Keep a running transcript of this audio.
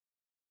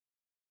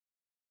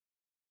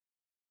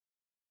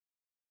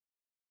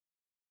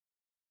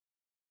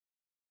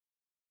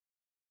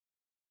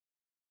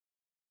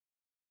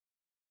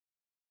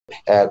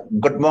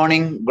Good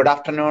morning, good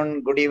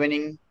afternoon, good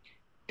evening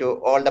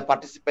to all the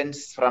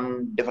participants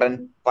from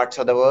different parts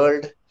of the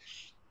world.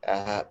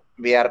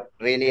 We are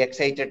really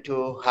excited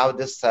to have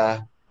this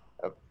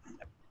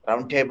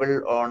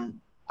roundtable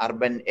on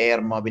urban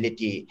air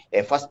mobility,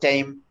 a first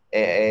time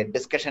a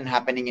discussion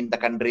happening in the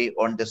country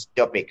on this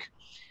topic.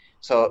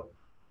 So,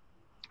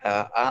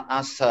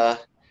 as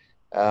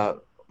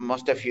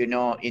most of you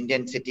know,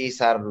 Indian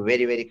cities are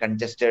very, very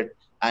congested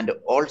and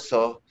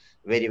also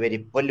very, very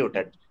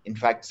polluted. In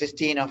fact,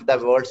 16 of the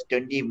world's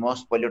 20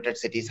 most polluted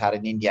cities are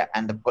in India,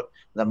 and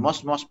the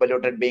most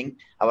polluted being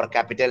our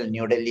capital,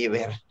 New Delhi,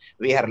 where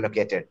we are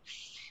located.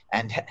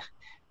 And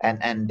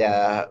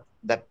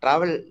the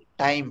travel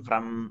time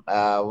from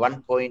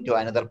one point to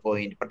another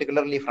point,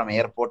 particularly from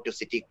airport to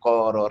city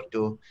core or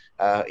to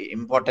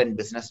important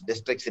business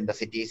districts in the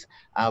cities,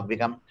 have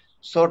become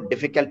so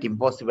difficult,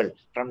 impossible.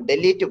 From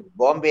Delhi to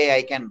Bombay,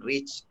 I can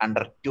reach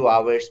under 2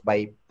 hours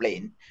by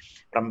plane.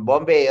 From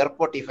Bombay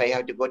airport, if I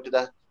have to go to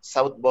the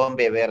South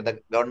Bombay, where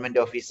the government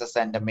offices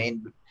and the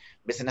main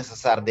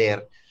businesses are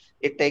there,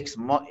 it takes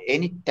more,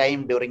 any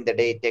time during the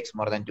day, it takes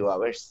more than 2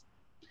 hours.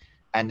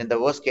 And in the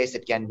worst case,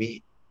 it can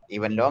be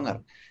even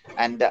longer.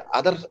 And the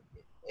other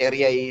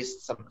area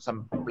is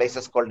some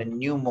places called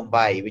New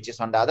Mumbai, which is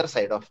on the other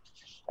side of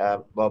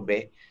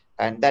Bombay.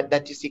 And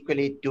that is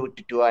equally 2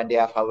 to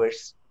 2.5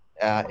 hours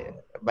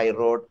by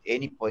road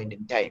any point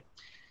in time.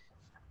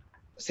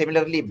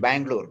 Similarly,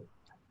 Bangalore.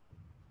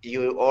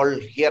 You all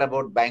hear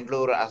about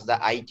Bangalore as the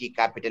IT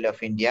capital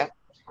of India.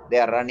 They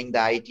are running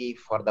the IT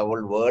for the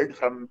whole world,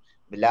 from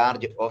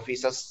large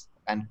offices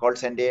and call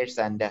centers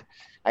and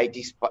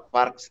IT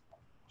parks.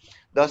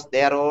 Thus,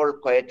 they are all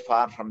quite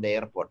far from the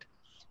airport.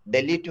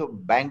 Delhi to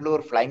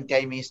Bangalore flying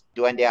time is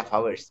 2.5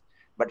 hours.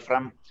 But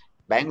from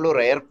Bangalore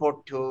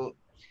airport to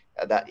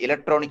the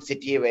electronic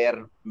city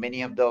where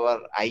many of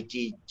our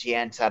IT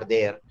giants are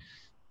there,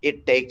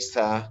 it takes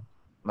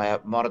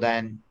more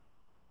than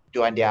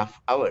 2.5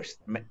 hours.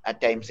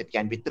 At times it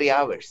can be 3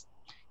 hours.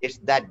 It's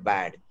that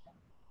bad.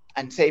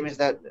 And same is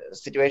the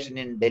situation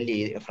in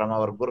Delhi, from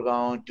our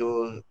Gurgaon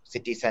to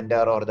city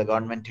center or the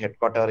government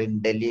headquarters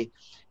in Delhi.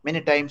 Many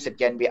times it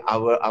can be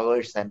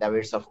hours and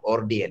hours of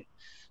ordeal.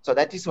 So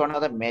that is one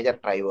of the major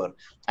driver.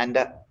 And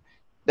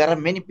there are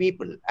many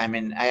people. I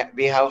mean,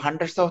 we have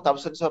hundreds of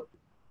thousands of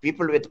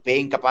people with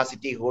paying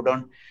capacity who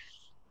don't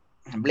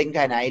blink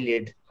an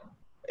eyelid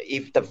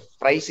if the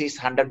price is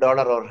 $100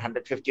 or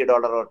 $150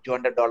 or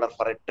 $200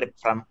 for a trip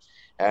from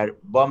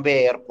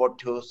Bombay airport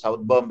to South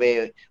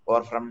Bombay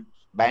or from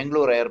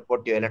Bangalore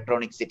airport to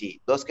Electronic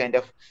City. Those kind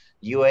of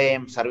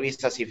UAM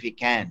services, if we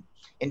can.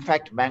 In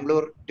fact,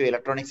 Bangalore to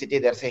Electronic City,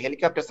 there's a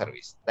helicopter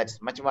service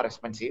that's much more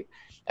expensive.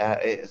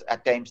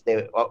 At times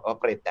they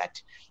operate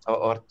that,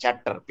 or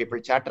charter. People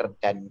charter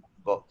can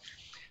go.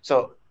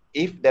 So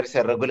if there's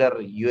a regular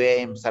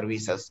UAM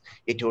services,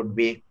 it would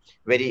be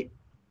very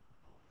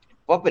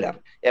popular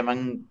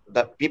among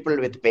the people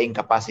with paying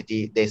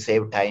capacity. They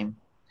save time,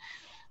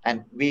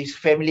 and we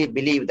firmly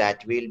believe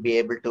that we'll be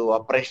able to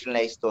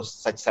operationalize those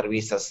such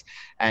services.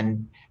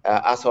 And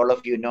as all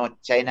of you know,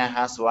 China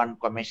has one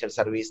commercial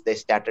service they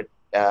started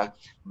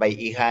by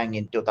EHang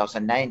in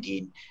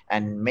 2019,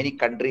 and many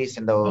countries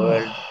in the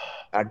world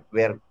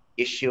were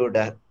issued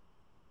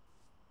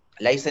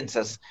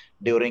licenses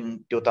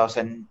during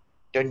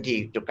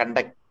 2020 to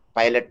conduct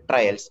pilot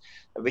trials,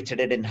 which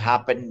didn't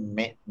happen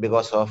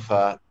because of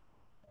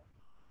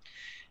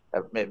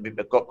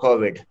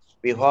COVID.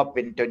 We hope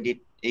in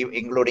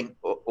including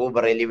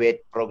Uber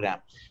Elevate program.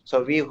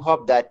 So we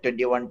hope that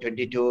 21,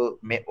 22,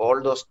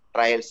 all those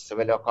trials,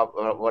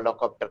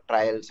 volocopter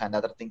trials and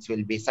other things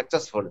will be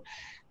successful.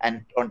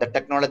 And on the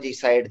technology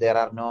side, there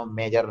are no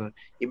major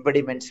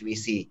impediments we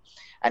see.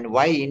 And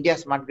why India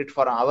Smart Grid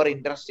for our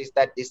interest is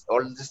that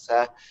all this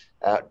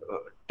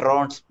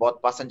drones,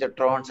 both passenger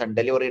drones and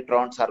delivery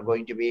drones, are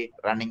going to be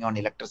running on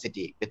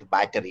electricity with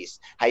batteries,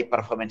 high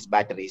performance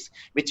batteries,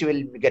 which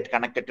will get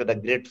connected to the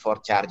grid for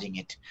charging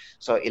it.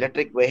 So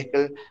electric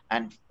vehicle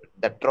and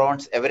the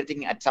drones,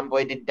 everything at some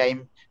point in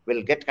time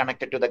will get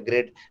connected to the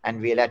grid,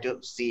 and we'll have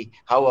to see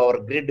how our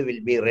grid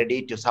will be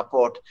ready to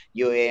support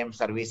UAM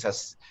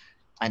services.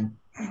 And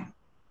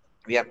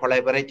we are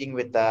collaborating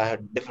with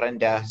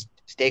different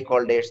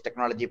stakeholders,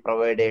 technology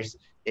providers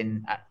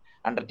in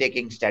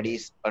undertaking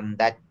studies on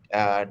that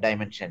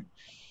dimension.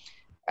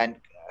 And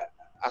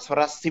as far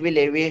as civil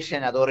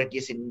aviation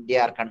authorities in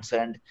India are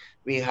concerned,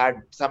 we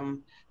had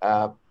some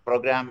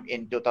program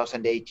in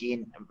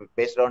 2018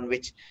 based on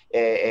which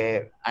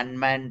a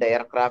unmanned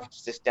aircraft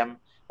system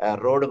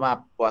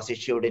roadmap was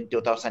issued in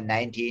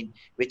 2019,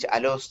 which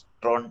allows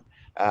drone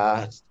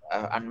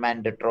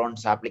unmanned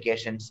drones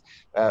applications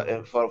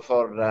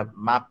for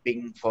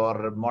mapping,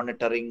 for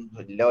monitoring,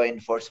 law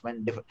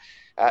enforcement.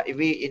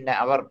 We in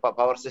our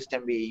power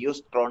system, we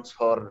use drones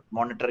for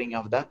monitoring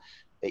of the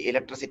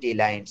electricity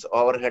lines,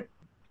 overhead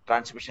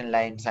transmission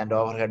lines and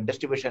overhead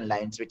distribution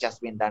lines, which has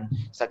been done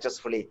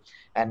successfully,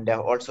 and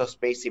also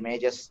space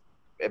images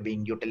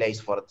being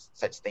utilized for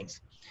such things.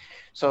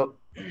 So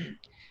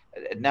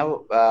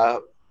now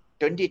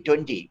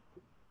 2020,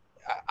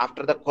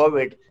 after the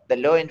COVID, the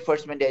law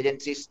enforcement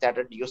agencies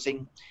started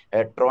using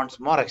drones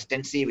more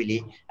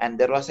extensively, and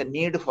there was a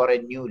need for a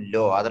new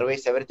law.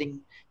 Otherwise,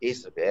 everything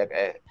is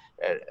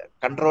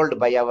controlled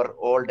by our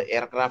old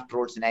aircraft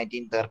rules,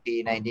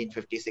 1930,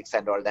 1956,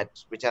 and all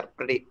that, which are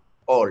pretty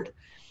old.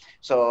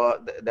 So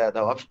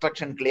the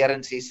obstruction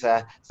clearance is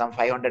some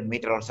 500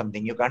 meter or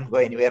something. You can't go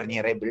anywhere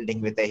near a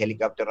building with a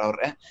helicopter. Or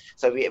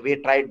so we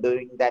tried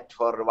doing that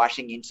for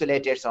washing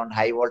insulators on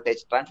high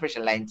voltage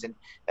transmission lines in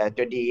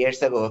 20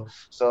 years ago.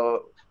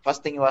 So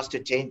first thing was to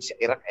change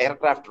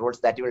aircraft rules.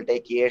 That will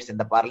take years in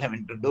the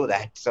parliament to do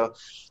that. So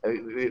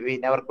we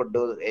never could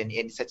do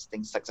any such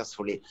things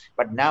successfully.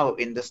 But now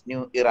in this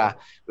new era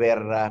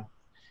where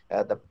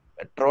the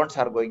drones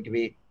are going to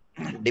be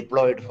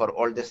deployed for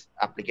all these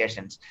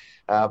applications,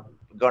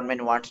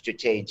 government wants to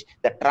change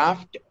the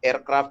draft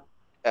aircraft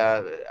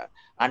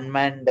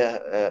unmanned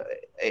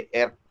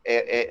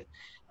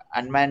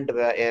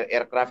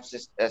aircraft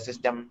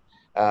system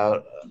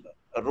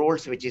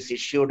rules, which is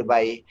issued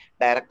by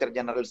Director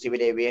General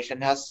Civil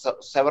Aviation, has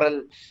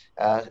several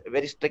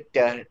very strict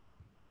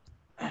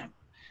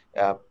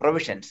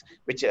provisions,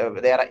 which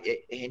they are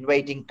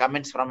inviting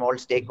comments from all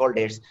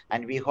stakeholders,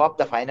 and we hope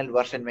the final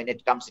version, when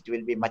it comes, it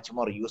will be much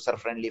more user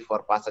friendly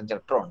for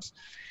passenger drones.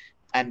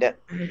 And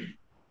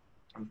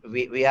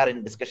we are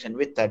in discussion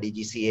with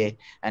DGCA,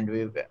 and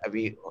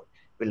we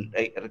will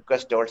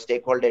request all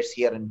stakeholders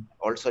here and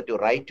also to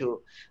write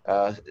to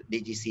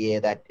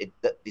DGCA that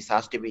this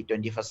has to be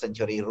 21st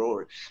century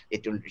rule.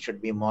 It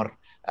should be more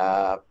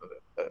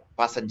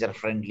passenger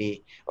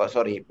friendly, or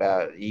sorry,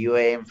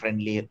 UAM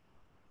friendly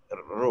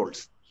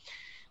rules.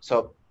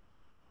 So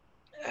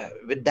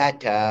with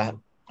that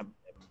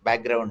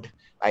background,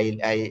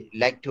 I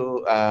like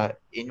to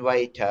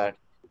invite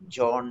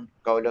John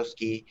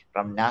Kowalowski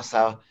from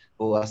NASA,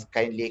 who has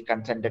kindly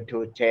consented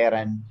to chair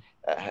and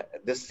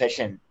this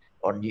session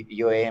on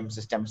UAM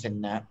systems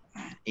in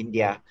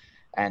India,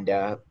 and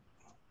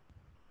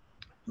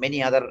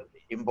many other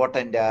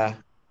important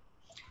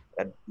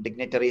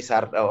dignitaries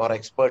or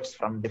experts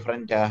from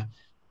different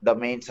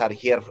domains are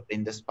here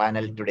in this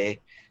panel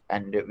today,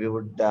 and we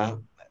would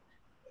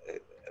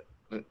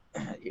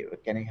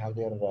can I have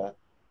their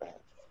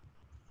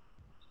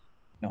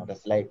no, the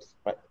slides,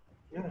 but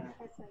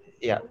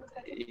yeah,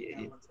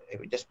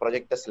 just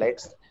project the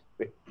slides.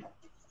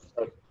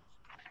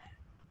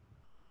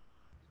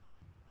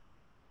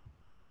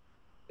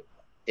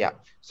 Yeah,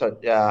 so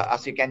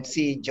as you can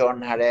see,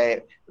 John had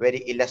a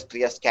very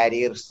illustrious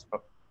career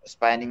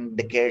spanning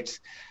decades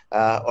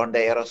on the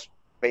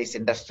aerospace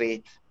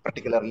industry,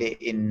 particularly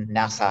in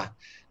NASA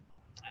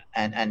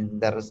and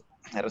the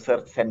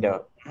research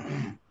center.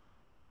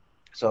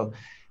 So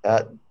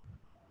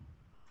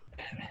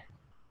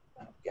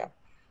yeah,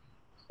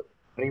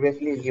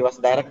 previously he was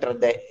director of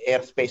the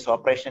Airspace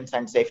Operations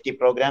and Safety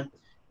Program,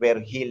 where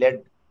he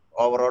led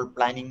overall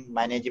planning,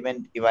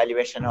 management,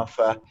 evaluation of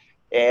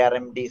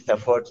ARMD's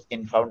efforts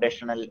in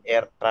foundational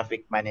air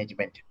traffic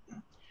management.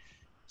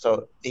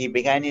 So he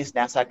began his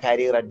NASA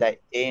career at the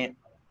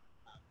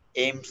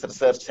Ames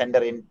Research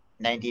Center in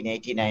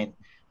 1989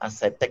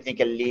 as a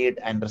technical lead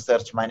and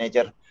research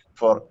manager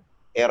for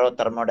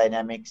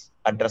aerothermodynamics,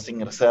 addressing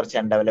research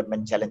and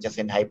development challenges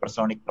in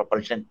hypersonic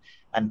propulsion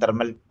and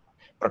thermal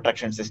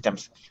protection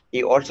systems.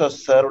 He also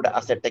served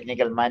as a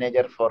technical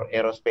manager for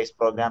aerospace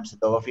programs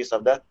at the Office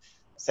of the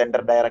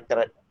Center Director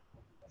at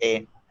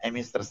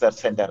Ames Research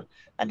Center,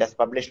 and has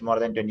published more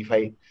than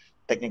 25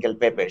 technical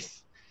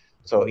papers.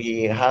 So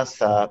he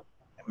has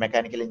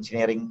mechanical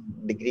engineering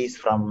degrees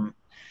from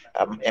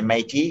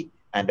MIT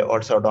and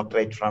also a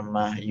doctorate from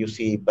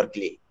UC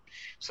Berkeley.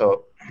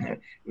 So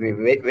we're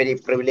very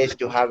privileged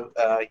to have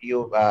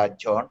you,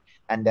 John,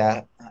 and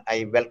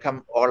I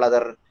welcome all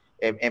other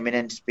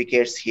eminent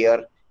speakers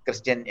here.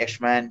 Christian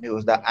Eschmann, who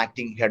is the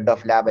acting head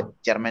of lab at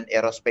German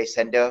Aerospace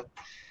Center.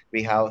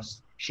 We have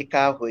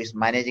Shika, who is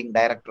managing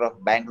director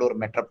of Bangalore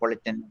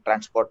Metropolitan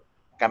Transport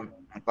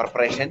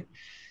Corporation.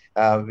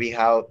 We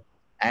have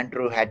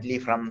Andrew Hadley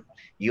from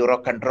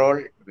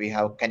Eurocontrol. We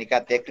have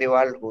Kanika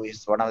Tekriwal, who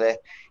is one of the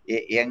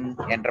young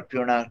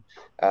entrepreneur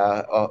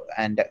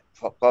and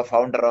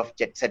co-founder of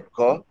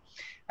JetSetGo.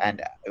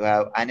 And we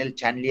have Anil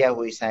Chanlia,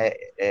 who is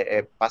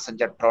a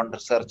passenger drone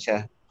research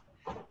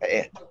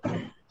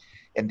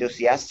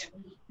enthusiast.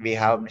 We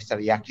have Mr.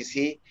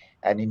 Yakisi,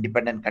 an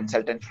independent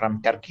consultant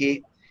from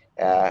Turkey.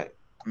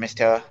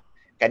 Mr.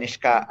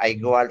 Kanishka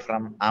Aigwal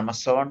from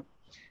Amazon.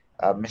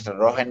 Mr.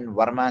 Rohan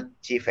Verma,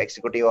 Chief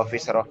Executive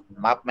Officer of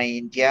MapMy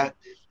India,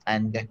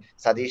 and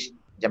Sadish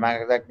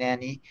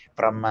Jamagagnani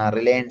from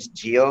Reliance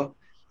Jio,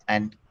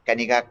 and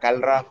Kaniga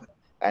Kalra,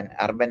 an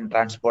urban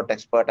transport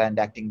expert and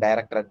acting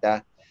director at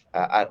the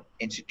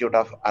Institute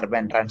of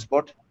Urban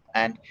Transport.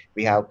 And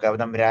we have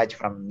Gautam Raj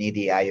from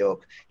Nidhi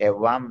Ayog. A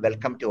warm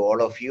welcome to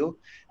all of you.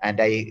 And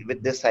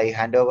with this, I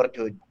hand over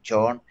to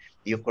John.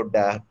 You could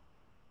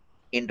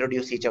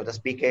introduce each of the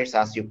speakers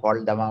as you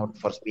called them out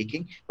for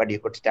speaking, but you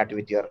could start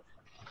with your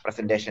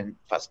presentation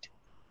first.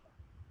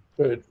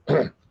 Good.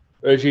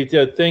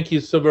 Rajit, thank you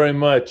so very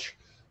much.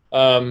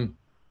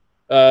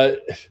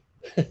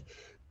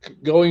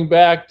 going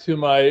back to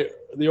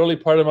the early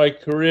part of my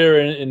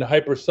career in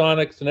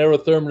hypersonics and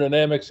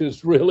aerothermodynamics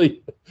is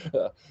really,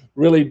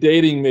 really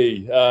dating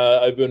me.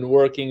 I've been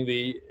working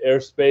the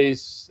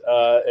airspace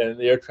and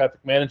the air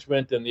traffic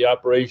management and the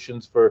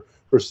operations for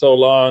so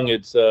long.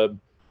 It's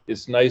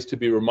nice to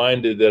be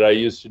reminded that I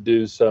used to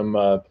do some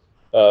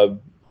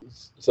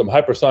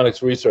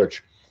hypersonics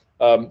research.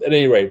 At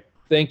any rate,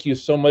 thank you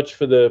so much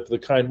for the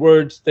kind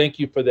words. Thank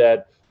you for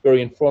that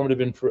very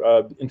informative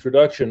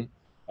introduction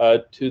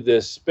to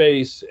this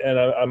space, and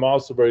I'm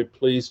also very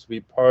pleased to be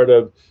part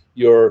of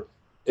your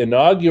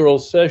inaugural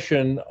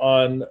session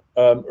on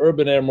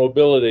urban air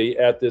mobility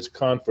at this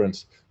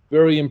conference.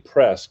 Very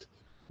impressed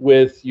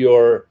with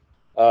your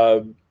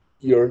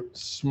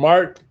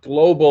smart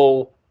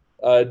global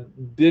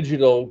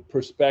digital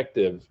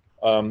perspective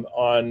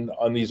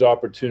on these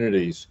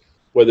opportunities,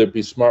 whether it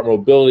be smart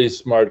mobility,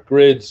 smart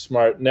grids,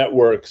 smart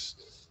networks,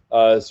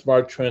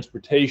 smart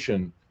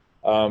transportation.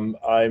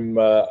 I'm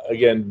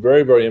again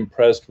very, very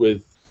impressed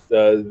with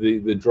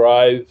the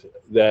drive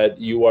that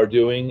you are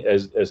doing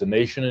as a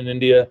nation in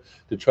India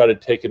to try to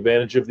take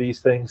advantage of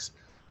these things.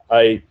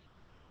 I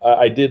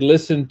did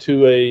listen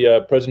to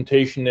a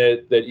presentation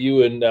that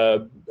you and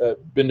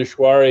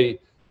Bindeshwari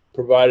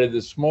provided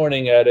this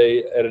morning at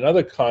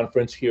another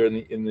conference here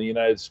in the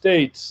United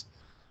States,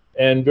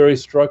 and very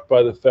struck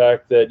by the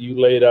fact that you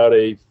laid out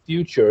a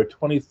future,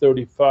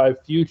 2035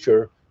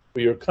 future for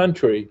your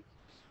country,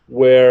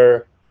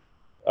 where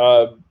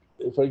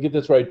if I get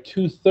this right,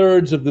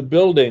 2/3 of the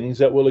buildings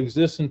that will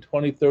exist in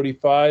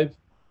 2035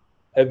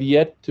 have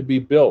yet to be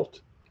built.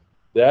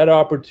 That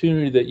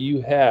opportunity that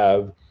you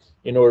have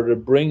in order to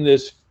bring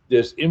this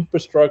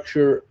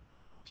infrastructure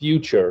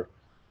future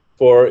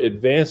for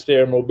advanced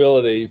air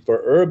mobility,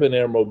 for urban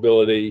air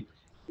mobility,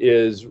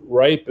 is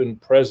ripe and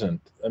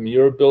present. I mean,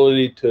 your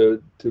ability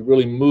to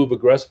really move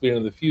aggressively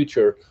into the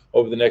future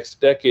over the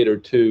next decade or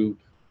two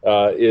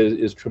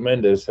is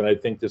tremendous, and I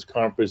think this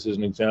conference is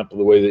an example of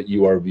the way that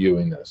you are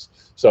viewing this.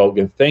 So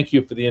again, thank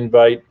you for the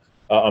invite.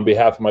 On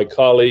behalf of my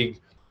colleague,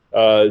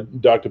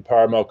 Dr.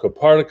 Parimal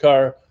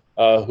Koparlikar,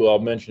 who I'll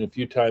mention a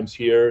few times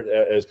here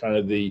as kind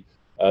of the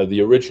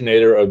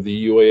originator of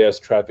the UAS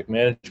traffic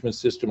management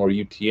system, or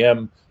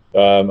UTM,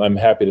 I'm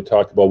happy to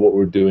talk about what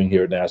we're doing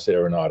here at NASA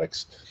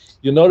Aeronautics.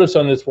 You'll notice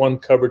on this one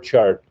cover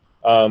chart,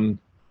 NASA's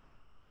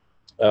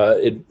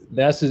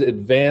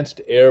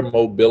Advanced Air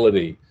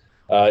Mobility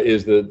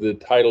is the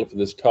title for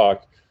this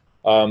talk.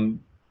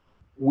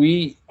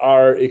 We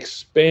are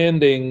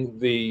expanding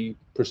the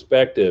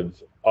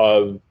perspective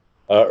of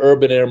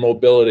urban air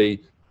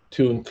mobility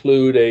to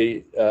include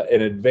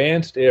an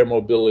advanced air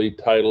mobility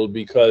title,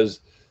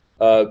 because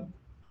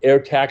air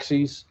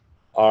taxis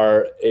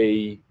are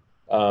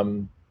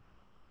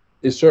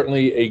is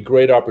certainly a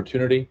great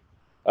opportunity.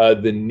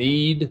 The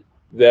need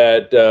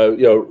that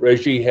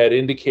Reggie had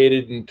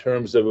indicated in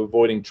terms of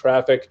avoiding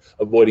traffic,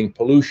 avoiding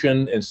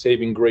pollution, and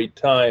saving great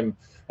time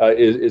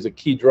is a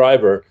key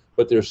driver.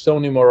 But there's so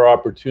many more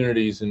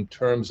opportunities in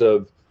terms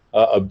of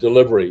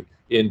delivery,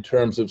 in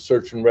terms of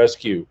search and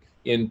rescue,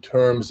 in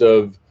terms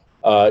of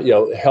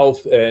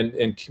health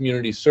and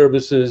community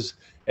services,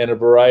 and a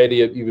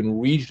variety of even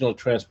regional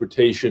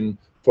transportation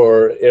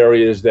for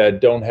areas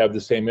that don't have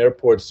the same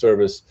airport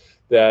service,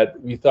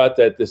 that we thought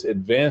that this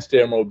advanced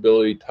air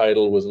mobility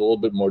title was a little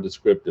bit more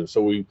descriptive.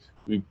 So we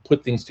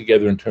put things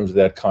together in terms of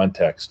that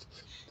context.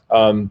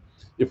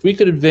 If we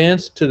could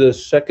advance to the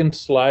second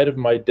slide of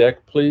my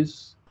deck,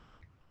 please.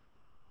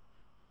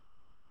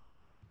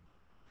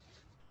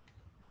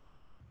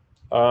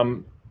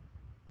 I'm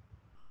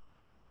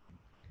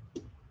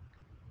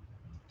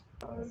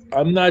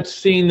not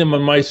seeing them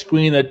on my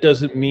screen. That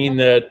doesn't mean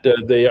that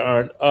they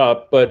aren't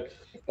up, but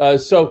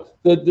so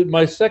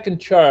my second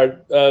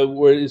chart,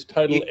 where is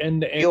titled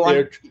End-to-End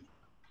Air.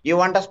 You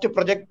want us to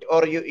project,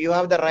 or you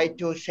have the right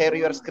to share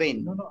your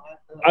screen? No.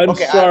 I'm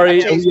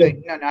sorry. Akshay is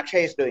doing. No,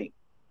 Akshay is doing.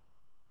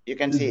 You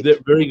can see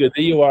it. Very good.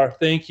 There you are.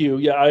 Thank you.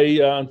 Yeah,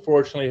 I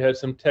unfortunately had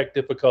some tech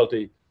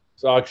difficulty,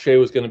 so Akshay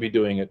was going to be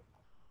doing it.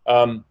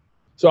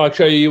 So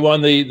Akshay, are you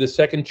on the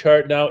second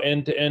chart now,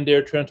 end-to-end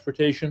air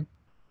transportation?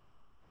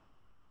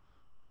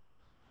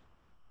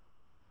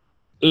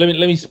 Let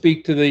me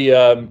speak to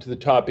the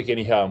topic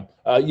anyhow.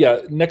 Yeah,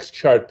 next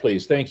chart,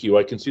 please. Thank you.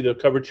 I can see the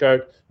cover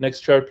chart.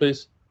 Next chart,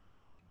 please.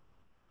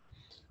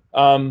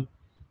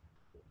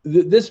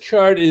 This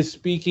chart is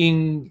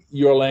speaking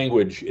your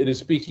language. It is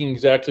speaking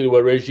exactly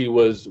what Reggie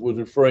was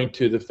referring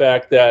to, the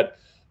fact that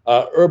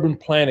urban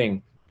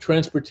planning,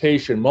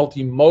 transportation,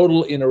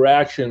 multimodal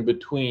interaction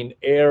between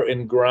air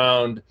and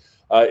ground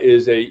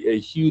is a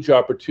huge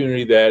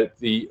opportunity that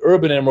the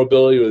urban air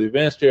mobility, or the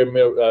advanced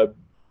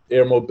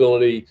air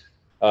mobility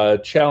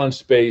challenge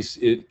space,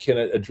 it can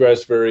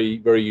address very,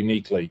 very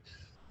uniquely.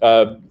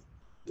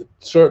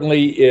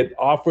 Certainly, it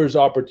offers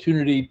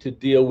opportunity to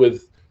deal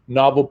with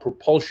novel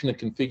propulsion and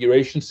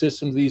configuration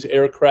systems of these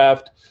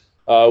aircraft,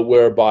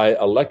 whereby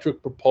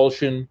electric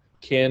propulsion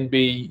can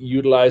be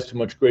utilized to a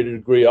much greater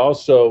degree.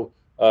 Also,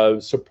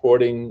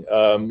 supporting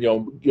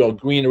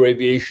greener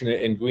aviation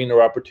and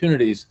greener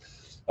opportunities.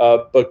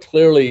 but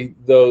clearly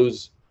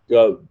those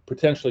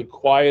potentially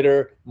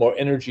quieter, more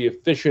energy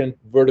efficient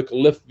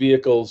vertical lift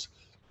vehicles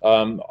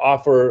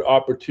offer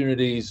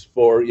opportunities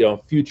for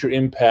future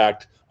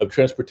impact of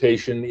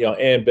transportation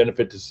and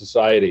benefit to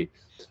society.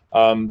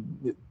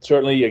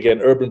 Certainly,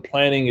 again, urban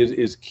planning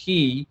is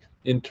key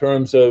in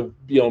terms of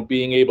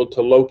being able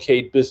to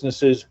locate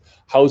businesses,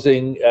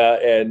 housing,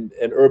 and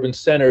urban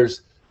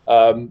centers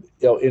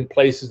in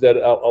places that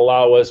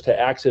allow us to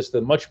access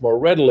them much more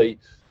readily.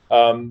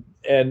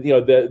 And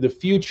the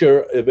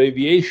future of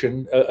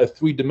aviation, a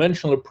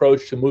three-dimensional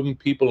approach to moving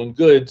people and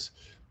goods,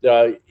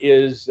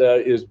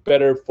 is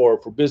better for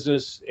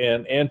business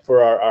and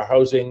for our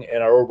housing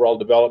and our overall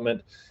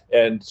development,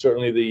 and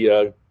certainly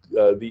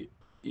the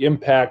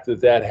impact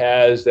that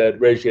has, that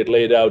Reggie had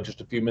laid out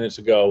just a few minutes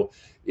ago,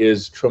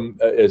 is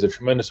a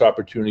tremendous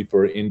opportunity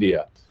for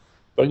India.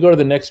 If I can go to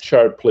the next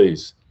chart,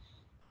 please.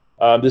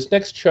 This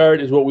next chart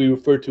is what we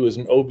refer to as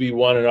an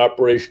OV1, an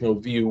operational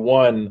view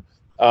 1,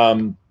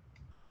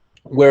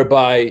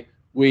 whereby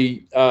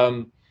we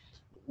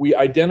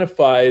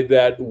identify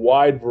that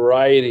wide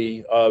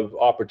variety of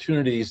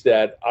opportunities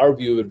that our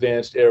view of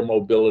advanced air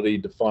mobility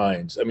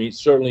defines. I mean,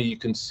 certainly you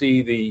can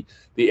see the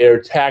air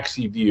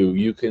taxi view,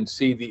 you can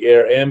see the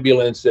air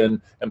ambulance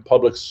and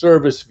public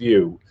service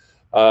view,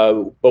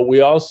 but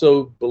we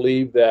also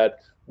believe that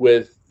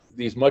with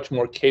these much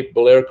more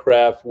capable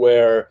aircraft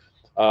where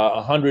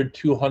 100,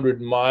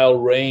 200-mile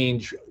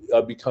range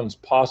becomes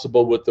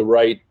possible with the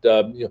right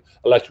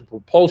electric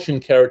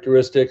propulsion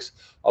characteristics,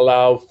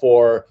 allow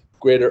for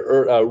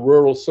greater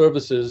rural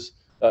services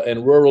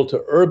and rural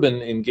to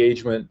urban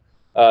engagement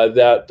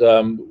that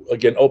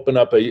again open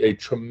up a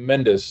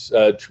tremendous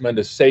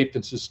safe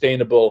and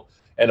sustainable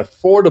and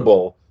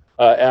affordable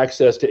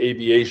access to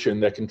aviation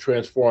that can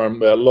transform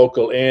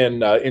local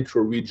and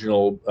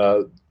intra-regional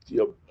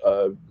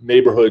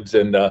neighborhoods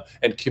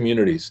and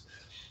communities.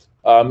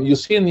 You'll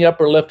see in the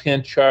upper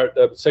left-hand chart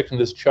section of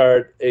this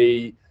chart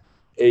a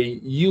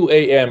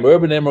UAM,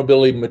 Urban Air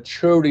Mobility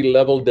Maturity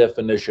Level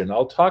definition.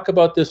 I'll talk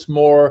about this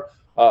more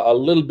a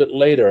little bit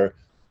later,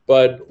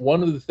 but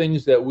one of the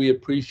things that we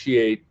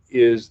appreciate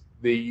is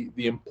the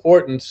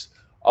importance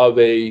of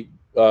a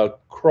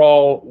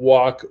crawl,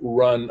 walk,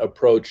 run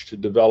approach to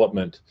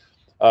development.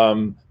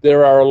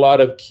 There are a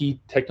lot of key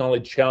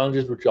technology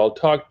challenges, which I'll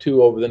talk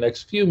to over the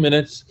next few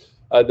minutes,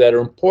 that are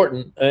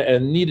important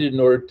and needed in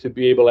order to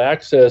be able to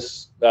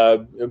access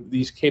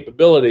these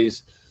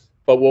capabilities.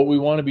 But what we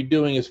want to be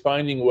doing is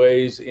finding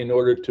ways in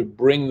order to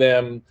bring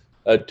them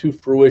to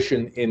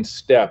fruition in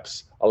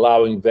steps,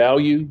 allowing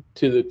value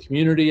to the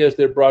community as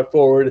they're brought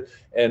forward,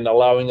 and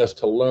allowing us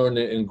to learn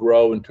and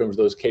grow in terms of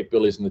those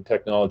capabilities and the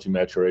technology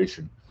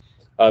maturation.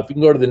 If you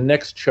can go to the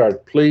next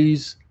chart,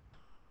 please.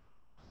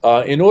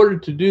 In order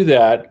to do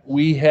that,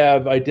 we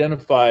have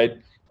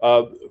identified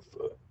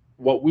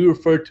what we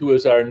refer to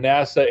as our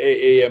NASA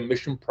AAM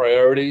mission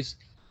priorities.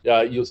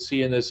 You'll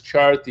see in this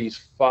chart these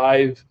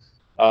 5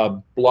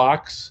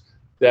 blocks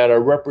that are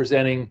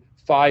representing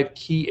 5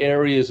 key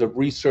areas of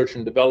research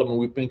and development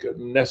we think are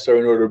necessary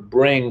in order to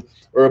bring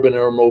urban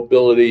air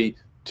mobility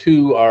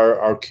to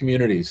our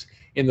communities.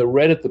 In the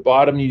red at the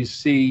bottom, you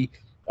see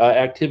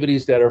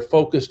activities that are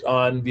focused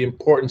on the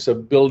importance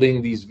of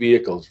building these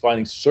vehicles,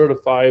 finding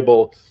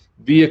certifiable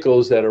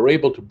vehicles that are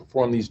able to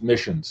perform these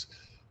missions.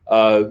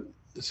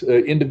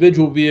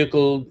 Individual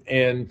vehicle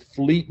and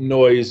fleet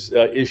noise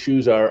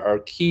issues are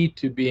key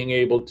to being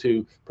able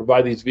to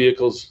provide these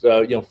vehicles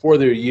for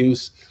their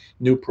use.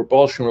 New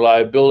propulsion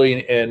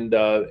reliability and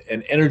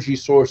energy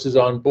sources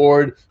on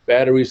board,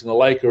 batteries and the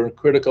like are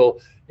critical,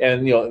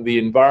 and the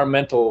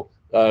environmental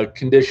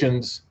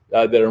conditions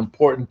that are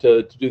important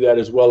to do that,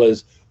 as well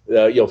as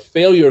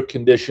failure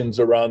conditions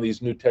around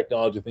these new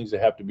technology, things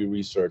that have to be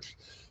researched.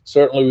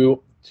 Certainly,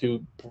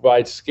 to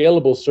provide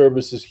scalable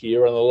services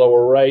here on the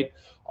lower right,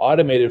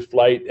 automated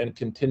flight and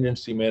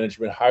contingency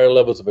management, higher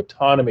levels of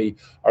autonomy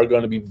are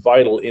going to be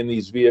vital in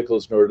these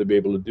vehicles in order to be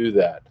able to do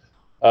that.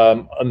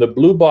 On the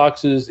blue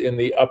boxes in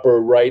the upper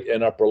right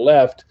and upper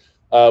left,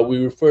 we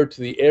refer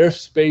to the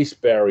airspace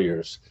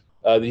barriers.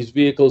 These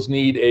vehicles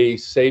need a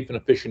safe and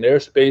efficient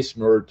airspace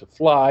in order to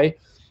fly.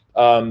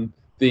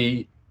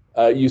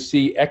 You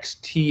see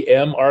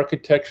XTM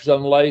architectures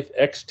on life.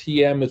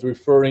 XTM is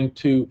referring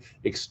to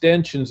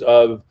extensions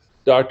of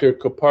Dr.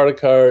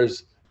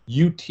 Kopardikar's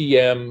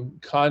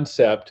UTM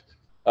concept,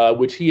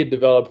 which he had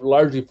developed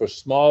largely for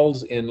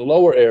smalls in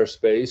lower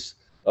airspace,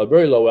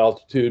 very low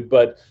altitude,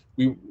 but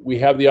we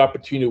have the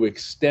opportunity to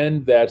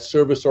extend that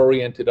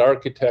service-oriented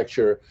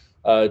architecture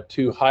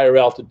to higher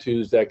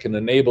altitudes that can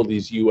enable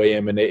these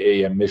UAM and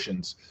AAM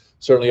missions.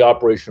 Certainly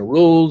operational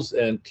rules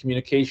and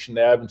communication,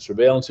 nav, and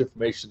surveillance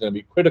information is going to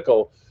be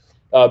critical,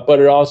 but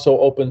it also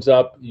opens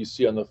up, you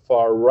see on the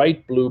far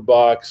right blue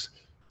box,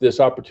 this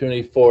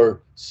opportunity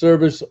for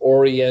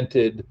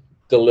service-oriented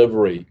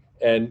delivery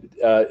and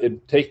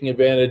taking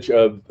advantage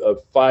of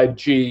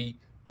 5G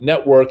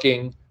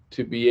networking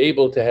to be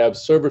able to have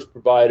service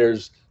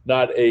providers,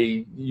 not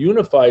a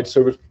unified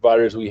service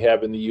provider as we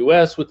have in the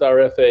US with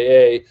our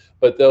FAA,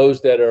 but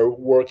those that are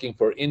working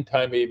for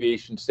in-time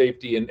aviation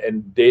safety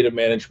and data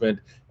management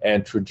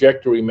and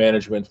trajectory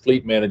management,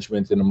 fleet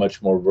management in a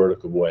much more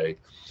vertical way.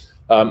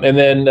 And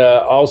then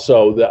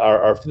also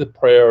our fifth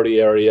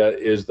priority area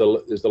is the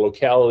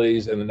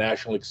localities and the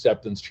national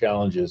acceptance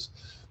challenges.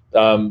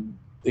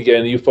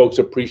 Again, you folks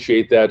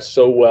appreciate that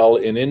so well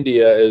in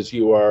India as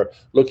you are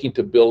looking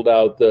to build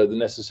out the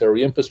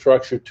necessary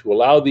infrastructure to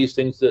allow these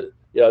things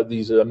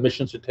these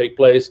missions to take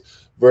place.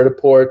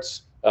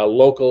 Vertiports,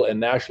 local and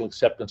national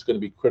acceptance is going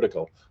to be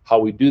critical. How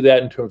we do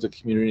that in terms of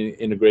community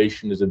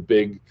integration is a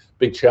big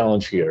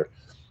challenge here.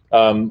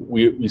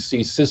 We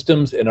see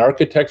systems and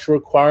architecture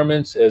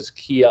requirements as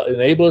key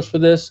enablers for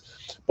this,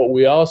 but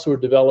we also are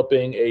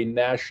developing a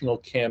national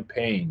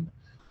campaign.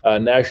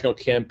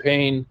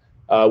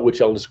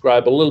 Which I'll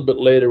describe a little bit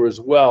later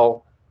as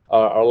well,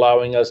 are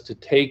allowing us to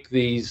take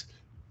this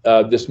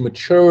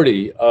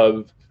maturity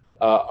of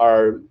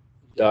our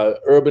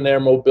urban air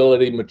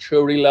mobility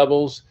maturity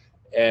levels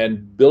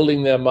and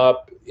building them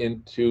up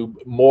into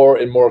more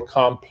and more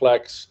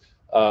complex.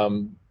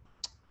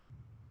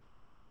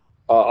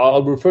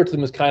 I'll refer to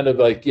them as kind of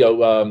like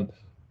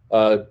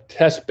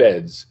test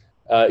beds,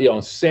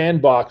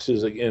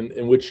 sandboxes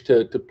in which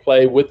to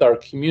play with our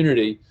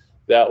community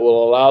that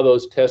will allow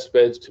those test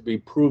beds to be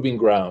proving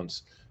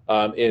grounds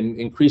in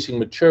increasing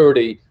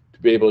maturity to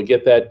be able to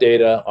get that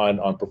data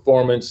on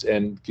performance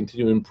and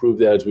continue to improve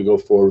that as we go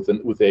forward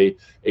with a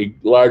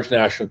large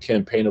national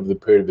campaign over the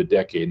period of a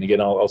decade. And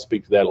again, I'll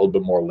speak to that a little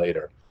bit more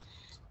later.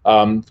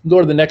 Go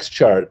to the next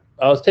chart.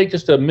 I'll take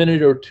just a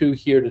minute or two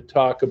here to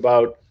talk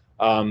about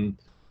the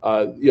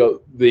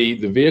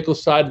vehicle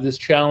side of this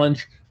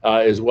challenge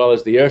as well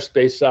as the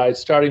airspace side.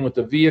 Starting with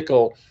the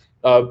vehicle,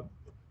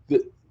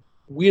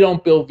 we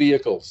don't build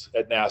vehicles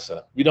at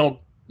NASA. We don't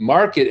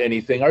market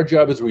anything. Our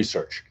job is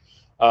research.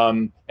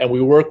 And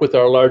we work with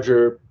our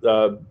larger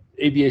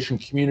aviation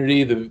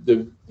community,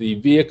 the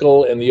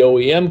vehicle and the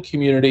OEM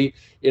community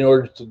in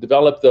order to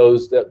develop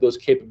those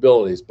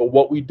capabilities. But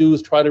what we do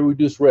is try to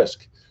reduce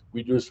risk.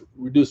 We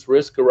reduce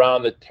risk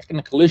around the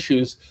technical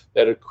issues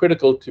that are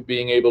critical to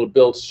being able to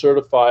build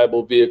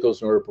certifiable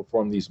vehicles in order to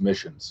perform these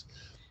missions.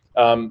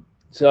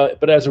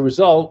 But as a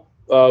result,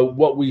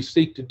 what we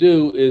seek to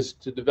do is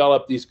to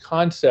develop these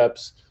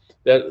concepts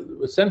that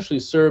essentially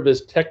serve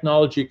as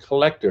technology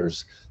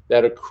collectors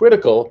that are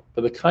critical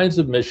for the kinds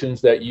of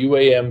missions that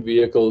UAM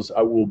vehicles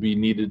will be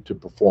needed to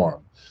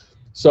perform.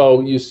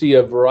 So you see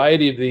a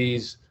variety of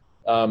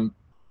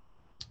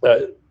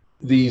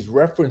these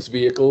reference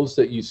vehicles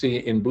that you see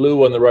in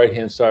blue on the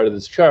right-hand side of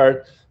this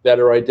chart that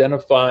are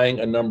identifying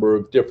a number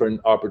of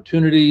different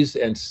opportunities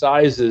and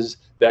sizes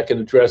that can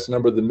address a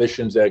number of the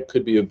missions that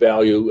could be of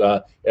value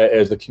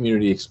as the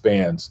community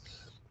expands.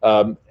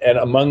 And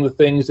among the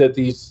things that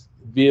these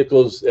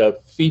vehicles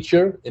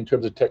feature in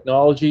terms of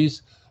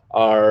technologies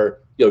are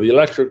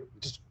the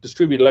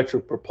distributed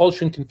electric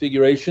propulsion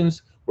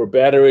configurations, where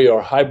battery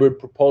or hybrid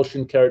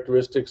propulsion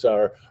characteristics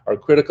are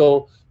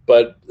critical,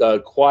 but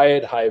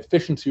quiet, high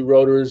efficiency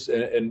rotors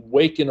and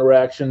wake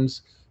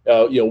interactions,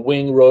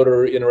 wing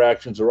rotor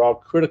interactions are all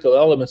critical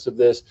elements of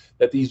this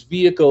that these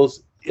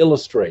vehicles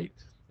illustrate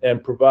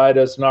and provide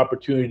us an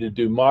opportunity to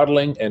do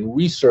modeling and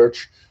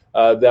research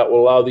that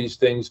will allow these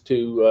things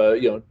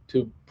to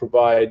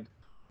provide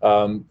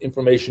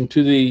information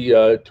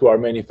to our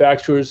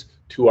manufacturers,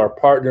 to our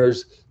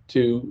partners,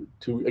 to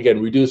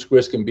again reduce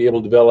risk and be able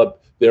to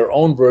develop their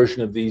own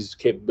version of these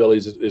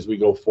capabilities as we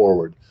go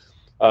forward.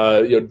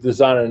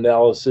 Design and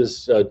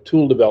analysis,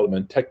 tool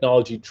development,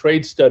 technology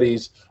trade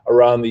studies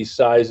around these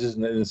sizes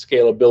and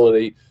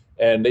scalability,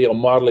 and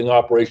modeling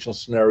operational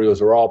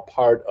scenarios are all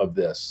part of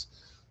this.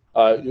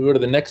 You go to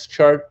the next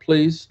chart,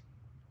 please.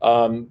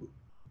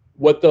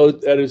 What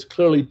that is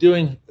clearly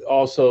doing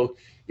also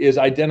is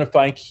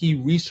identifying key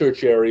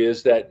research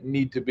areas that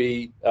need to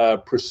be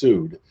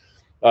pursued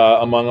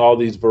among all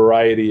these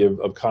variety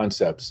of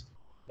concepts.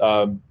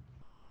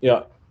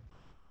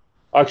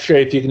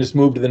 Akshay, if you can just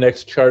move to the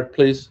next chart,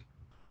 please.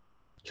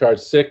 Chart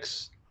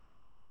 6.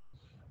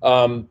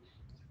 Thank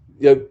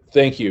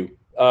you.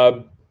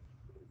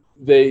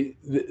 The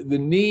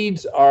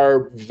needs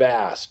are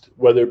vast,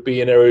 whether it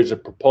be in areas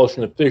of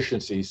propulsion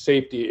efficiency,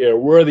 safety,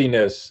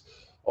 airworthiness,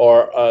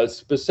 or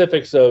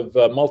specifics of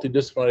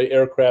multidisciplinary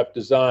aircraft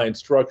design,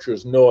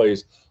 structures,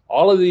 noise.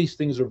 All of these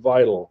things are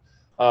vital.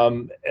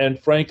 And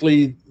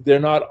frankly, they're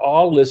not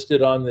all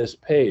listed on this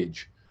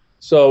page.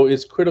 So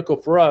it's critical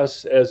for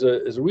us as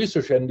a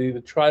research entity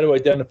to try to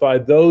identify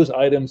those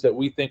items that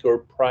we think are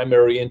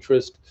primary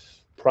interest,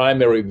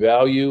 primary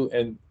value,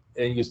 and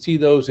you see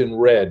those in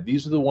red.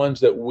 These are the ones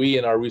that we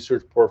in our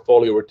research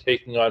portfolio are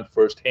taking on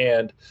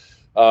firsthand.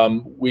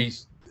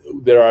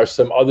 There are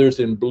some others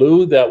in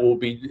blue that will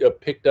be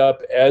picked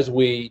up as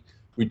we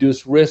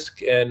reduce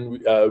risk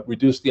and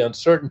reduce the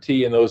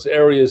uncertainty in those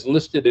areas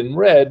listed in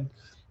red.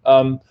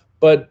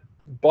 But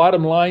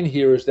bottom line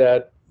here is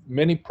that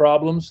many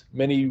problems,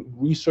 many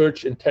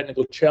research and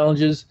technical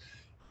challenges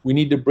we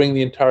need to bring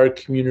the entire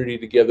community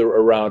together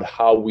around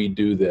how we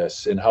do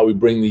this and how we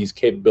bring these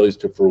capabilities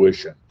to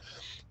fruition.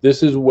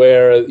 This is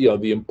where, you know,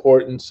 the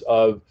importance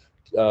of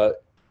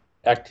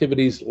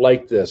activities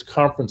like this,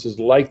 conferences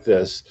like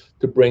this,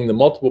 to bring the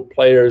multiple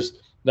players,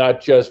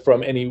 not just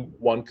from any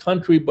one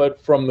country,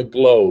 but from the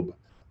globe,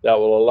 that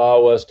will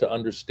allow us to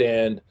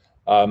understand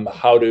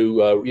how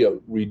to you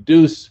know,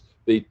 reduce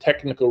the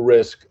technical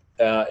risk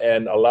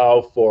and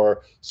allow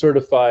for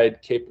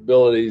certified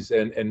capabilities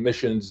and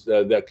missions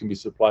that can be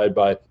supplied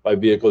by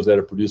vehicles that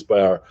are produced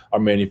by our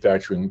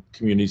manufacturing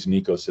communities and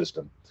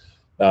ecosystem.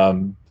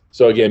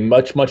 So again,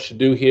 much to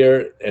do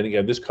here. And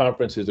again, this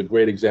conference is a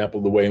great example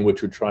of the way in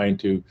which we're trying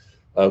to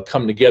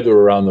come together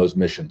around those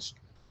missions.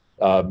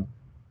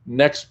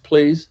 Next,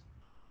 please.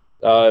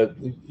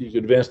 You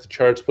could advance the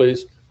charts,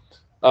 please.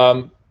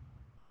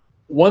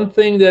 One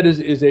thing that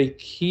is a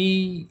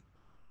key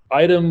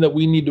item that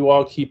we need to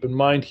all keep in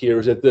mind here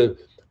is that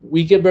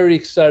we get very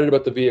excited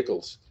about the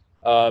vehicles,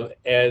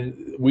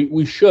 and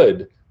we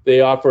should.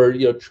 They offer,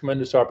 you know,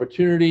 tremendous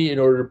opportunity in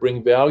order to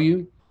bring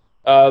value,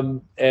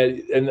 and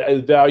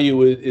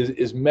value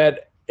is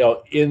met, you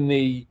know, in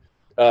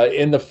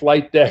the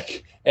flight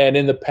deck and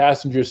in the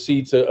passenger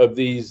seats of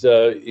these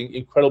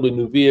incredibly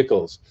new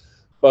vehicles.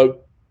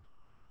 But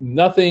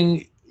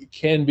nothing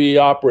can be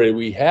operated.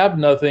 We have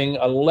nothing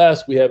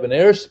unless we have an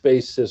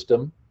airspace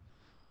system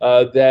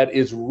that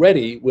is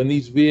ready when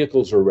these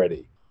vehicles are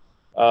ready,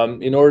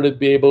 in order to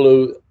be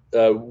able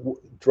to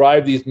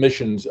drive these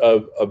missions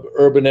of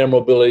urban air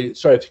mobility.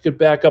 Sorry, if you could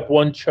back up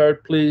one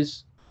chart,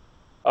 please,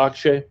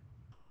 Akshay.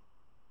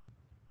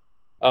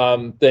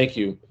 Thank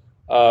you.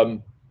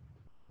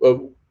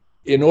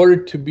 In order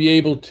to be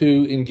able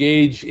to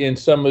engage in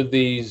some of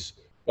these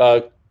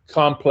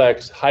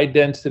complex,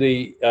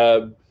 high-density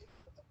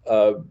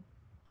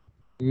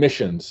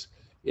missions,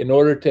 in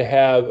order to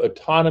have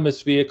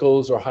autonomous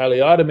vehicles or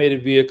highly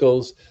automated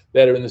vehicles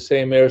that are in the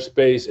same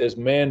airspace as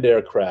manned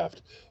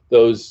aircraft,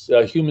 those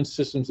human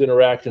systems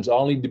interactions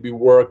all need to be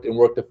worked and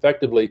worked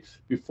effectively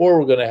before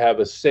we're going to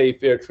have a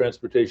safe air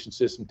transportation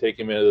system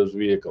taking them into those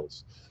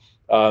vehicles.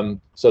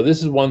 So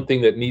this is one thing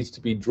that needs to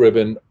be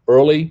driven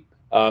early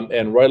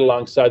and right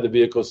alongside the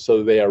vehicles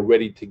so they are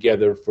ready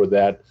together for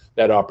that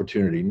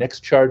opportunity.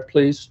 Next chart,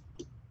 please.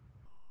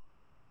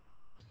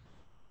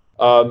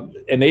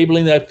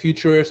 Enabling that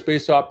future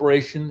airspace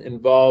operation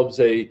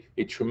involves a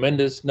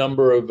tremendous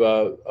number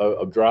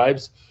of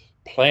drives.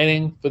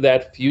 Planning for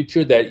that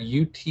future, that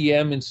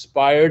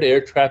UTM-inspired air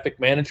traffic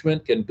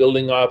management, and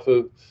building off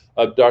of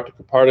Dr.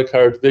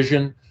 Kapardikar's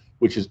vision,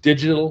 which is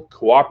digital,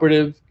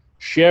 cooperative,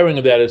 sharing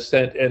of that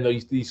ascent, and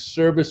these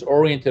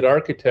service-oriented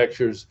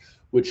architectures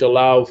which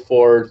allow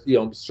for, you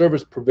know,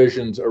 service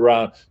provisions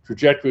around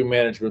trajectory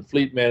management,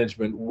 fleet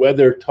management,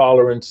 weather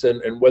tolerance,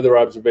 and weather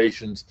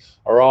observations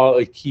are all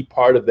a key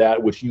part of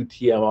that which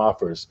UTM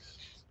offers.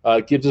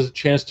 It gives us a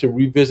chance to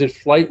revisit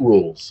flight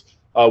rules,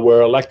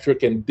 where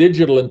electric and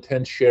digital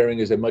intent sharing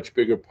is a much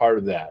bigger part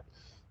of that.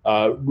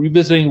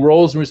 Revisiting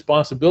roles and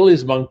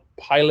responsibilities among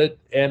pilot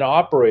and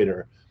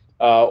operator,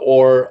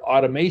 or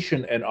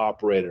automation and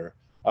operator,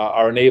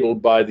 are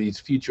enabled by these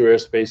future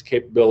airspace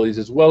capabilities,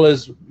 as well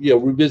as, you know,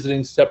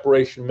 revisiting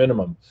separation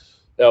minimum.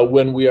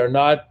 When we are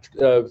not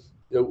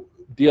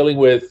dealing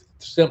with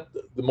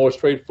the more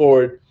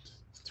straightforward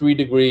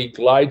 3-degree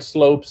glide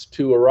slopes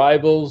to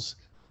arrivals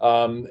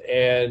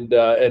and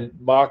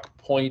Mach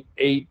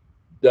 0.8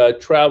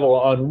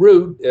 travel en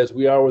route, as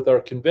we are with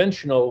our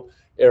conventional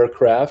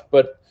aircraft,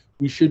 but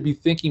we should be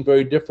thinking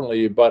very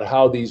differently about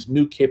how these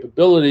new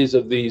capabilities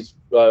of these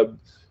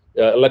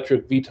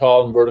electric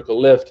VTOL and vertical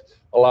lift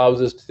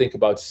allows us to think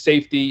about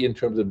safety in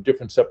terms of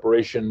different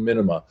separation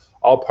minima,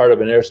 all part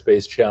of an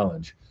airspace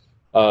challenge.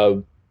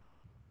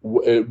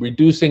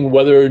 Reducing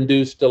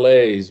weather-induced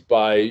delays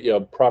by, you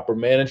know, proper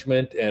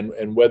management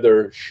and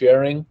weather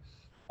sharing,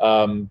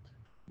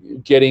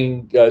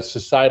 getting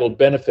societal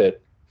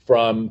benefit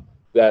from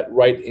that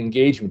right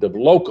engagement of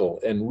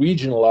local and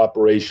regional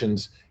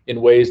operations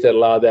in ways that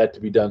allow that to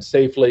be done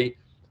safely.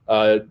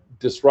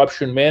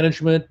 Disruption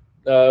management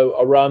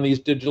around these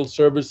digital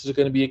services is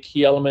going to be a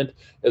key element,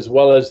 as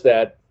well as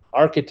that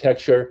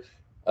architecture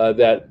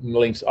that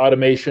links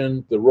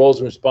automation, the roles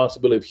and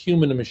responsibility of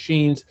human and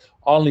machines,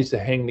 all needs to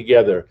hang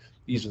together.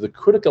 These are the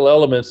critical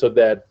elements of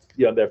that,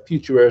 you know, that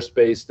future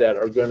airspace that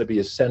are going to be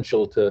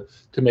essential to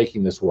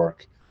making this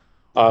work.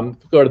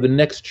 Go to the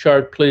next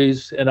chart,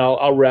 please, and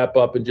I'll wrap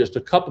up in just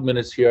a couple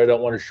minutes here. I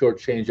don't want to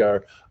shortchange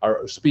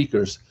our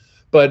speakers.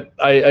 But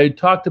I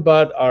talked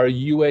about our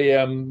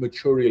UAM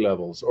maturity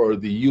levels, or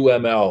the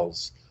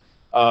UMLs.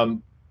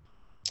 The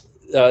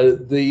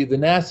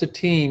NASA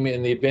team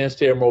in the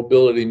Advanced Air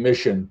Mobility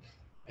mission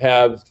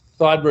have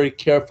thought very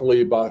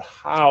carefully about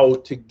how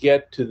to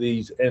get to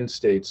these end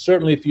states.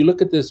 Certainly, if you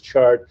look at this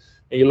chart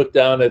and you look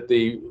down at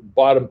the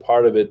bottom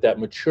part of it, that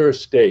mature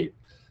state,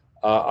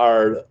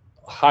 our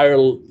higher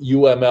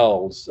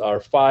UMLs are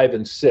 5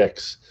 and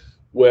 6,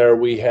 where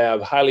we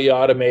have highly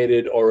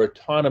automated or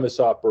autonomous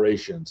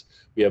operations.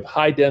 We have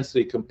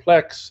high-density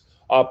complex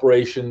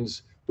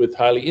operations with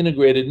highly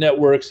integrated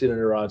networks in and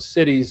around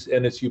cities,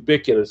 and it's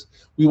ubiquitous.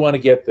 We want to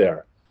get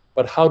there.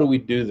 But how do we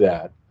do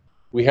that?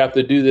 We have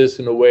to do this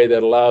in a way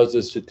that allows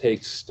us to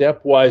take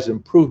stepwise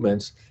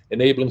improvements,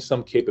 enabling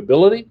some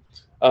capability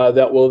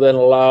that will then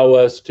allow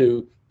us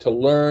to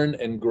learn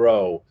and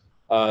grow.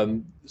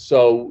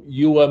 So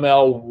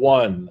UML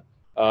 1,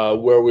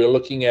 where we're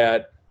looking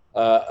at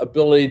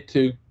ability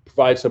to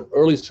provide some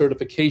early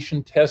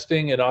certification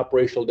testing and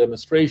operational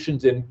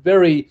demonstrations in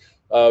very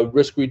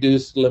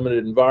risk-reduced,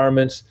 limited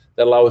environments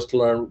that allow us to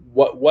learn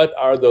what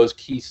are those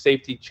key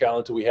safety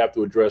challenges we have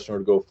to address in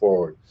order to go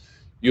forward.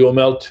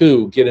 UML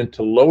 2, get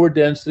into lower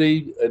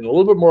density and a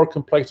little bit more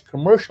complex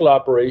commercial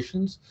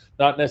operations,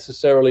 not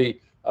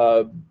necessarily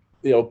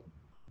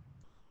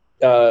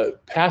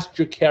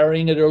passenger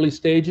carrying at early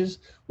stages,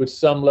 with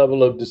some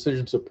level of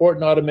decision support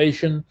and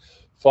automation,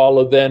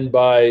 followed then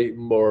by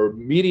more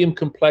medium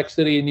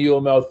complexity in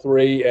UML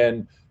 3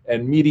 and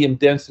medium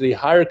density,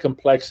 higher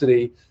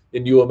complexity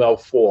in UML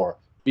 4.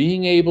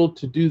 Being able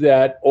to do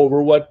that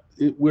over what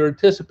we're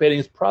anticipating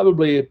is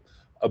probably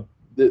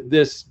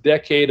this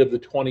decade of the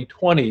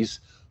 2020s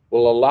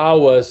will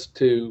allow us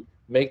to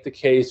make the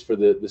case for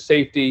the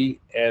safety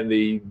and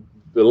the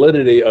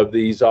validity of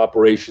these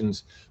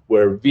operations,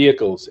 where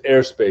vehicles,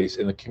 airspace,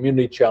 and the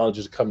community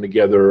challenges come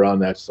together around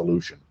that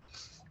solution.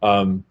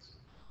 And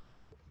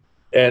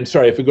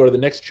sorry, if we go to the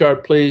next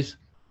chart, please.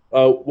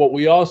 What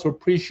we also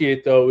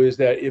appreciate, though, is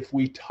that if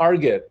we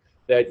target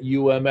that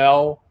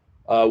UML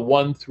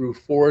 1 through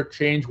 4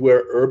 change,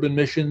 where urban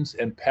missions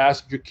and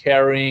passenger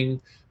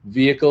carrying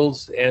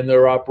vehicles and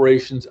their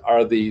operations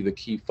are the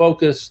key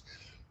focus,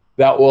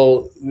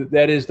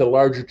 that is the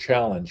larger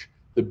challenge.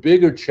 The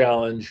bigger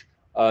challenge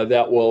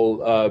that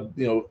will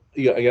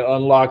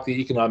unlock the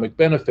economic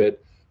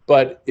benefit,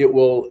 but it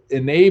will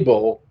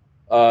enable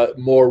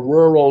more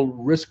rural,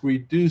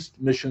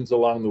 risk-reduced missions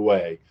along the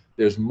way.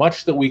 There's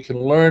much that we can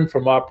learn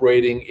from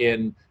operating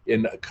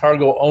in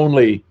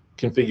cargo-only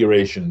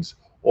configurations,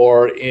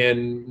 or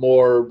in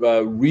more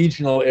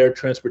regional air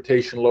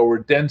transportation, lower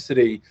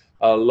density,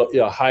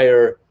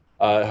 higher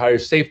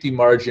safety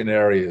margin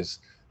areas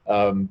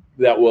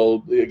that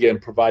will, again,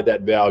 provide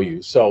that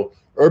value. So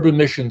urban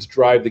missions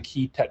drive the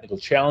key technical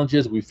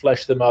challenges. We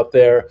flesh them out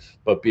there,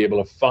 but be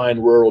able to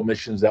find rural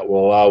missions that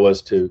will allow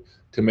us to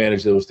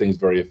manage those things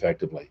very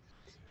effectively.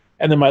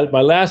 And then my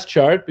last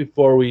chart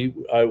before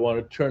I want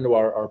to turn to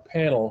our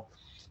panel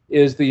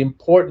is the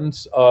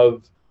importance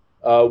of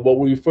what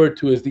we refer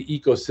to as the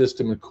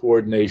ecosystem and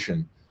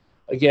coordination.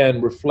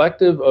 Again,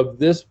 reflective of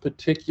this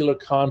particular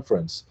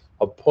conference,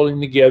 of pulling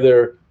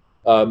together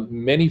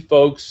many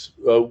folks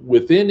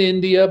within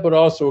India, but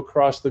also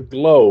across the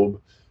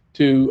globe,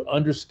 to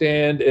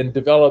understand and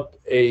develop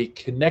a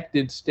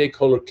connected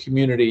stakeholder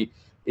community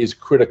is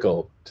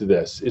critical to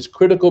this. It's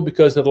critical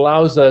because it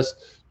allows us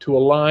to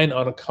align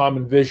on a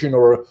common vision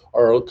or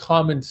a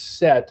common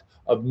set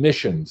of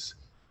missions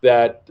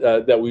that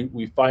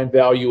we find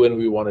value in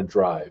and we want to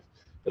drive.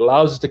 It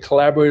allows us to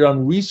collaborate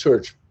on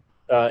research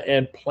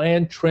and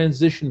plan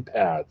transition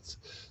paths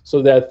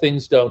so that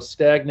things don't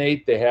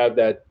stagnate. They have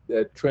that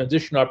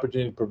transition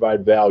opportunity to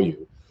provide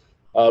value.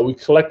 We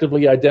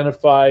collectively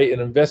identify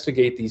and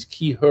investigate these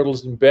key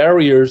hurdles and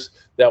barriers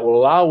that will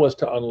allow us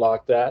to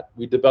unlock that.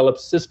 We develop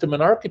system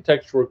and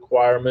architectural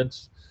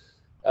requirements,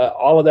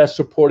 all of that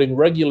supporting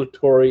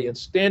regulatory and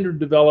standard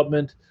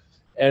development,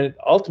 and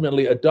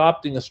ultimately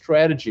adopting a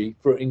strategy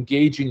for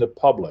engaging the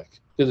public,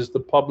 because it's the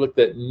public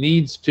that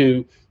needs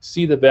to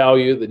see the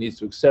value, that needs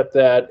to accept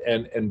that,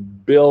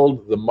 and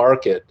build the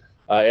market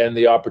and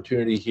the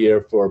opportunity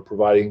here for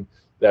providing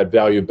that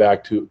value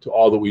back to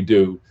all that we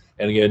do.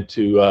 And again,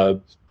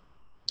 to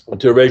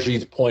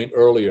Reggie's point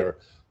earlier,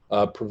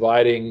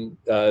 providing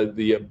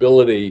the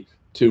ability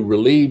to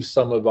relieve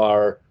some of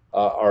our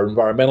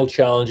environmental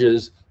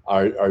challenges,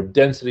 our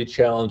density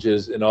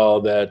challenges, and all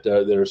that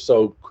that are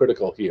so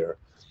critical here.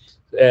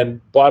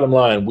 And bottom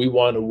line, we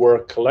want to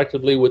work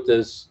collectively with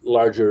this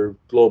larger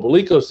global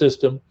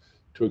ecosystem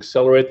to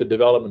accelerate the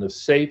development of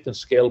safe and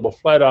scalable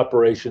flight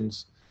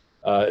operations,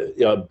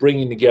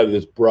 bringing together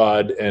this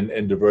broad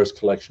and diverse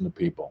collection of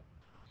people.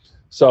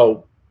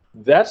 So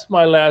that's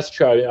my last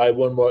chart. I have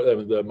one more.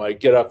 My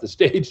get off the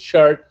stage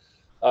chart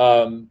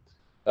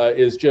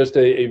is just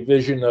a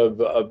vision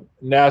of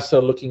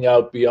NASA looking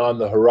out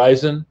beyond the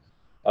horizon.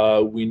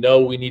 We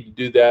know we need to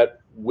do that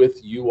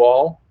with you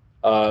all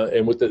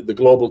and with the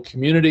global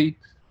community.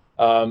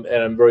 And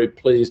I'm very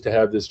pleased to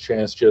have this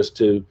chance just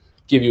to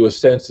give you a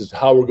sense as to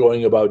how we're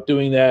going about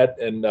doing that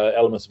and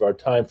elements of our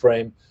time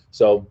frame.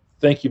 So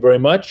thank you very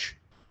much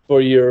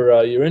for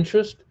your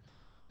interest.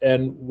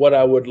 And what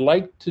I would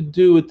like to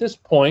do at this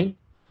point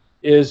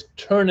is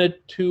turn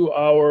it to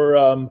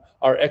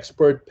our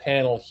expert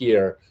panel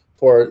here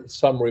for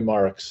some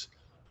remarks.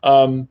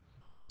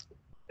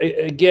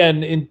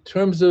 Again, in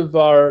terms of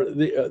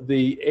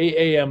the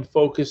AAM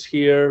focus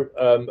here,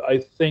 I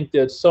think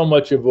that so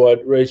much of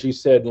what Reggie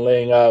said in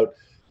laying out,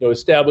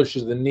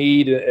 establishes the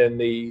need and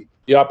the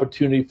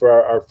opportunity for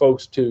our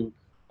folks to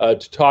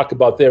talk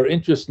about their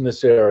interest in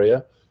this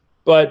area.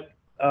 But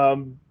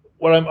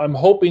what I'm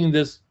hoping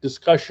this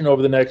discussion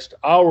over the next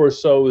hour or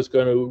so is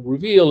going to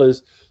reveal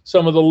is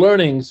some of the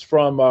learnings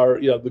from our,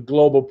 the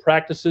global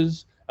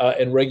practices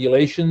and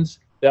regulations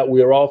that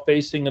we are all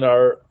facing in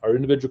our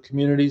individual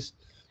communities,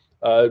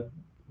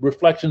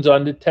 reflections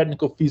on the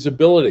technical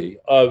feasibility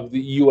of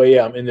the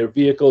UAM in their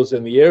vehicles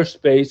in the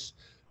airspace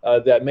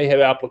that may have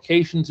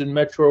applications in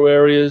metro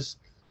areas.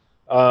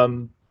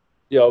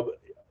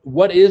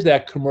 What is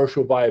that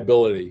commercial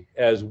viability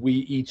as we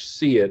each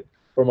see it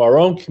from our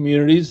own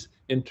communities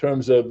in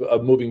terms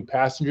of moving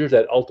passengers,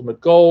 that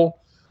ultimate goal?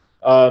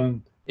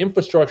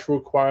 Infrastructure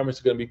requirements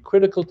are going to be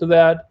critical to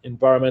that,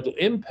 environmental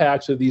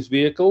impacts of these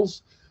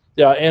vehicles,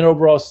 and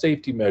overall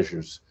safety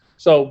measures.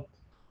 So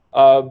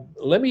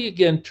let me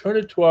again turn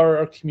it to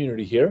our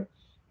community here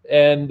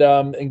and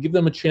give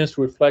them a chance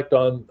to reflect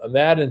on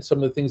that and some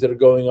of the things that are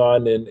going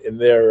on in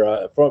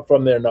their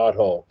from their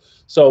knothole.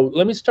 So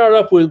let me start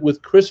off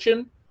with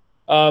Christian.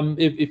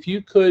 If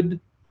you could,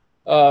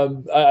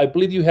 I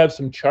believe you have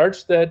some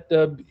charts that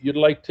you'd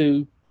like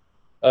to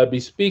be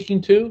speaking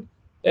to,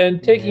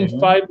 and taking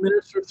 5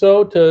 minutes or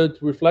so to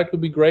reflect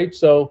would be great.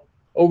 So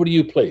over to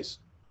you, please.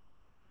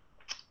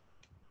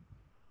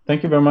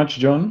 Thank you very much,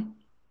 John.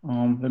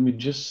 Let me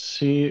just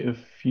see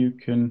if you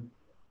can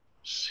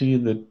see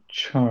the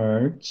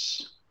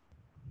charts.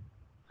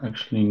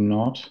 Actually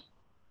not.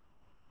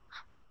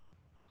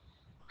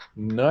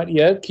 Not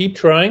yet. Keep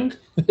trying.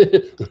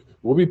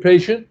 We'll be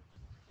patient.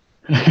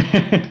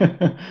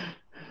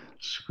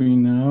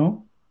 Screen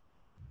now.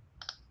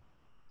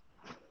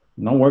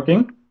 Not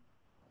working.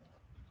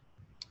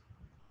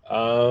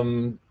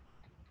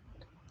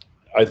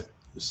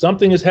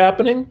 Something is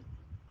happening.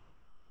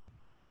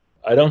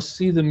 I don't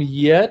see them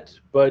yet,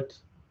 but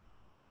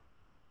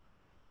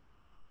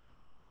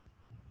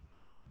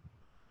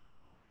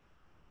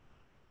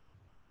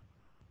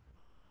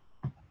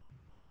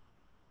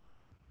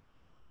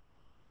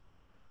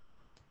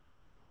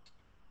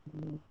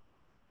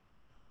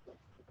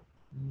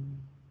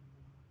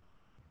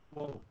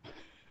oh.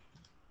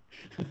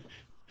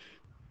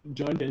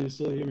 John, can you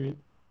still hear me?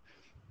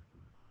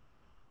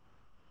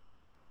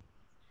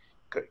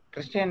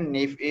 Christian,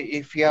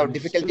 if you have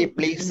difficulty,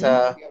 please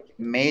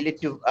mail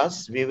it to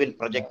us. We will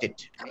project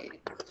it.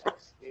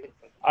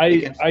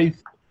 I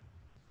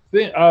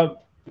think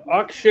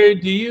Akshay,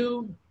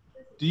 do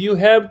you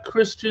have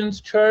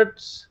Christian's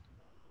charts?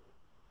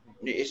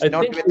 It's I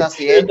not think with us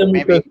yet.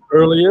 Maybe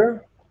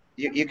earlier.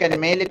 You can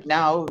mail it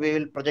now. We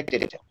will project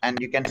it, and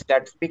you can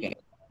start speaking.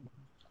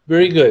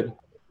 Very good.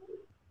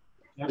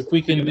 If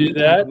we can do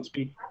that.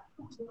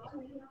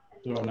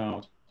 Thrown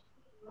out.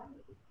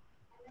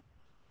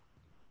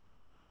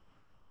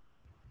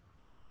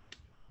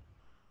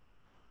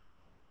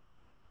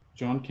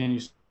 John, can you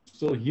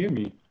still hear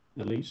me,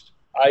 at least?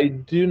 I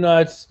do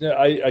not.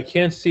 I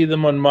can't see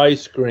them on my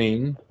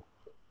screen.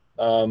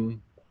 Are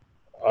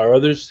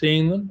others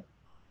seeing them?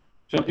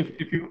 So if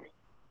you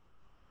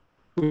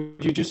would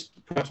you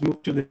just perhaps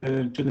move to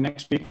the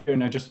next speaker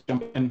and I just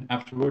jump in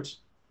afterwards?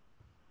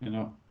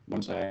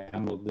 Once I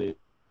handle the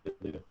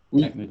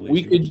technical we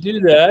issues. could do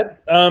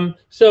that.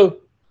 So,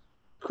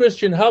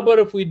 Christian, how about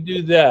if we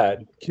do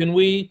that? Can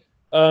we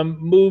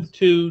move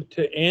to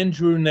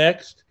Andrew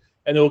next,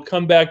 and then we'll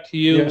come back to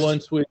you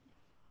once we.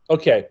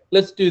 Okay,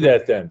 let's do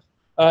that then.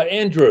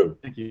 Andrew.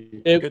 Thank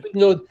you.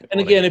 And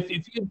again, if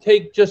you can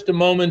take just a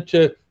moment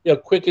to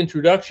quick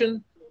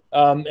introduction,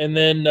 and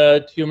then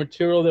to your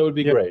material, that would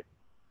be great.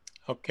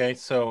 Okay,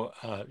 so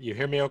you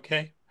hear me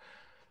okay?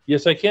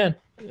 Yes, I can.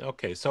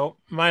 Okay, so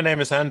my name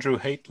is Andrew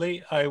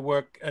Haitley. I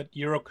work at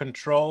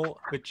Eurocontrol,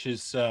 which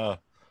is,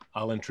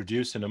 I'll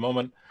introduce in a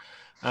moment,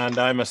 and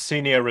I'm a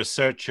senior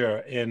researcher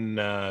in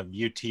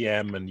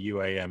UTM and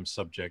UAM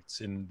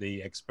subjects in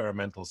the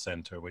Experimental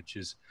Center, which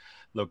is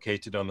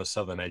located on the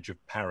southern edge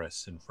of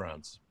Paris in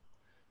France.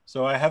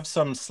 So I have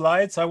some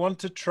slides. I want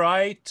to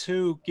try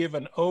to give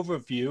an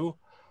overview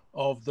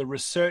of the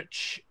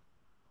research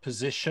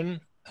position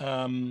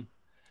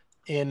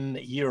in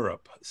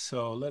Europe.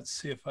 So let's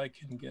see if I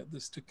can get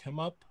this to come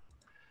up.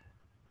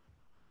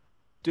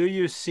 Do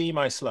you see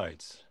my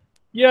slides?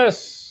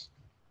 Yes.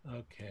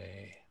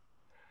 Okay.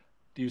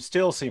 Do you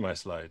still see my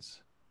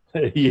slides?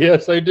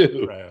 Yes, I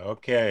do. Right,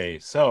 okay,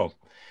 so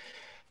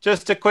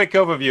just a quick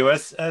overview.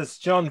 As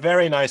John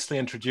very nicely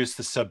introduced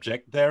the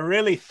subject, there are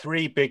really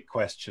three big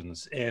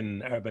questions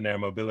in urban air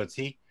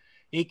mobility.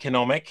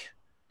 Economic,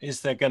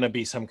 is there going to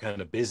be some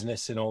kind of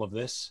business in all of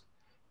this?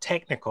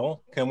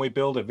 Technical, can we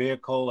build a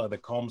vehicle? Are the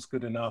comms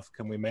good enough?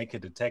 Can we make a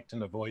detect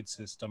and avoid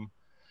system?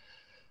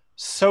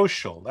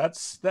 Social,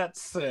 that's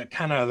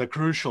kind of the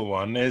crucial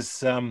one,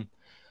 is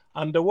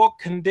under what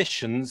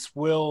conditions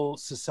will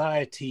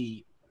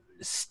society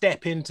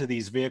step into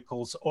these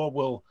vehicles, or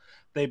will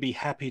they be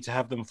happy to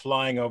have them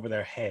flying over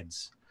their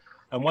heads?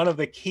 And one of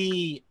the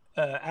key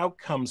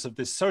outcomes of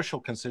this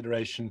social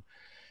consideration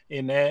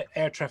in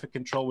air traffic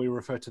control, we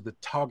refer to the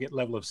target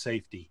level of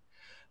safety.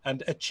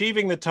 And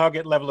achieving the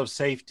target level of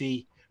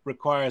safety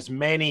requires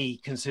many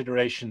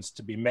considerations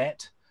to be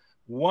met.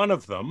 One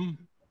of them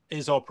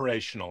is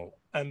operational.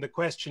 And the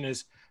question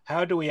is,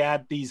 How do we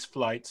add these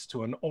flights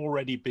to an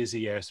already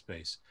busy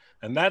airspace?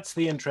 And that's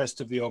the interest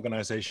of the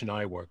organization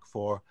I work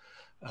for.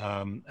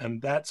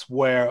 And that's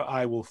where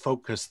I will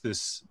focus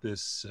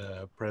this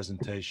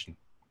presentation.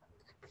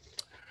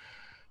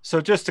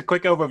 So just a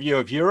quick overview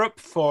of Europe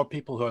for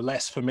people who are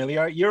less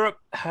familiar.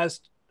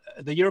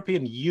 The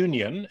European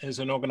Union is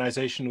an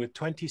organization with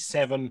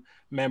 27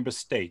 member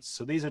states.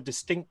 So these are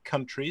distinct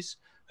countries,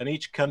 and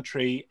each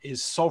country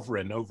is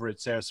sovereign over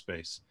its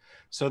airspace.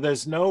 So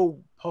there's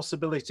no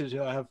possibility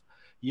to have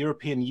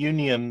European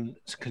Union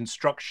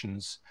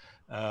constructions.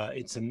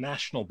 It's a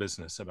national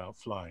business about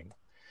flying.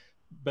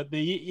 But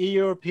the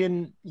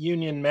European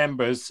Union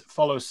members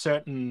follow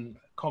certain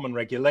common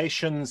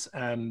regulations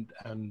and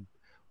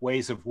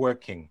ways of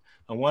working.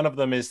 And one of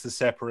them is the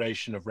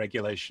separation of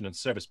regulation and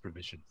service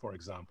provision, for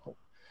example.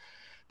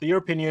 The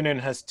European Union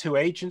has two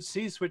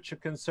agencies which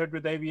are concerned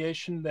with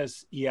aviation.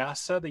 There's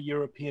EASA, the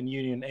European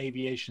Union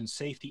Aviation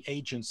Safety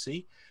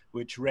Agency,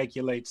 which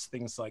regulates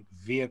things like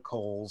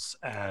vehicles,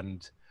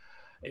 and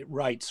it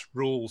writes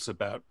rules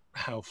about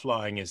how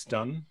flying is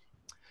done.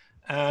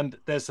 And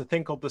there's a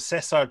thing called the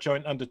CESAR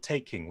Joint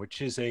Undertaking,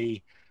 which is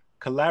a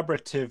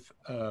collaborative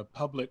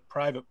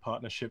public-private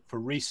partnership for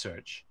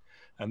research.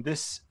 And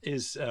this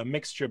is a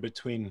mixture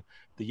between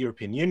the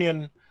European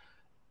Union,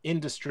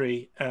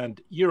 industry,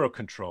 and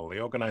Eurocontrol,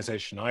 the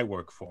organization I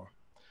work for.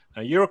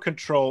 Now,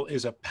 Eurocontrol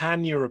is a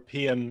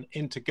pan-European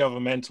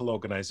intergovernmental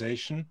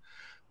organization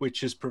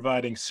which is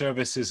providing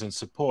services and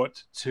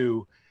support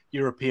to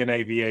European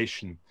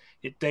aviation.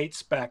 It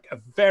dates back a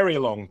very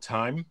long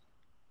time.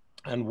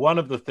 And one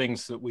of the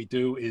things that we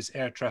do is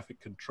air traffic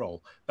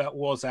control. That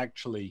was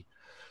actually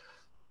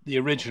the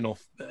original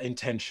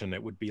intention.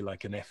 It would be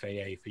like an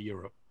FAA for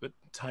Europe, but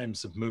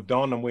times have moved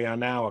on, and we are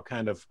now a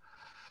kind of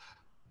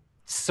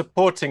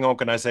supporting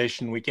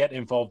organization. We get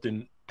involved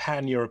in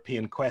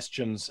pan-European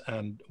questions,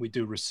 and we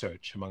do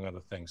research, among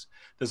other things.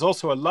 There's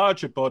also a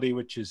larger body,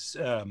 which is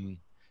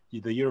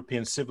the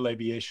European Civil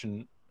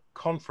Aviation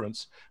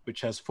Conference,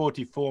 which has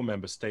 44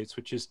 member states,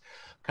 which is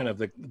kind of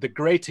the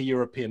greater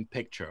European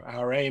picture.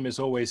 Our aim is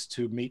always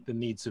to meet the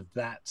needs of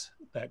that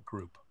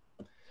group.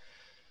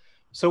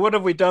 So what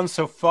have we done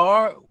so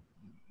far?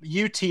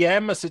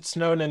 UTM, as it's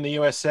known in the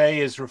USA,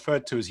 is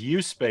referred to as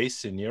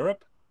U-Space in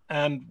Europe.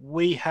 And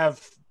we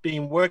have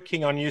been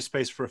working on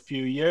U-Space for a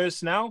few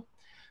years now.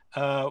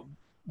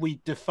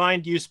 We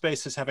defined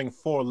U-Space as having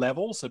 4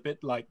 levels, a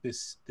bit like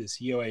this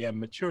UAM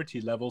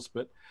maturity levels,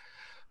 but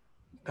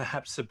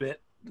perhaps a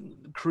bit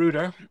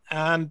cruder.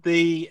 And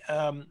the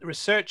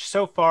research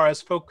so far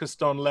has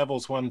focused on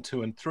levels 1,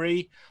 2, and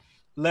 3.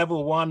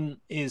 Level 1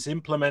 is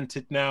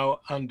implemented now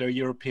under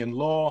European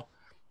law,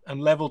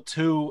 and level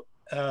 2,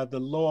 the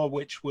law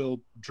which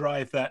will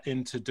drive that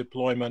into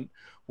deployment,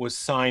 was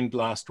signed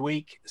last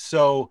week.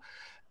 So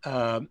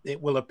it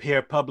will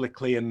appear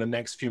publicly in the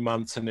next few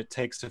months, and it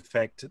takes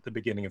effect at the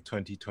beginning of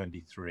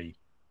 2023.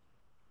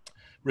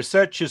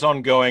 Research is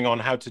ongoing on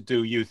how to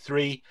do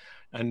U3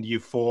 and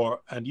U4,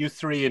 and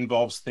U3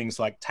 involves things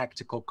like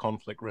tactical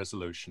conflict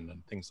resolution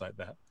and things like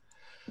that.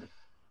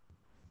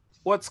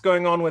 What's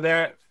going on with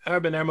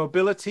urban air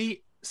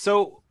mobility?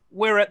 So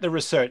we're at the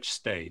research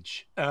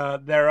stage.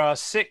 There are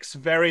 6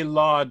 very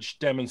large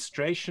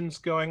demonstrations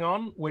going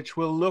on, which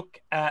will look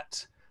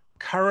at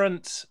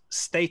current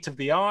state of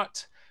the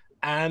art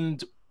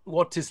and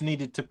what is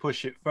needed to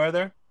push it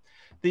further.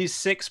 These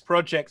 6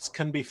 projects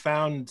can be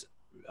found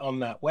on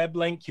that web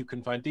link. You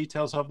can find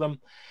details of them.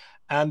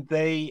 And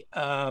they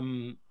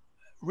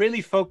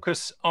really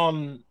focus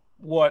on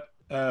what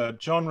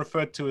John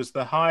referred to as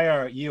the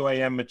higher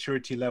UAM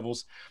maturity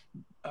levels.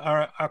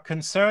 Our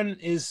concern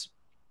is,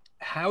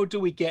 how do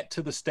we get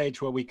to the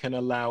stage where we can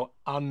allow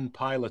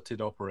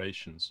unpiloted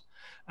operations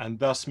and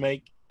thus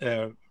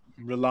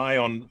rely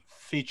on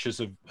features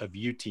of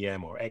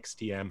UTM or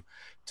XTM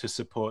to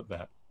support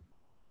that?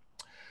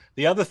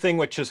 The other thing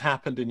which has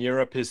happened in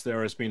Europe is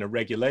there has been a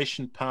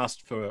regulation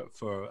passed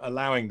for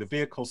allowing the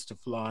vehicles to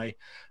fly,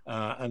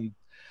 and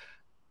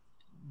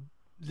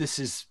this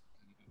is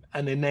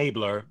an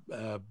enabler,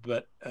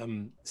 but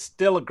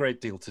still a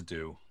great deal to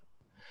do.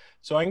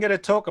 So I'm going to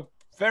talk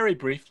very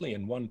briefly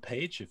in one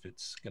page, if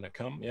it's going to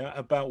come,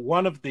 about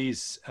one of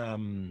these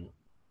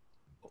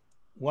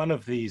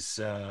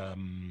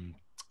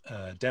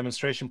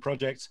demonstration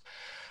projects.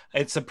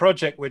 It's a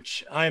project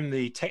which I'm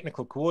the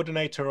technical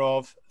coordinator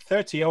of.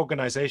 30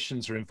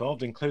 organizations are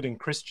involved, including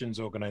Christian's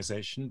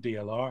organization,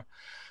 DLR.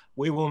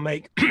 We will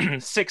make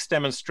 6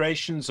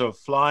 demonstrations of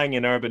flying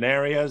in urban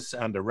areas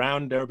and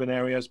around urban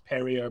areas,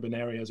 peri-urban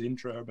areas,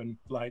 intra-urban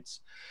flights.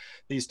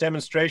 These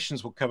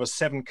demonstrations will cover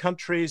 7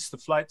 countries. The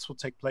flights will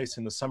take place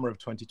in the summer of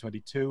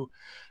 2022.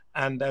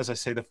 And as I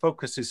say, the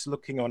focus is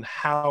looking on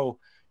how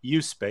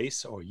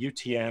U-Space or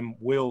UTM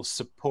will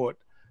support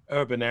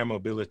urban air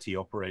mobility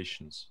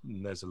operations.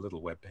 And there's a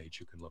little web page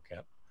you can look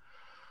at.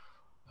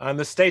 And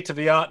the state of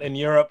the art in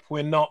Europe,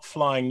 we're not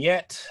flying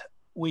yet.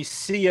 We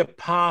see a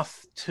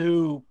path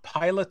to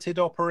piloted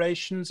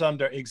operations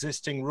under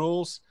existing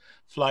rules,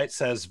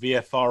 flights as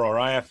VFR or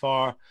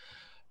IFR,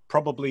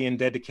 probably in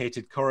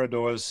dedicated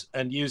corridors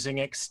and using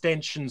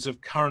extensions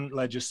of current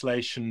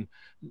legislation.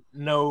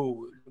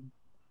 No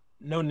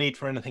need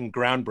for anything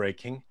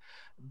groundbreaking,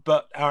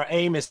 but our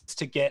aim is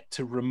to get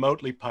to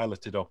remotely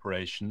piloted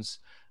operations,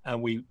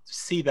 and we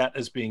see that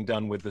as being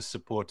done with the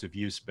support of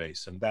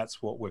U-Space, and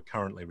that's what we're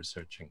currently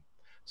researching.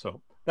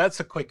 So that's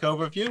a quick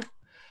overview.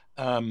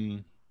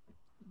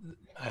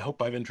 I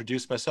hope I've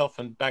introduced myself,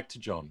 and back to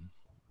John.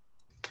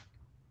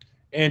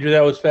 Andrew,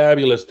 that was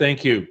fabulous.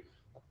 Thank you.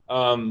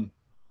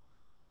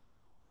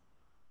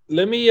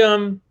 Let me,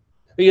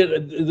 we got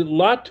a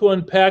lot to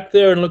unpack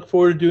there, and look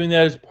forward to doing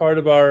that as part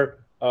of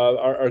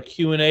our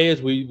Q&A as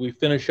we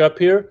finish up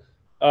here.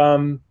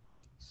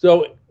 So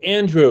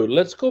Andrew,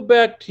 let's go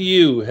back to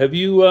you. Have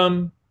you,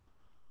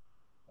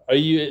 are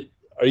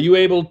you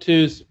able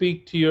to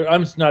speak to your,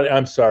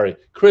 I'm sorry,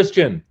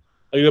 Christian.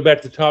 I'll go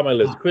back to the top of my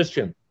list.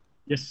 Christian.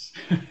 Yes.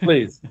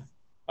 Please.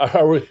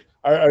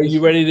 Are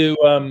you ready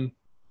to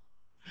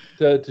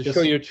Yes.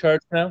 show your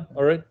charts now?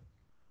 All right.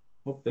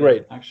 Hope that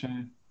Great.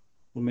 actually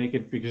will make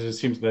it, because it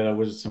seems that there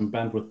was some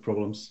bandwidth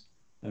problems.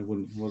 I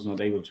was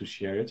not able to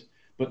share it.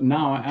 But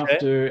now,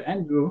 after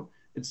Andrew,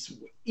 it's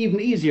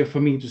even easier for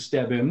me to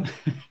step in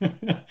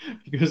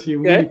because he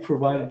really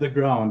provided the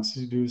ground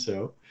to do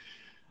so.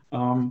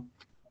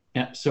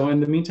 Yeah. So in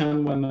the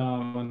meantime,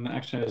 when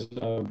actually is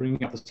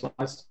bringing up the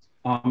slides,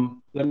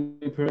 let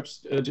me perhaps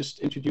just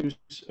introduce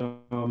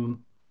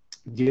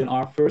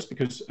DLR first,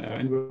 because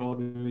Andrew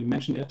already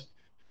mentioned it.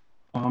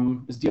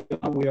 As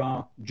DLR, we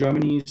are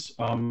Germany's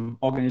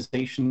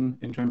organization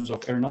in terms of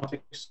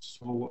aeronautics.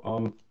 So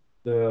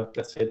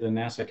let's say the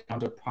NASA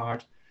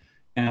counterpart,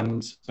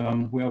 and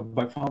we are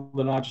by far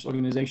the largest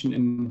organization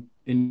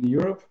in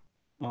Europe,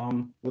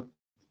 with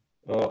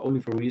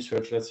only for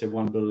research, let's say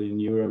 1 billion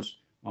euros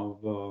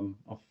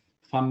of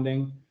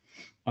funding,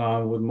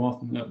 with more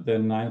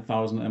than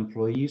 9,000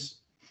 employees.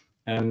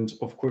 And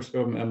of course,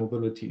 urban air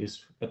mobility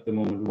is at the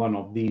moment one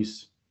of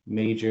these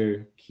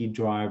major key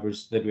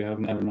drivers that we have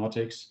in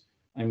aeronautics.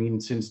 I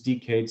mean, since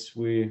decades,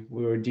 we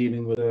were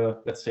dealing with,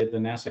 let's say, the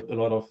NASA, a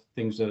lot of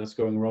things that is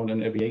going around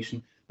in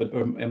aviation, but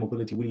urban air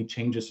mobility really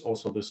changes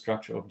also the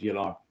structure of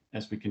DLR,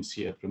 as we can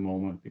see at the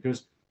moment,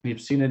 because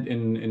we've seen it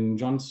in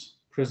John's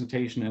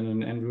presentation and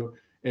in Andrew.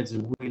 It's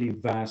a really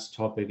vast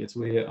topic. It's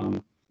really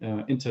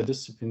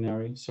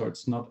interdisciplinary. So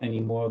it's not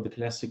anymore the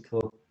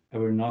classical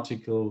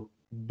aeronautical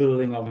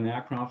building of an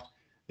aircraft.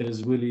 It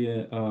is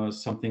really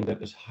something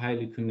that is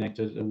highly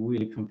connected, a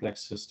really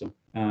complex system.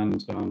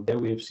 And there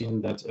we have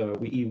seen that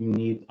we even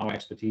need our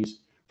expertise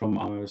from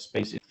our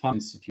space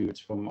institutes,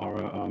 from our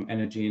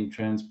energy and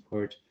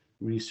transport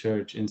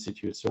research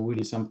institutes. So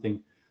really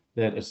something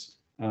that is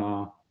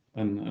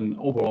an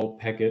overall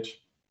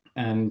package.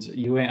 And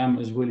UAM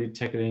is really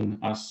tackling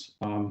us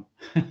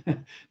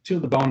to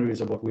the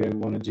boundaries of what we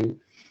want to do.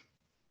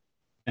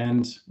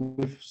 And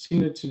we've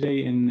seen it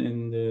today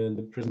in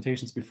the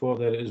presentations before,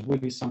 that it is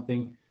really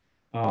something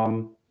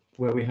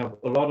where we have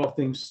a lot of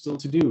things still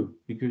to do,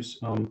 because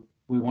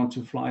we want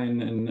to fly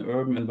in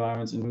urban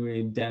environments, in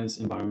really dense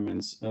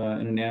environments,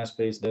 in an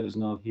airspace that is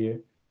not here.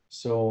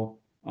 So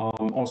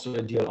also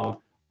at DLR,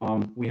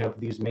 we have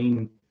these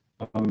main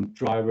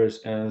drivers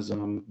as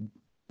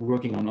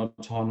working on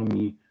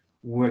autonomy,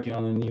 working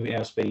on a new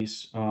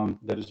airspace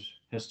that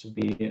has to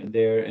be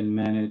there and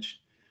managed.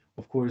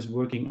 Of course,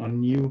 working on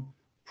new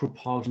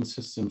propulsion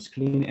systems,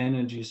 clean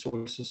energy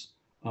sources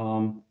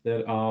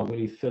that are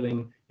really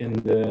filling in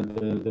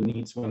the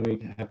needs when we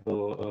have a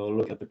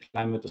look at the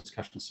climate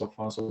discussion so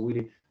far. So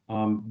really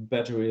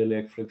battery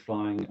electric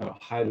flying,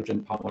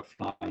 hydrogen powered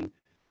flying.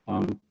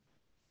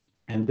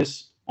 And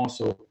this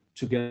also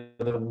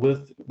together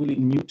with really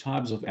new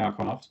types of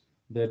aircraft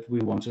that we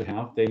want to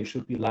have. They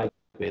should be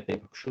lightweight, they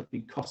should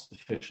be cost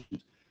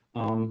efficient.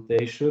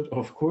 They should,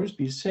 of course,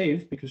 be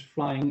safe, because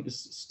flying is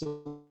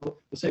still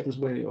the safest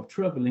way of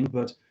traveling,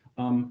 but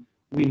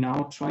we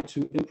now try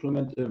to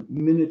implement a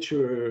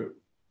miniature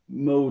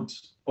mode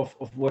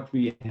of what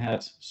we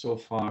had so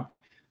far.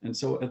 And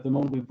so at the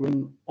moment, we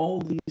bring all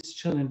these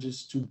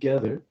challenges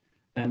together.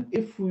 And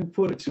if we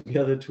put it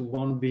together to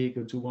one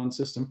vehicle, to one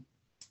system,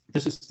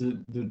 this is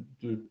the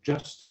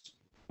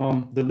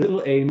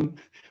little aim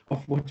of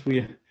what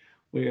we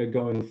are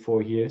going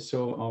for here.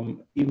 So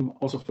even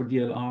also for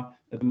DLR,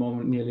 at the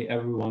moment, nearly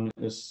everyone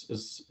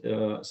is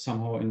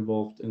somehow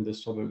involved in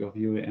this topic of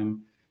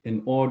UAM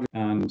in order.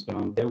 And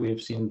there we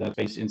have seen that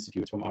Space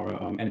Institute from our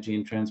energy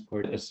and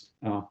transport is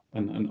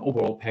an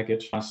overall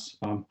package us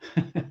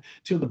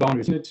to the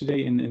boundaries.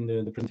 Today in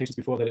the presentations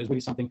before, that is really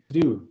something to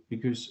do,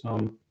 because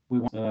we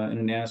want in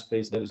an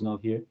airspace that is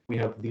not here. We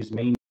have these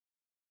main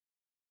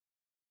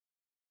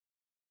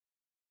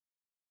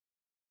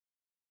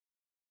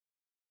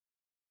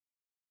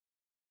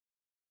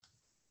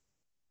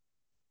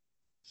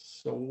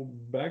So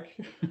back,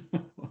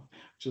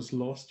 just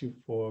lost you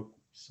for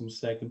some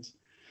seconds.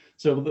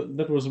 So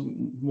that was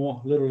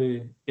more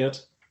literally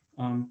it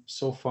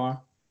so far,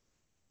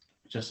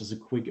 just as a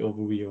quick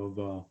overview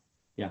of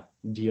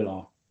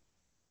DLR.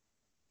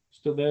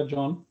 Still there,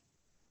 John?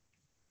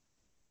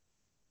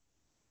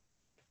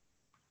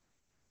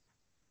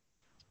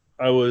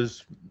 I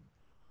was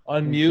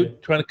on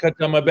mute, trying to cut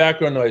down my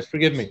background noise.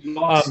 Forgive me.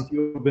 Yeah,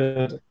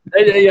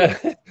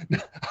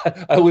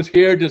 I was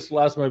here, just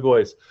lost my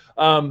voice.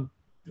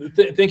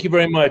 Thank you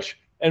very much.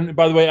 And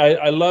by the way,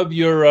 I love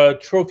your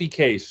trophy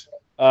case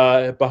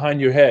behind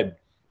your head.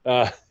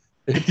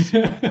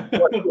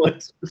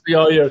 See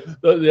all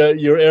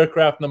your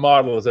aircraft and the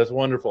models. That's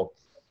wonderful.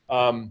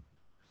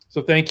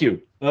 So thank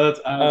you.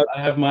 I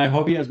have my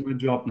hobby as my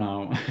job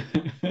now.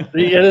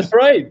 Yeah, that's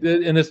right.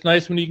 And it's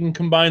nice when you can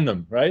combine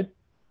them, right?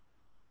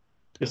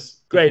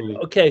 Yes. Great.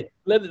 Definitely. Okay.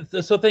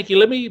 So thank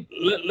you.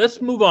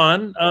 Let's move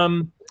on.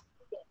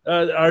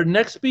 Our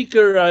next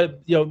speaker,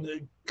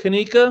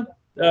 Kanika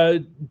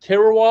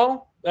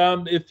Terawal,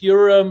 if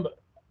you're,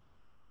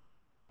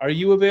 are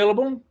you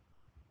available?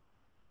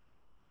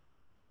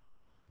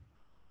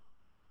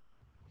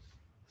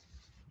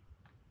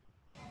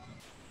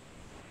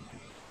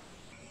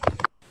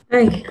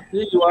 Hi.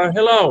 There you are.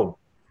 Hello.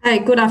 Hi.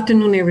 Good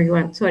afternoon,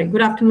 everyone. Sorry.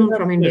 Good afternoon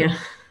from India.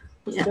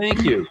 Yeah.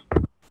 Thank you.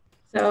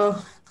 So,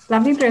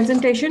 lovely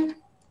presentation.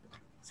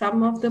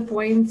 Some of the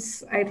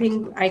points I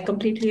think I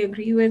completely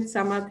agree with.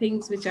 Some are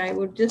things which I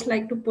would just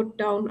like to put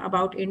down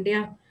about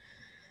India.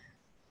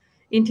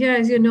 India,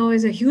 as you know,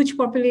 is a huge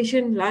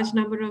population, large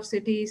number of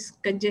cities.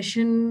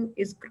 Congestion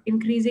is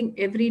increasing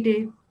every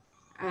day.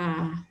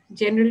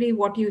 Generally,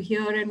 what you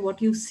hear and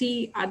what you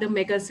see are the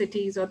mega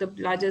cities or the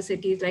larger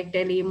cities like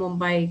Delhi,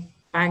 Mumbai,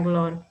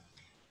 Bangalore.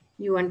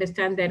 You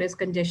understand there is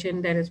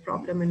congestion, there is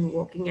problem in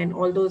walking, and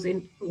all those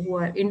who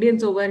are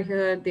Indians over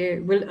here, they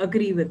will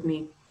agree with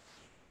me.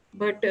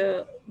 But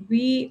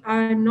we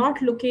are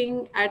not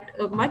looking at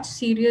a much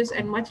serious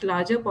and much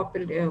larger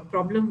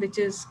problem which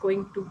is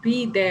going to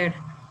be there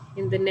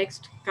in the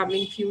next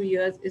coming few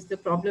years is the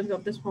problems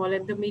of the small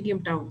and the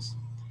medium towns.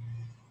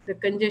 The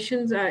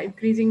congestions are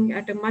increasing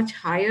at a much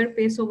higher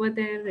pace over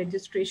there.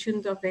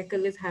 Registrations of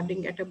vehicle is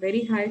happening at a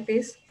very high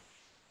pace.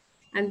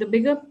 And the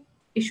bigger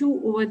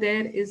issue over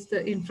there is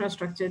the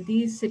infrastructure.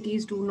 These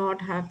cities do not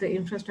have the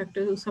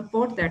infrastructure to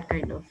support that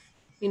kind of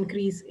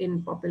increase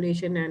in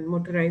population and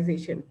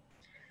motorization.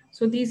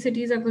 So these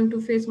cities are going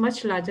to face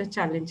much larger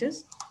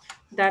challenges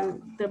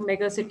than the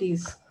mega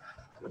cities.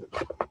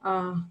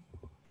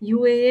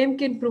 UAM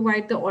can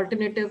provide the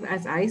alternative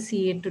as I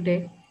see it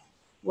today,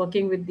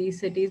 working with these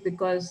cities,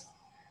 because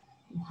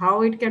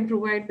how it can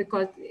provide,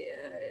 because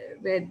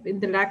where in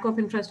the lack of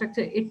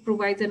infrastructure, it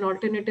provides an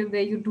alternative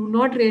where you do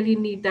not really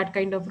need that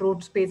kind of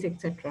road space,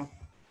 etc.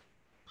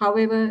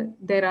 However,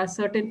 there are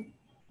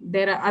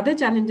other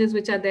challenges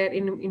which are there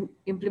in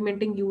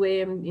implementing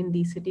UAM in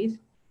these cities.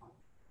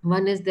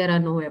 One is there are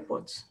no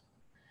airports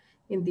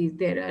in these.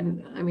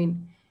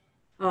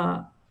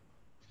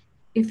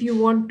 If you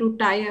want to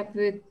tie up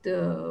with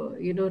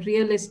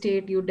real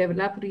estate, you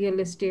develop real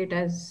estate,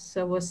 as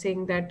Sir was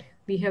saying, that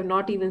we have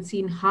not even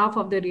seen half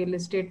of the real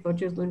estate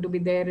which is going to be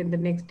there in the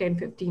next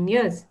 10-15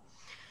 years.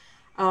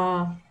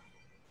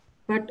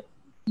 But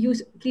you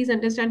please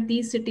understand,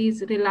 these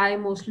cities rely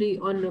mostly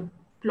on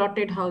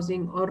plotted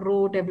housing or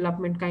row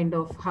development kind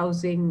of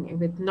housing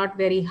with not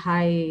very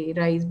high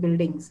rise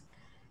buildings.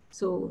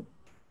 So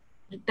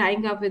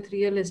tying up with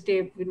real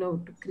estate,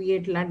 to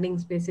create landing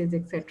spaces,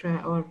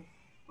 etc., or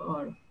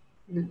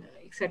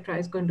etc.,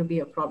 is going to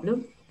be a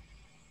problem.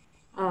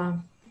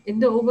 In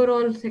the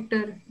overall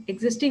sector,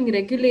 existing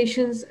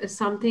regulations is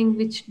something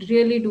which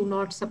really do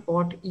not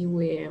support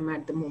UAM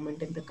at the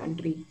moment in the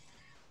country.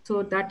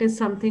 So that is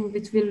something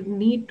which will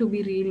need to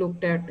be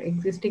relooked at.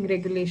 Existing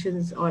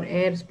regulations or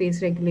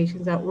airspace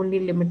regulations are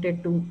only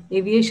limited to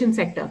aviation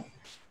sector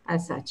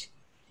as such.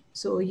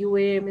 So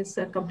UAM is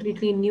a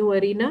completely new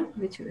arena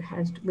which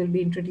will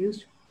be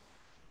introduced.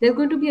 There's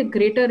going to be a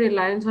greater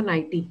reliance on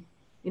IT,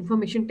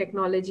 information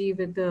technology,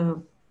 with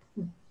the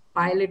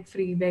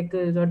pilot-free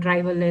vehicles or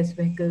driverless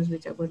vehicles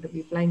which are going to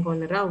be flying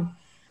all around.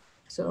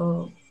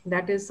 So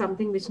that is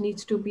something which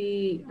needs to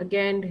be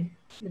again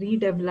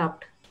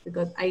redeveloped,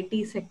 because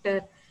IT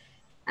sector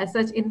as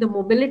such in the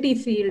mobility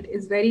field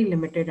is very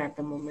limited at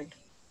the moment.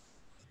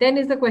 Then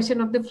is the question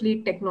of the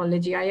fleet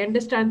technology. I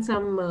understand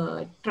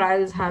some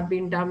trials have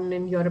been done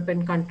in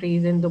European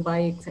countries, in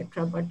Dubai,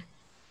 etc., but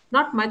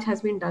not much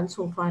has been done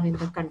so far in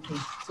the country.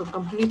 So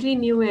completely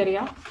new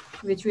area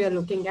which we are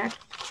looking at,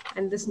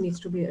 and this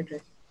needs to be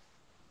addressed.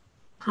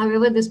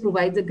 However, this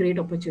provides a great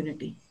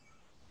opportunity.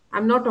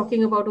 I'm not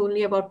talking about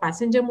only about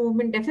passenger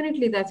movement.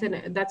 Definitely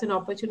that's an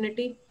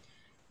opportunity,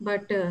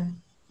 but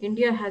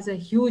India has a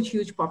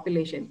huge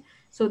population.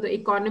 So the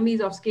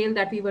economies of scale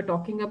that we were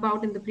talking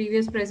about in the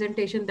previous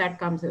presentation, that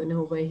comes in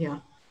over here.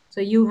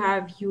 So you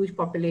have huge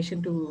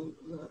population to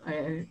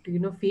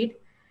feed.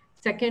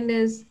 Second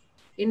is,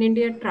 in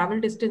India,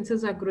 travel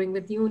distances are growing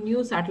with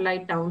new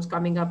satellite towns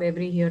coming up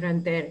every here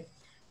and there,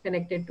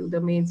 connected to the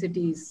main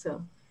cities.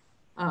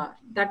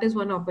 That is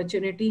one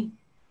opportunity.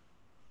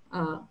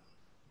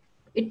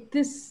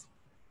 This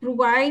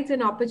provides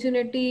an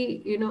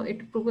opportunity,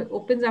 it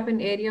opens up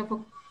an area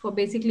for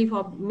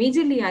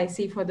majorly I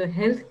see for the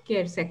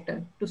healthcare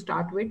sector to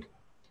start with,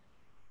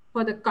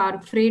 for the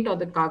freight or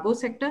the cargo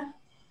sector,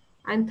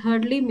 and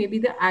thirdly, maybe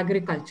the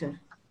agriculture.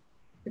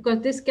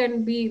 because this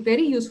can be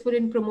very useful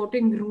in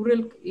promoting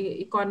rural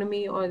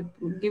economy or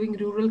giving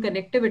rural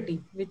connectivity,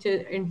 which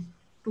is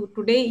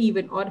today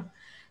even, or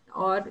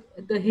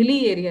the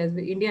hilly areas.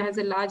 India has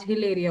a large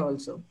hill area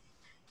also.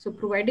 So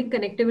providing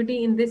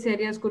connectivity in these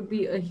areas could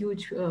be a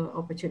huge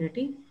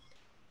opportunity.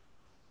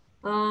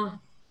 But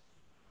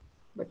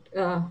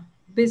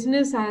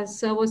business, as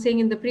Sir was saying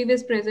in the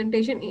previous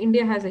presentation,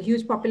 India has a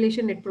huge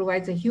population. It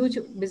provides a huge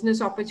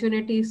business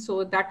opportunity.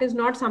 So that is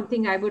not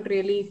something I would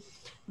really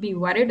be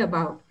worried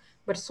about.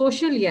 But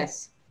social,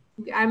 yes.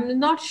 I'm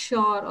not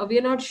sure, or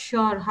we're not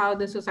sure how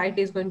the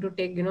society is going to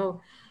take,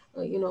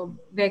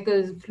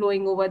 vehicles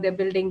flowing over their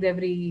buildings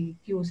every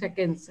few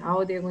seconds,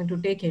 how they're going to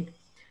take it.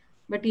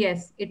 But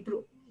yes,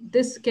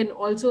 this can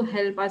also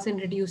help us in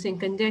reducing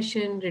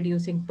congestion,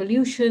 reducing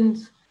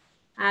pollutions,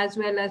 as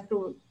well as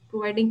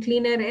providing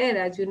cleaner air.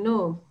 As you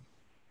know,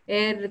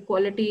 air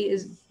quality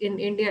is in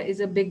India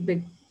is a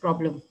big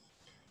problem.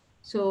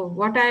 So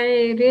what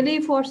I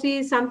really foresee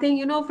is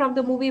something, from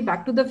the movie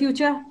Back to the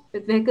Future,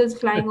 with vehicles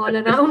flying all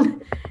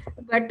around.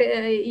 But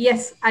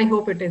yes, I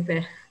hope it is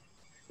there.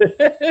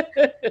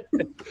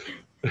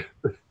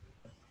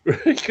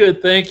 Very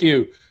good, thank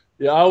you.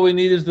 Yeah, all we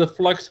need is the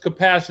flux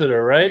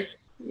capacitor, right?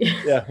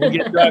 Yeah, we'll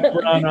get Doc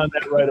Brown on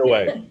that right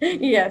away.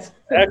 Yes.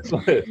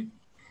 Excellent.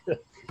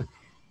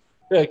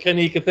 Yeah,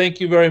 Kanika,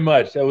 thank you very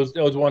much. That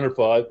was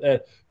wonderful. I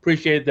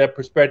appreciate that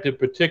perspective,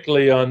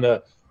 particularly on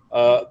the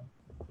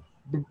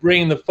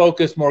bringing the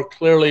focus more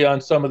clearly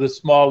on some of the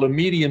small and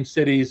medium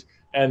cities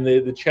and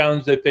the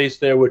challenge they face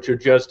there, which are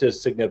just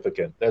as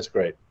significant. That's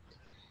great.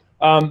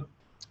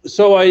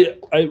 So I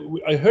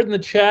heard in the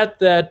chat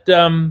that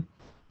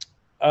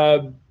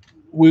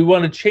we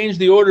want to change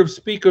the order of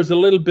speakers a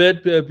little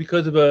bit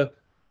because of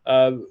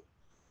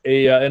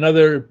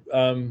another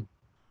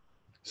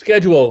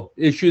schedule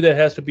issue that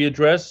has to be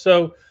addressed.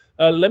 So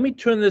let me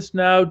turn this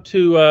now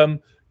to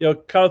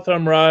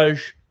Kautham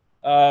Raj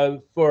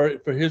for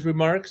his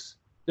remarks.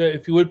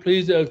 If you would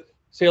please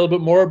say a little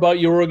bit more about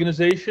your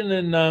organization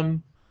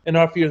and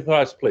offer your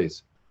thoughts,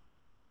 please.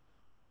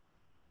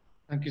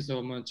 Thank you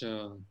so much,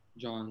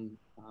 John,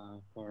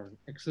 for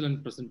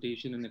excellent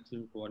presentation and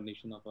excellent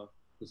coordination of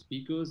the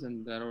speakers.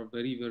 And there are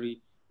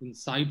very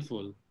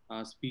insightful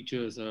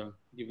speeches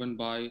given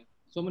by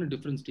so many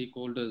different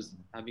stakeholders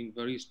having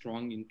very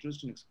strong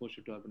interest and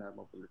exposure to urban air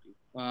mobility.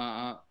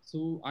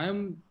 So I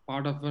am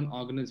part of an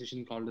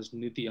organization called as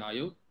NITI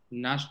Aayog,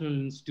 National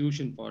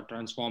Institution for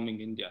Transforming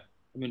India.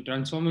 I mean,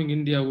 transforming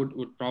India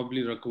would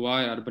probably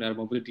require urban air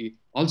mobility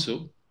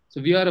also.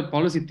 So we are a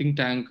policy think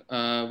tank,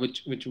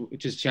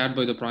 which is chaired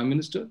by the Prime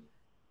Minister,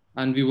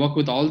 and we work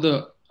with all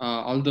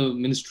the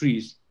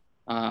ministries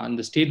and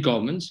the state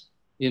governments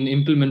in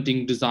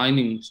implementing,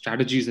 designing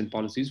strategies and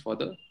policies for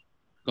the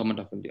government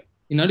of India.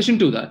 In addition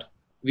to that,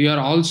 we are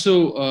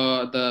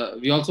also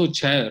we also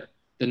chair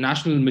the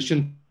National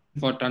Mission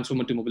for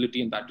Transformative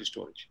Mobility and Battery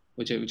Storage,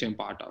 which I'm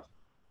part of.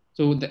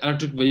 So the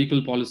electric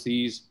vehicle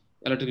policies,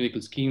 electric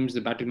vehicle schemes,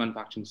 the battery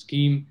manufacturing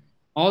scheme,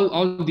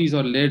 all these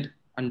are led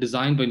and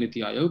designed by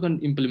NITI Aayog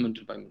and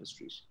implemented by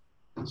ministries.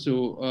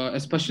 So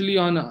especially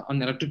on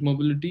electric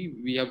mobility,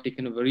 we have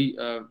taken a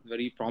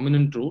very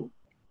prominent role,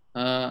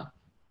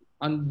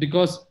 and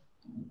because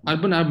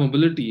urban air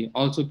mobility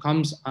also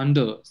comes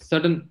under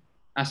certain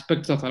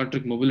aspects of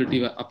electric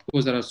mobility. Of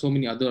course, there are so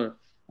many other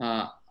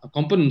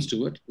components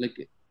to it,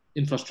 like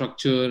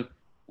infrastructure,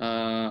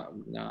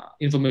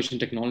 information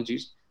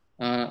technologies.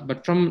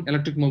 But from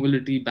electric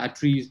mobility,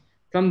 batteries,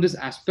 from this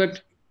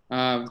aspect,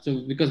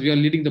 so because we are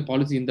leading the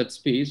policy in that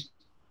space,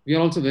 we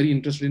are also very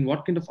interested in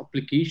what kind of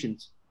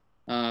applications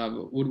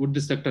would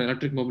this sector,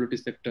 electric mobility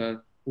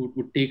sector,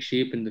 would take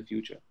shape in the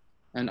future.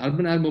 And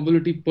urban air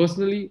mobility,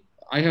 personally,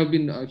 I have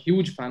been a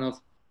huge fan of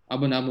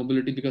urban air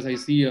mobility because I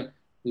see a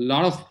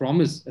lot of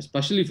promise,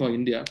 especially for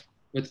India,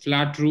 with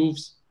flat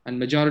roofs and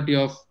majority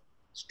of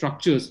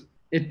structures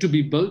yet to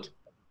be built.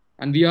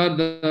 And we are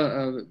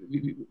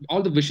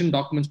all the vision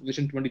documents,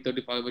 Vision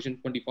 2035, Vision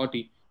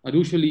 2040, are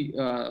usually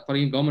for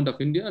the government of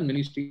India and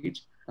many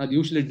states are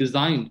usually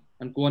designed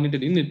and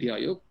coordinated in NITI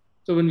Aayog.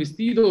 So when we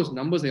see those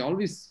numbers, I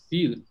always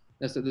feel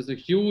there's a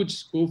huge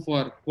scope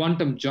for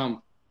quantum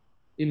jump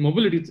in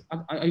mobility.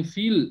 I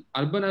feel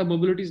urban air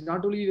mobility is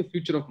not only the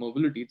future of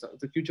mobility, it's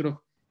the future of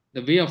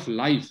the way of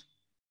life.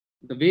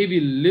 The way we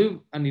live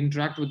and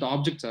interact with the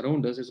objects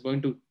around us is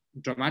going to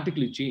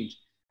dramatically change.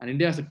 And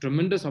India has a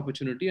tremendous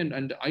opportunity,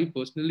 and I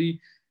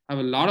personally have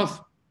a lot of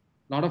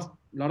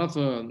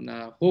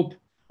hope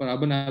for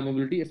urban air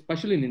mobility,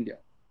 especially in India.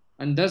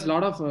 And there's a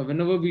lot of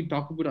whenever we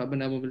talk about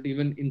urban air mobility,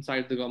 even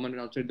inside the government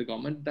and outside the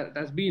government, that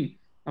has been,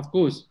 of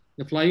course,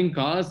 the flying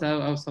cars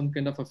have some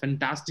kind of a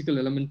fantastical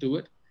element to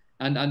it,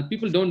 and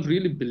people don't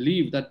really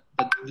believe that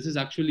this is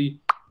actually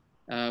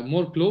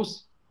more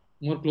close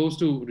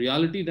to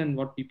reality than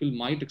what people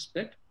might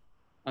expect.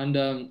 And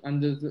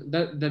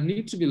there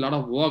needs to be a lot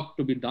of work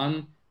to be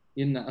done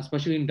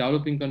especially in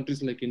developing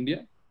countries like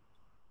India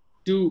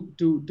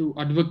to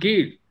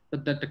advocate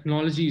that the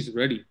technology is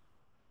ready.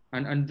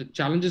 And the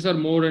challenges are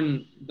more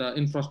in the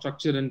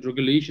infrastructure and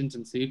regulations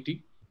and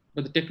safety.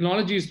 but the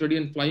technology is ready,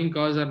 and flying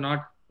cars are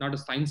not a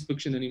science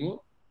fiction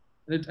anymore,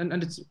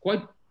 and it's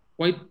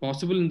quite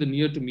possible in the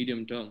near to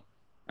medium term.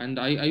 And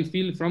I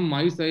feel from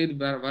my side,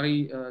 where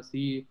I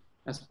see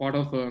as part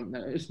of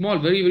a small,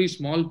 very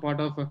small part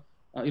of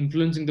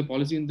influencing the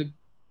policy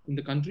in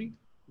the country,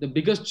 the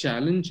biggest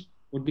challenge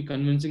would be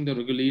convincing the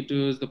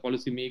regulators, the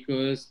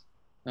policymakers,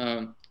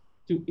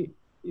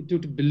 to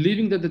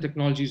believing that the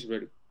technology is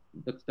ready.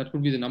 That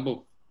could be the number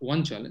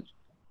one challenge.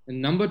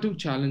 And number two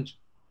challenge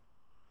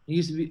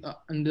is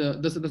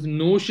there's a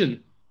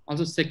notion,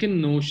 also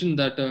second notion,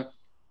 that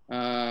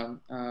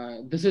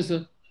this is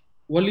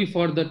only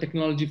for the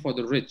technology for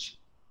the rich.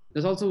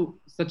 There's also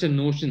such a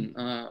notion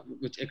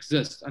which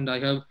exists, and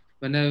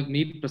when I have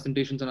made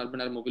presentations on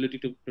urban air mobility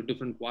to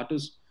different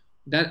quarters,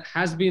 there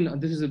has been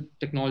this is a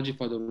technology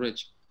for the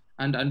rich,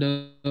 and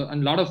a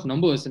lot of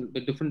numbers and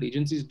different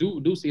agencies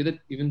do say that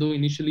even though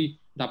initially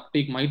the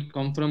uptake might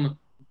come from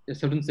a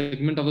certain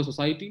segment of the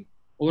society,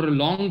 over a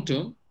long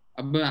term,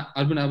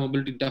 urban air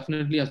mobility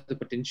definitely has the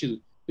potential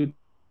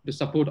to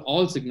support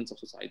all segments of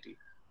society.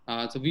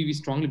 So we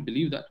strongly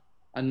believe that.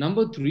 And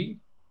number three,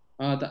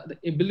 the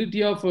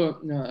ability of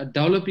a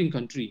developing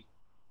country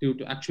to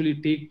actually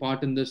take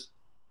part in this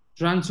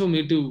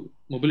transformative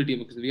mobility,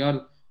 because we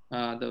are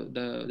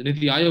the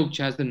Niti Aayog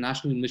has the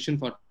national mission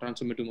for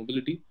transformative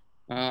mobility.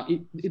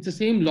 It's the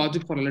same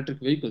logic for electric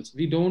vehicles.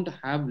 We don't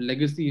have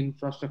legacy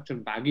infrastructure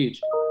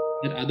baggage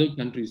that other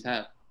countries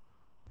have.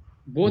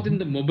 Both in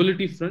the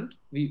mobility front,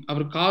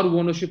 our car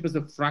ownership is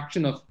a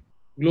fraction of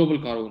global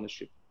car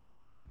ownership.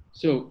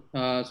 So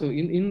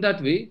in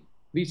that way,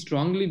 we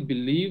strongly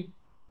believe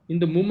in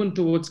the movement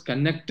towards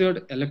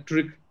connected,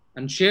 electric,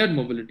 and shared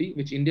mobility,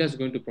 which India is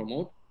going to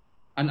promote.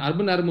 And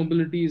urban air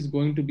mobility is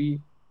going to be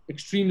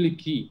extremely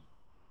key.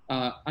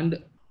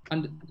 And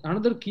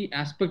another key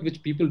aspect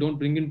which people don't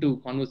bring into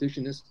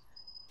conversation is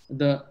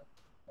the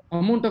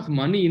amount of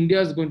money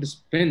India is going to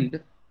spend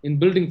in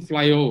building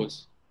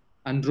flyovers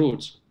and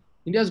roads.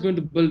 India is going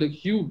to build a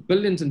huge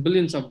billions and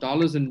billions of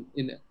dollars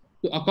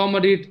to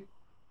accommodate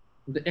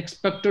the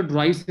expected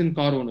rise in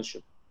car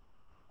ownership.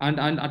 And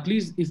at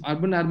least if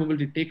urban air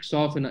mobility takes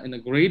off in a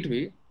great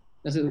way,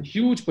 there's a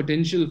huge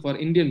potential for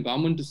Indian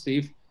government to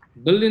save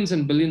billions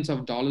and billions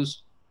of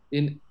dollars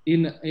in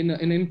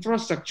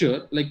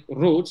infrastructure like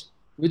roads,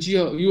 which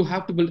you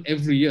have to build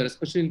every year,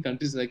 especially in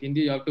countries like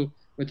India. You have to,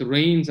 with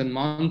rains and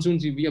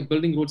monsoons, we are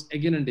building roads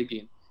again and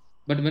again.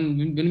 But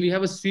when we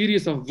have a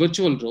series of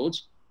virtual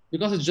roads,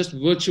 because it's just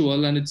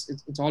virtual and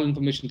it's all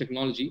information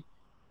technology,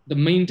 the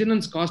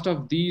maintenance cost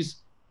of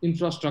these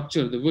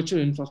infrastructure, the virtual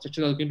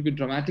infrastructure, are going to be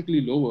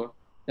dramatically lower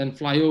than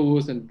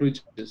flyovers and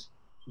bridges.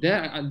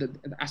 There, the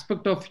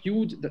aspect of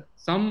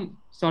some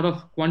sort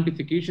of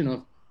quantification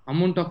of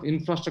amount of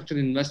infrastructure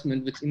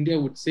investment which India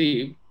would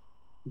save,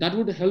 that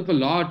would help a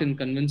lot in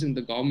convincing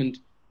the government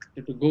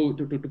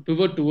to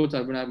pivot towards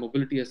urban air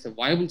mobility as a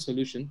viable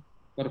solution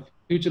for the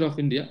future of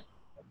India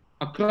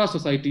across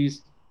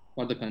societies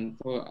for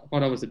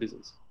our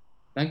citizens.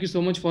 Thank you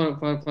so much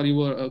for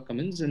your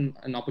comments and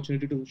an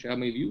opportunity to share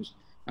my views.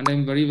 And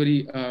I'm very,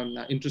 very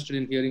interested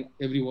in hearing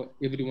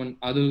everyone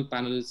other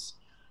panelists'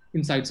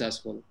 insights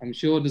as well. I'm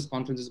sure this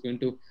conference is going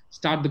to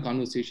start the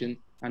conversation,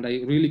 and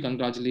I really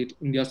congratulate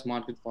India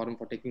Smart Grid Forum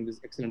for taking this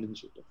excellent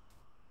initiative.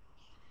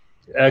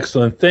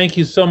 Excellent. Thank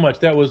you so much.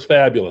 That was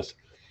fabulous.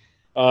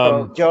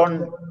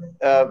 John,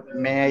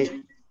 may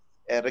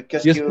I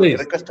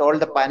request all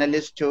the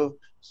panelists to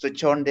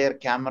switch on their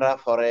camera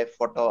for a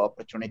photo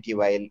opportunity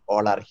while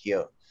all are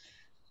here,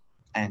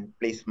 and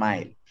please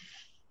smile.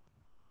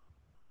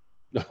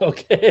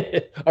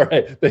 Okay. All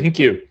right. Thank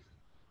you.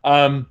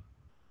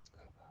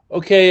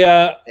 Okay.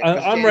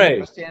 I'm Ray.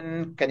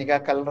 Christian, Kanika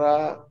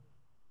Kalra,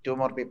 two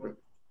more people.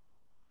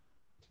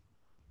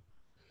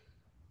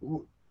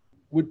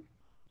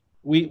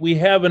 We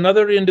have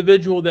another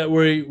individual that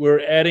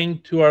we're adding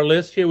to our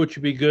list here, which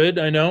would be good,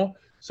 I know.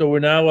 So we're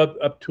now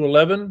up to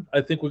 11.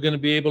 I think we're going to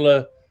be able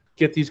to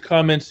get these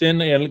comments in,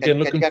 and again,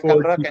 looking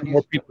forward to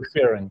more people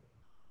sharing.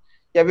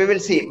 Yeah, we will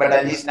see, but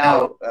at least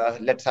now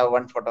let's have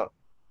one photo.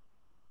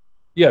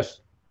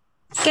 Yes.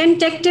 Can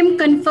Tech Team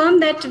confirm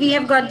that we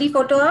have got the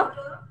photo up?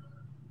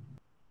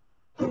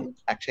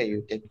 Actually,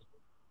 you did.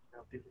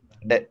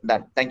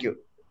 That. Thank you.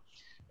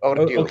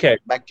 Over to you. Okay.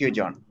 Back to you,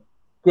 John.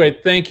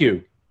 Great. Thank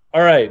you.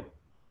 All right.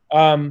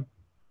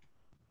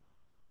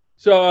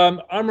 So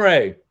I'm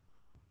Ray.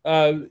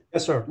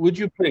 Yes, sir. Would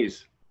you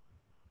please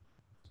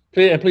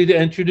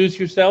introduce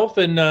yourself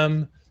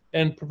and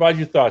provide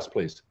your thoughts,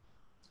 please?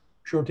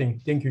 Sure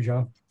thing. Thank you,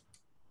 John.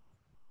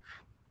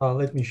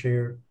 Let me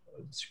share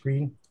the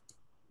screen.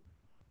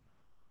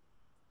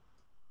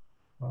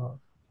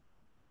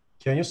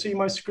 Can you see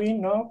my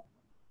screen now?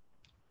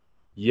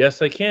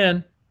 Yes, I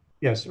can.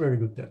 Yes, very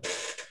good then.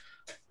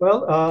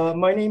 Well,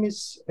 my name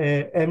is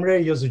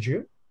Emre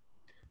Yazıcı,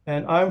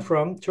 and I'm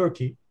from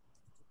Turkey.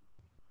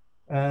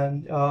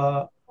 And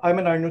I'm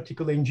an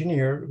aeronautical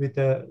engineer with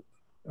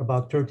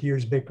about 30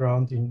 years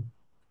background in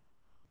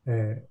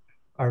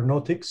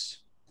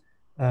aeronautics.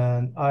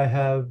 And I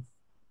have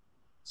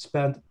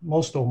spent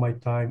most of my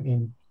time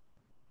in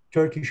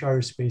Turkish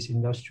Aerospace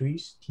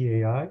Industries,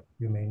 TAI,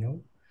 you may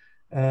know.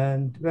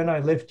 And when I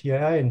left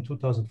TAI in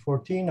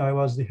 2014, I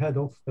was the head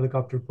of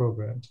helicopter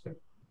programs there.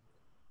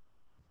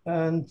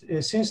 And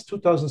since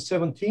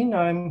 2017,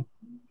 I'm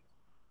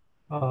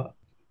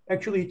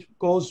actually, it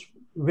goes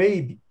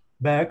way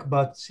back,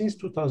 but since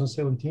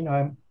 2017,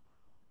 I'm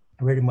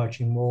very much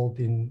involved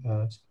in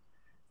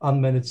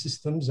unmanned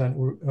systems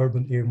and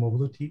urban air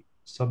mobility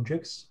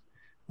subjects.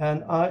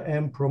 And I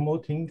am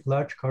promoting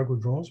large cargo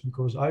drones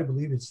because I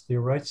believe it's the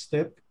right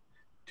step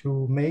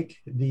to make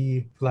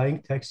the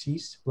flying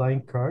taxis,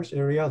 flying cars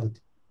a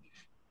reality.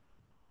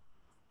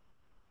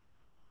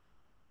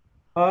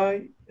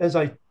 As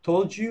I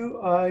told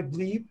you, I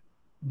believe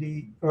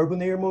the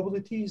urban air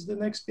mobility is the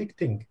next big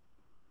thing.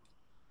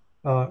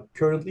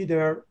 Currently,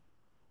 there are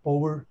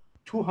over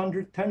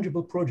 200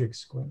 tangible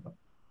projects going on.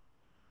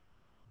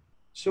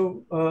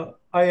 So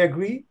I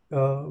agree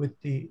with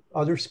the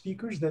other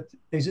speakers that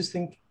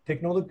existing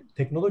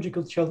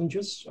technological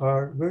challenges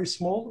are very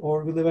small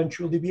or will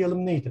eventually be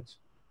eliminated.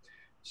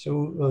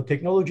 So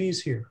technology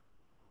is here.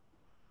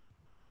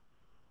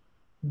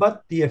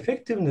 But the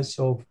effectiveness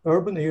of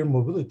urban air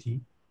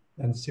mobility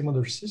and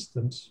similar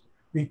systems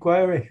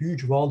require a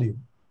huge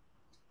volume.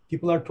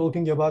 People are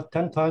talking about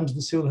 10 times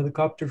the civil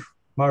helicopter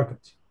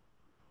market.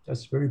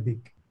 That's very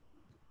big.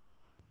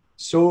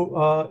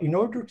 So in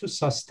order to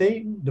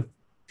sustain the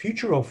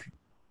future of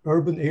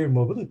urban air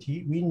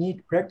mobility, we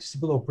need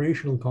practicable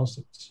operational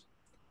concepts,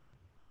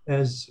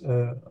 as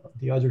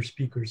the other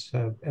speakers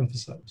have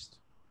emphasized.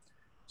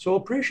 So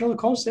operational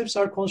concepts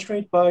are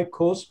constrained by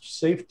cost,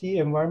 safety,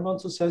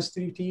 environmental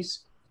sensitivities,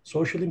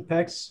 social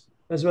impacts,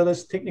 as well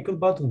as technical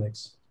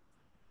bottlenecks.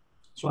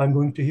 So I'm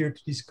going to here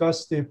to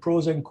discuss the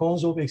pros and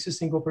cons of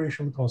existing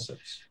operational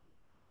concepts.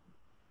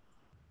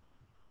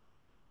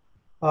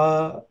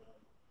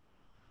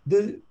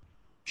 The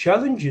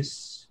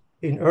challenges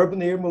in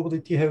urban air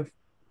mobility have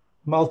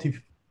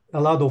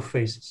a lot of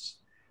phases.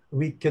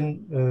 We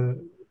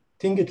can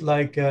think it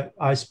like an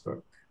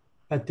iceberg.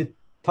 At the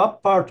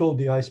top part of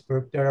the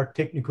iceberg, there are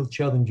technical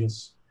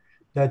challenges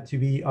that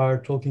we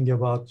are talking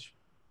about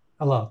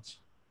a lot.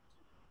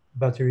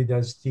 Battery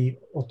density,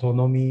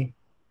 autonomy,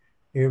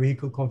 air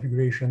vehicle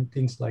configuration,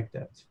 things like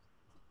that.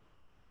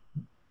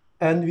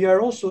 And we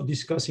are also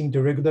discussing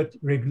the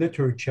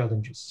regulatory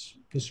challenges,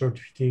 the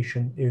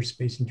certification,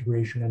 airspace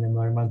integration, and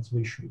environmental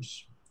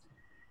issues.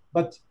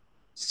 But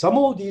some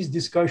of these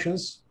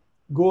discussions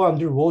go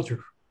underwater.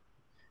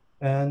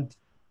 And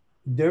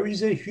there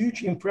is a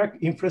huge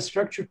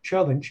infrastructure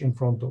challenge in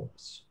front of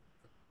us.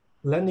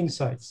 Landing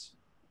sites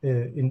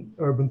in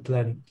urban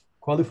planning,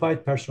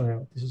 qualified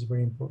personnel, this is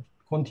very important.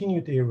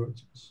 Continued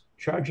airworthiness,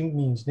 charging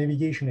means,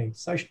 navigation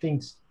aids, such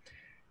things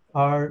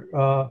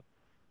are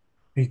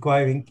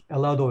requiring a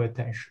lot of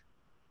attention.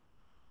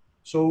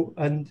 So,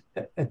 and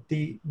at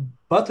the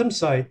bottom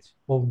side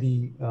of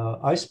the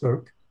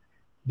iceberg,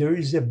 there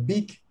is a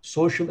big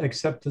social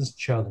acceptance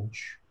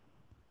challenge.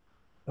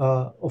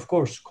 Of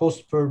course,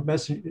 cost per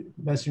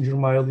messenger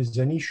mile is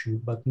an issue,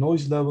 but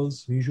noise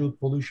levels, visual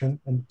pollution,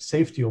 and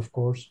safety, of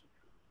course,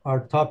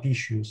 are top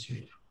issues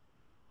here.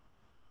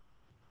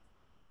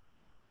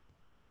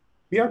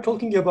 We are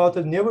talking about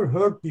a never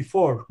heard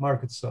before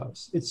market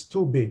size. It's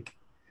too big.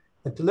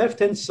 At the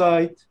left-hand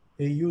side,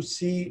 you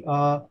see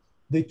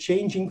the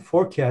changing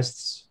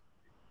forecasts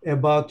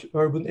about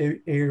urban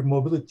air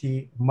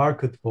mobility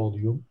market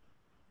volume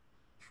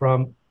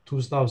from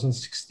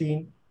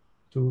 2016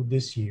 to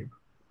this year.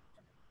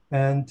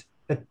 And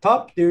at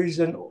top, there is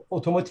an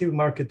automotive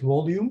market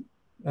volume.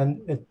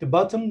 And at the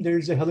bottom, there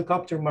is a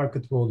helicopter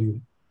market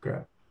volume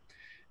graph.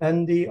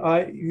 And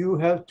you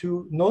have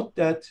to note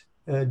that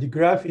the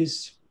graph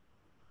is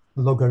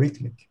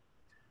logarithmic.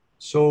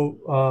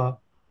 So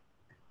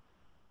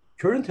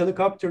current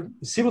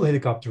civil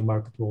helicopter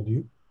market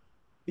volume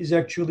is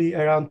actually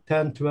around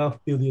 $10–12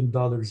 billion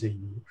a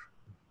year.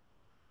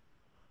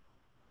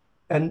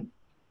 And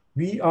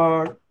we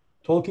are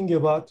talking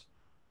about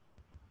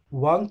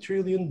 $1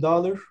 trillion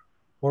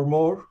or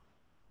more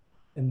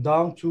and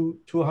down to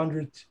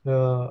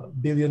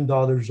 $200 billion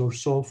or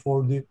so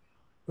for the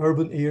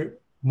urban air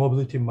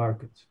mobility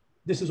market.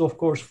 This is, of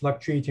course,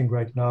 fluctuating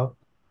right now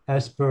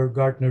as per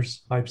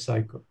Gartner's hype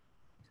cycle.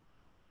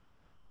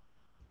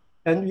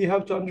 And we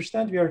have to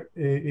understand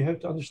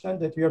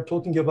that we are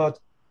talking about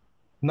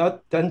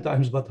not 10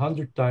 times, but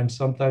 100 times,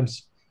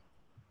 sometimes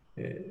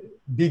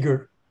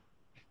bigger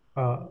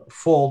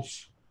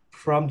falls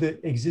from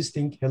the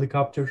existing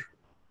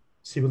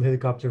civil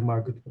helicopter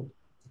market volume.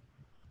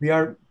 We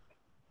are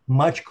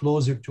much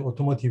closer to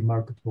automotive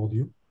market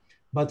volume,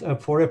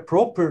 but for a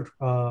proper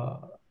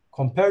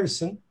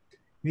comparison,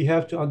 we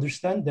have to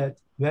understand that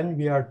when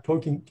we are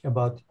talking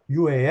about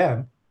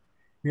UAM,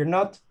 we are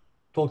not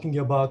talking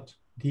about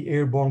the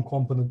airborne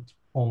component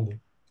only.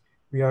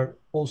 We are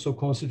also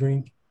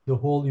considering the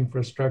whole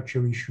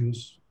infrastructure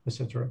issues,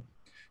 etc.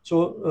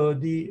 So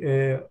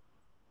the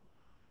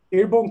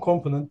airborne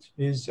component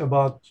is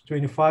about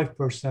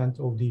 25%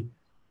 of the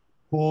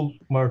whole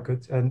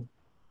market. And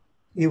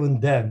even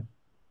then,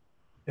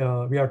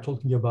 we are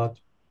talking about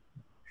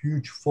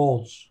huge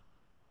falls,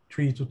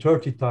 3 to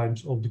 30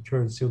 times of the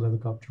current civil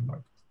helicopter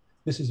market.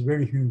 This is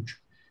very huge.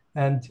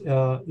 And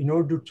in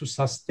order to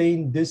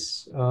sustain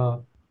this,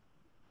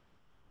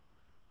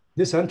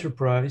 this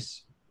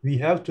enterprise, we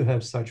have to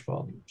have such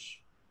volumes.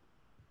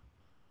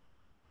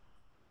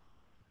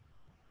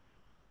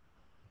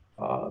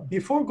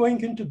 Before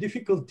going into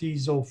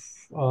difficulties of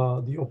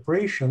the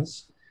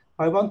operations,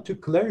 I want to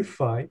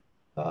clarify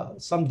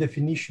some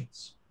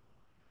definitions.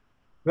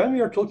 When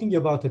we are talking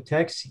about a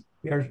taxi,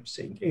 we are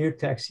saying air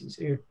taxis,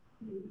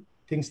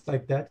 things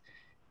like that.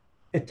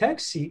 A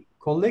taxi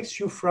collects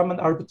you from an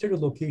arbitrary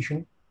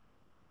location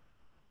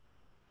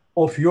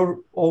of your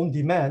own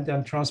demand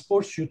and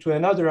transports you to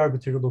another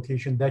arbitrary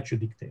location that you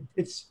dictate.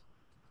 It's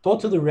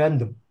totally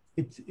random.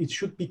 It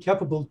should be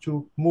capable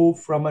to move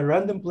from a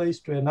random place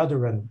to another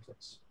random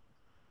place.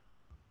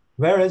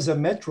 Whereas a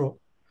metro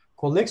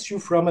collects you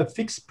from a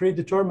fixed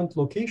predetermined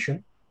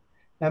location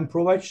and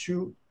provides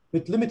you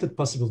with limited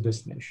possible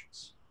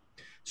destinations.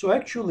 So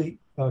actually,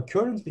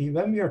 currently,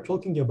 when we are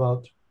talking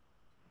about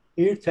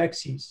air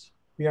taxis,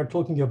 we are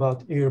talking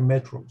about air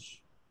metros.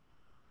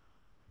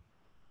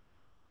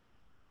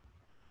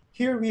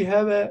 Here we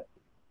have a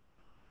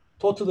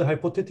totally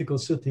hypothetical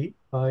city.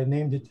 I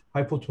named it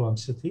Hypotuam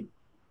City,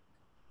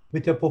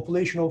 with a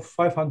population of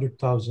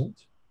 500,000.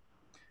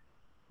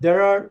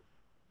 There are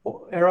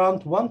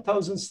around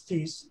 1,000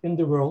 cities in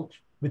the world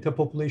with a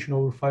population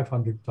over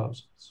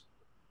 500,000.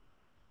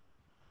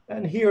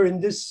 And here in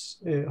this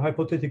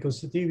hypothetical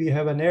city, we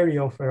have an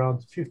area of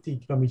around 50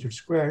 kilometer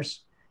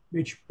squares,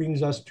 which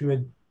brings us to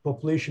a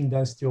population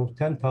density of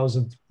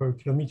 10,000 per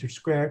kilometer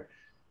square,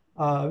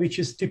 which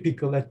is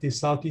typical at the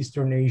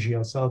Southeastern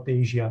Asia, South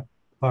Asia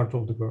part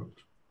of the world.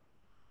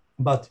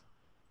 But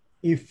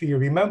if we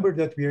remember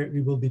that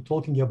we will be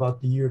talking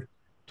about the year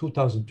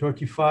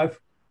 2035,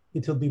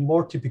 it will be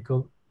more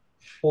typical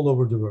all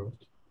over the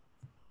world.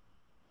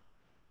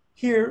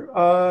 Here,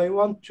 I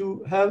want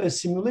to have a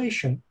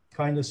simulation,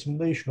 kind of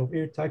simulation of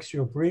air taxi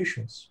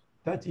operations.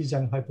 That is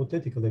an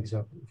hypothetical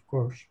example, of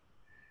course.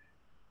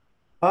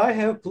 I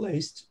have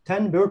placed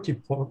 10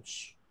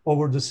 vertiports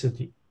over the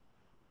city.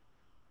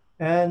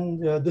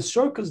 And the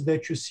circles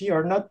that you see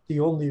are not the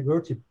only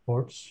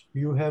vertiports.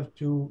 You have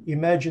to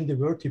imagine the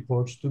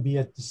vertiports to be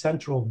at the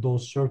center of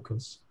those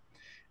circles.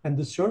 And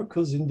the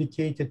circles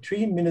indicate a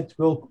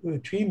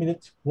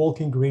 3-minute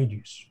walking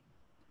radius.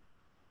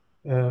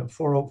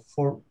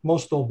 For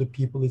most of the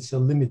people, it's a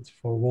limit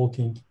for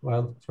walking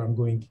while from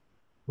going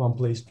one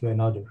place to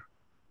another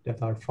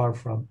that are far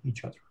from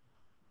each other.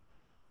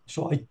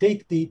 So I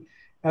take the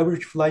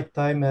average flight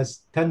time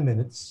as 10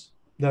 minutes.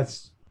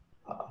 That's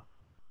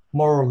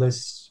more or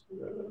less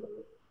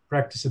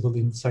practicable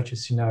in such a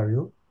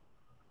scenario.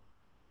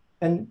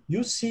 And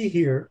you see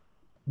here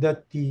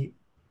that the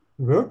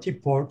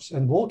vertiports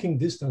and walking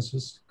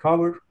distances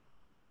cover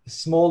a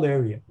small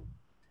area.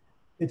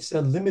 It's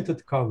a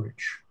limited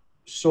coverage.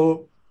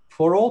 So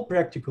for all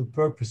practical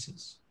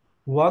purposes,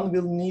 one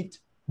will need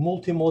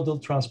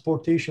multimodal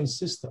transportation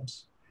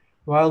systems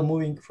while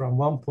moving from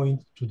one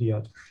point to the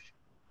other.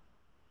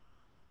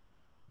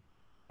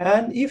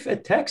 And if a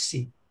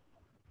taxi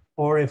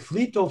or a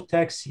fleet of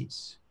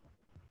taxis,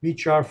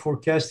 which are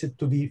forecasted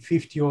to be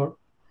 50 or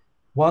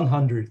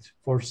 100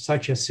 for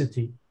such a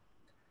city,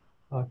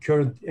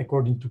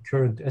 according to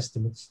current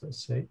estimates,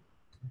 let's say,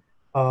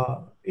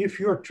 if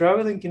you're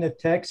traveling in a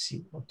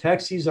taxi, or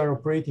taxis are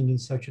operating in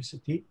such a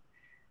city,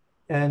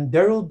 and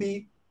there will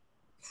be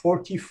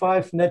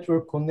 45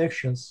 network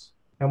connections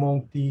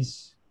among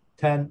these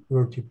 10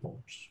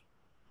 vertiports.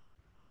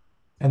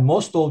 And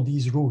most of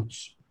these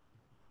routes,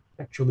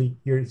 actually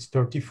here it's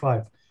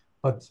 35,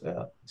 but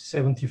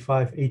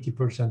 75,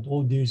 80%,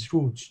 all these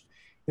routes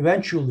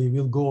eventually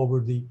will go over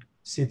the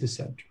city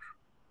center.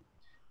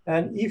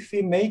 And if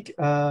we make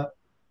a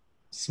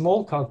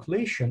small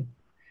calculation,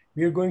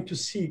 we are going to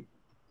see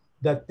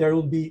that there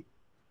will be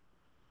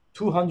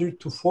 200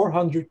 to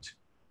 400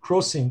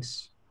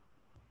 crossings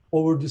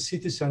over the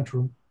city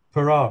center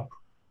per hour.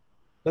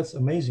 That's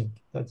amazing.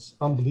 That's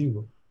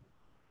unbelievable.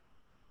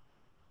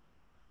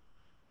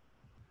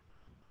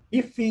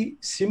 If we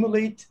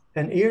simulate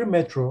an air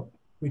metro,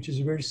 which is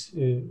very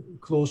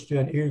close to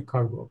an air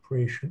cargo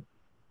operation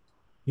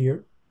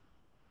here,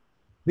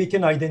 we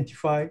can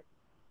identify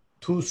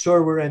 2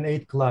 server and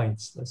 8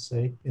 clients, let's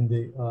say, in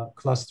the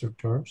cluster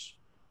terms.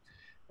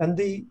 And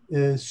the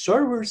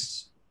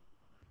servers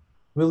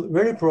will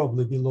very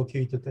probably be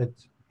located at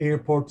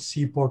airport,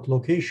 seaport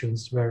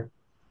locations where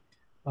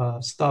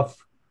stuff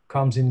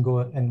comes in,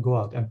 go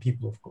out, and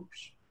people, of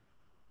course.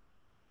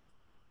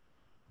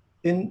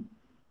 In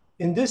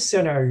this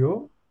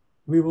scenario,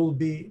 we will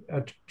be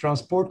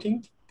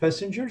transporting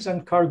passengers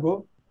and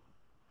cargo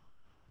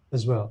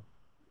as well.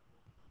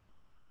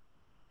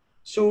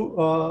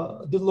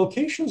 So the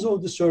locations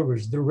of the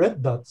servers, the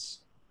red dots,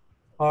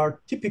 are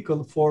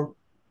typical for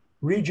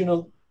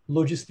regional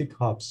logistic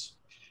hubs.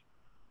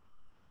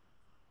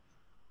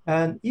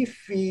 And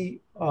if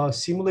we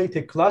simulate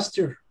a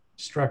cluster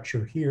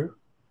structure here,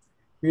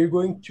 we're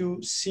going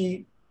to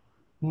see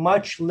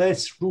much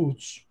less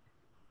routes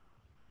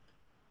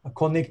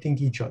connecting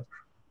each other.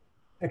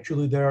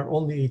 Actually, there are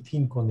only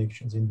 18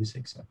 connections in this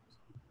example.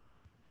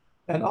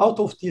 And out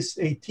of these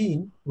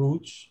 18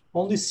 routes,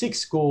 only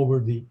 6 go over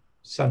the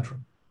central.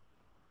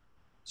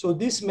 So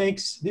this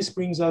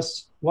brings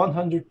us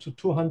 100 to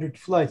 200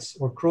 flights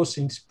or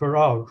crossings per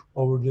hour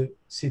over the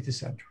city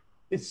center.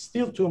 It's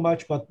still too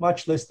much, but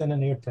much less than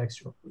an air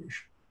taxi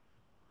operation.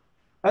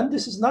 And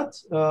this is not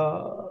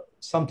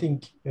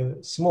something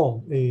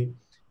small.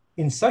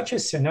 In such a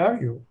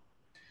scenario,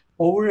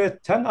 over a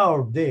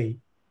 10-hour day,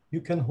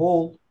 you can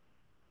hold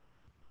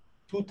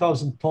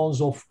 2,000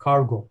 tons of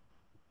cargo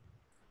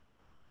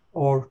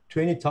or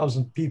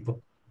 20,000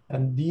 people.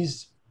 And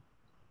these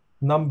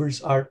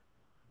numbers are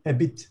a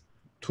bit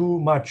too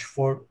much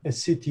for a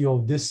city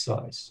of this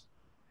size.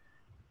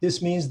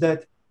 This means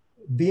that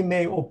we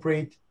may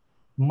operate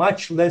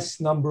much less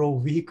number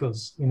of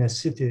vehicles in a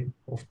city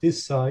of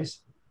this size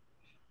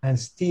and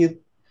still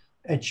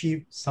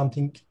achieve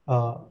something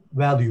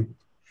valuable.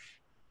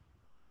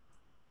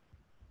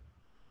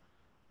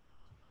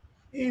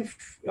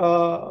 If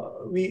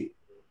we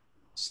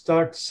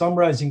start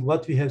summarizing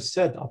what we have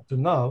said up to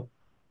now,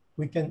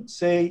 we can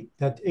say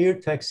that air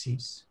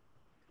taxis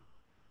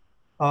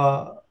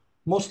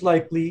most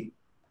likely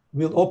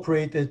will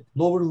operate at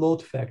lower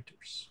load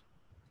factors.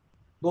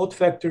 Load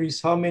factor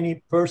is how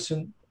many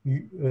person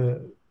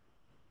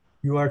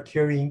you are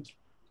carrying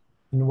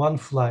in one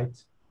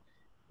flight.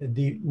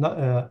 The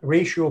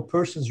ratio of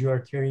persons you are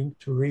carrying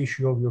to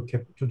ratio of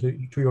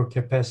to your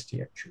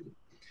capacity, actually.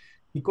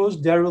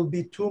 Because there will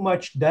be too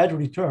much dead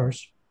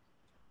returns,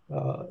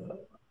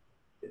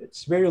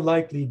 it's very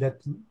likely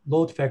that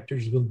load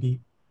factors will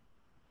be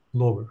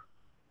lower.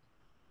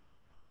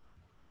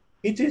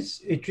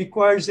 It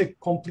requires a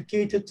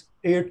complicated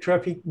air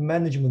traffic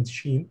management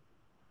scheme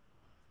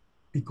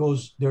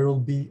because there will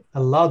be a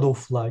lot of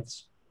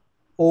flights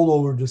all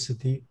over the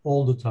city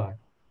all the time.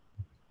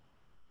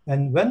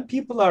 And when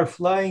people are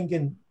flying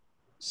in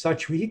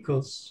such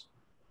vehicles,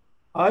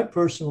 I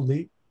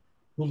personally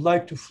would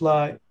like to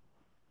fly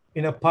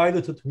in a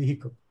piloted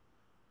vehicle.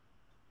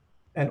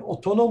 And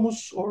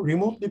autonomous or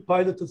remotely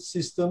piloted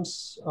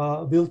systems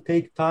will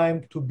take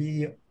time to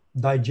be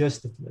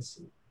digested, let's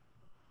say.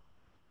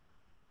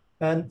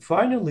 And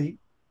finally,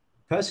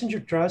 passenger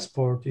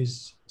transport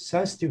is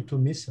sensitive to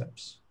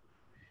mishaps.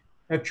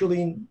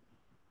 Actually, in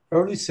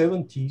early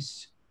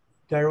 70s,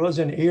 there was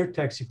an air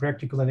taxi,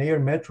 practical an air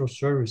metro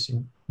service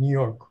in New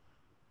York,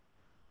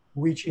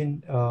 which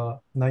in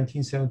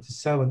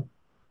 1977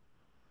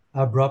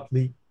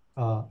 abruptly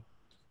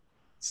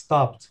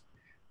stopped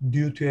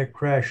due to a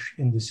crash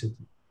in the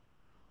city.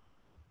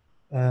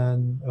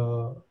 And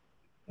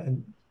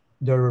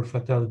there were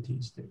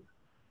fatalities there.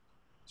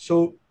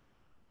 So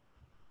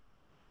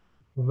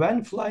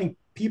when flying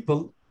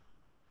people,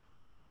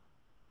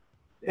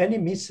 any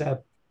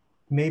mishap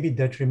may be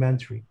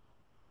detrimental.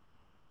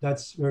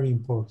 That's very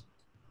important.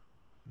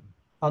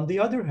 On the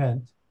other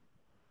hand,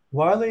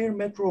 while air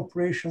metro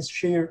operations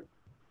share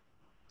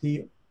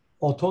the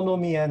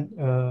autonomy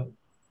and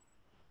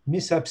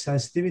mishap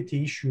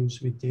sensitivity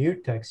issues with the air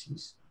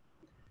taxis,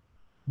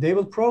 they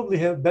will probably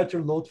have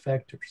better load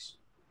factors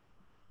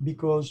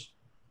because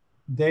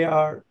they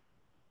are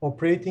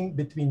operating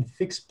between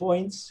fixed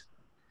points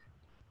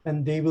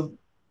and they will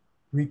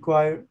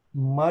require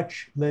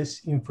much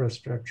less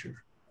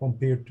infrastructure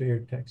compared to air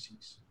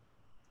taxis.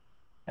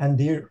 And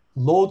their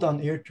load on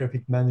air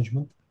traffic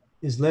management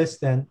is less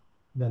than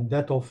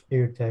that of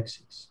air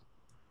taxis.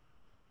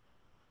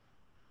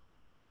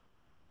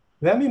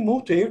 When we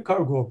move to air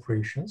cargo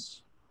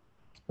operations,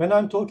 when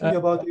I'm talking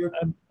about air...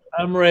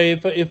 Ray,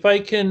 if I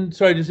can,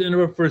 sorry, just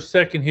interrupt for a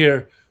second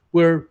here.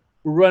 We're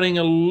running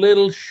a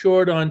little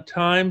short on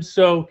time,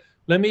 so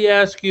let me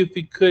ask you if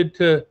you could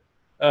to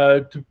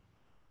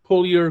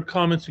pull your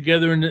comments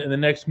together in the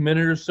next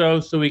minute or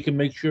so we can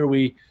make sure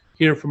we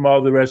hear from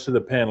all the rest of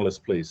the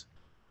panelists, please.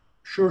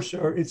 Sure,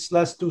 sir. It's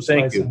last 2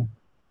 slides. Thank you.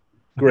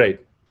 Great.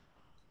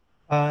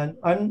 And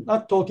I'm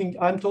not talking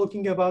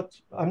about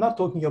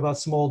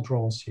small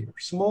drones here.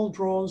 Small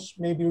drones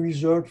may be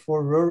reserved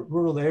for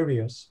rural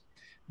areas,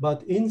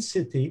 but in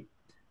city,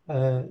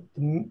 the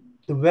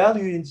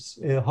value is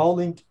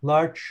hauling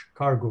large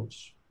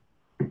cargoes.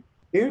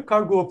 Air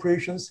cargo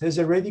operations has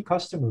a ready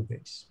customer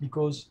base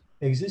because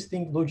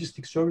existing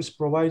logistic service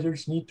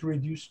providers need to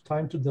reduce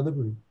time to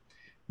delivery,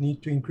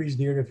 need to increase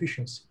their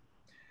efficiency.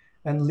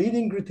 And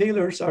leading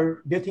retailers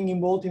are getting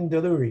involved in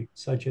delivery,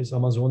 such as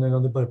Amazon and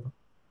Alibaba.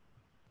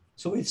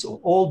 So it's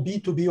all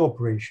B2B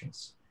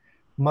operations,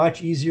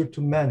 much easier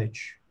to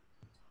manage.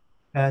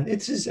 And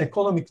it is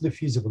economically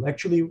feasible.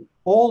 Actually,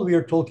 all we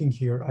are talking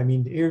here, I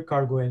mean, the air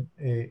cargo and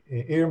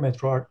air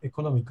metro are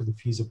economically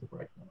feasible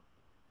right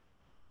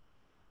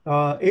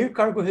now. Air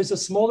cargo has a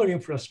smaller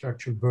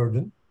infrastructure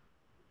burden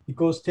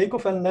because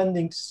takeoff and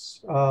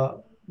landings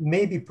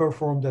may be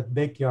performed at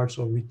backyards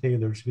or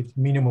retailers with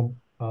minimum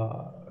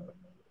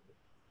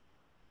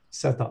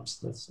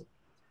setups, let's say.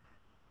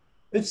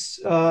 It's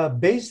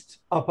based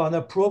upon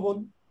a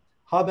proven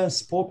hub and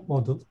spoke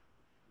model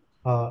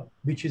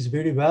which is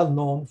very well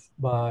known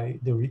by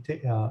the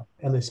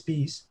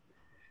LSPs,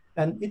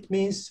 and it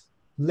means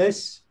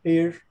less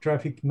air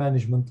traffic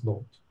management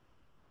load.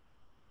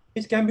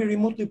 It can be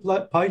remotely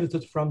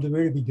piloted from the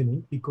very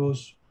beginning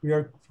because we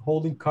are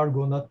holding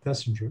cargo, not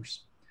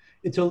passengers.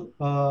 It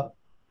will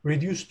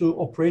reduce the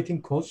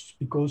operating costs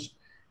because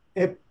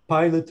a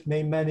pilot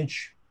may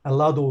manage a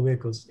lot of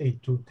vehicles,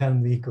 8 to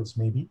 10 vehicles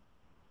maybe.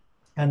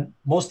 And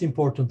most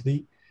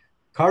importantly,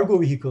 cargo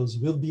vehicles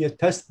will be a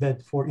test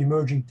bed for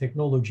emerging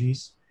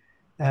technologies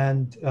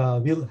and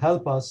will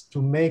help us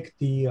to make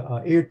the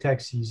air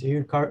taxis,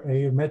 air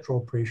metro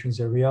operations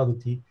a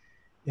reality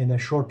in a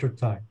shorter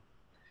time.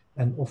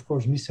 And of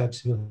course,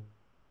 mishaps will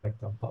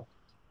impact on public.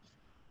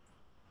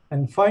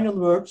 And final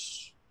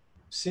words,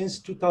 since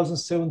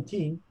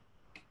 2017,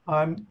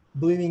 I'm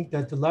believing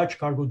that the large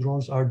cargo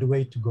drones are the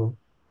way to go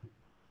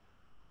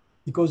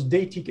because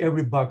they tick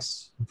every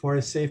box for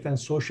a safe and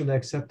socially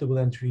acceptable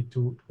entry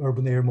to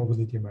urban air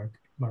mobility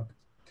market.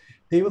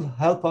 They will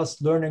help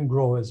us learn and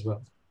grow as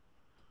well.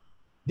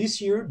 This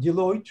year,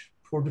 Deloitte,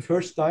 for the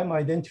first time,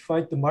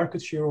 identified the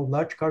market share of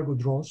large cargo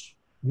drones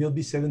will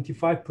be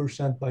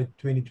 75% by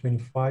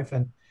 2025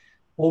 and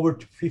over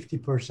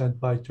 50%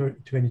 by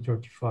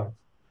 2035.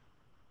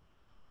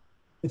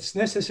 It's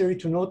necessary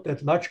to note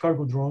that large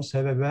cargo drones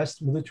have a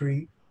vast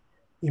military,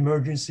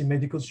 emergency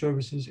medical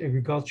services,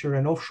 agriculture,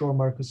 and offshore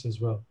markets as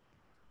well.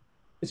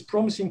 It's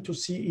promising to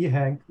see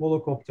EHang,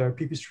 Volocopter,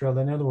 Pipistrel,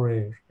 and Elor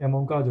Air,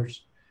 among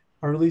others,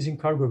 are releasing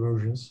cargo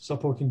versions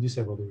supporting this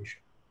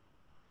evaluation.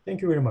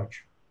 Thank you very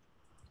much.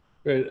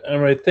 Great. All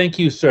right. Thank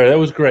you, sir. That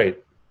was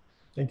great.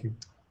 Thank you.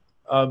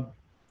 All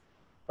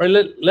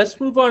right. Let's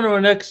move on to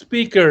our next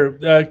speaker,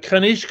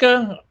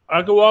 Kanishka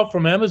Agarwal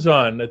from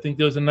Amazon. I think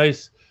there was a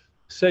nice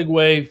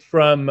segue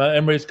from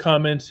Emre's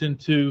comments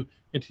into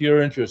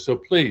your interest. So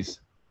please.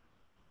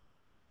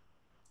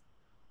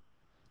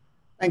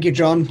 Thank you,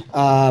 John.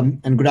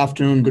 And good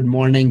afternoon, good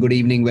morning, good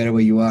evening, wherever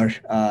you are.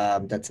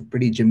 That's a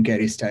pretty Jim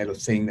Carrey style of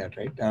saying that,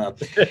 right?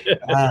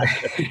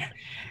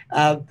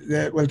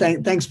 Well,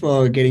 thanks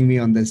for getting me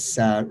on this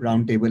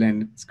roundtable,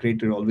 and it's great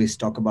to always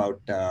talk about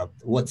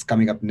what's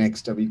coming up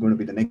next. Are we going to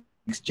be the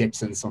next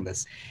Jetsons on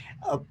this?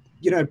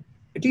 You know,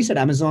 at least at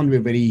Amazon,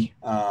 we're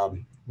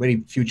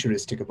very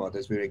futuristic about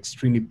this. We're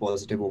extremely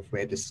positive of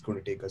where this is going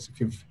to take us. If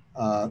you've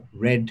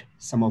read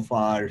some of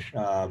our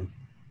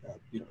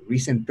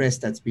recent press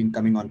that's been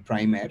coming on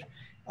Prime Air,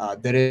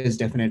 there is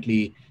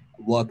definitely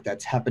work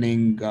that's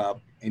happening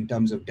in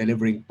terms of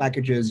delivering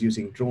packages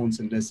using drones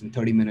in less than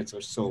 30 minutes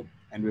or so.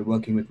 And we're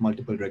working with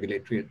multiple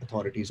regulatory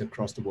authorities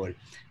across the world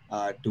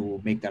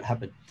to make that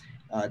happen.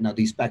 Now,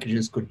 these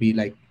packages could be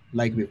like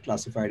we've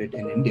classified it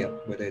in India,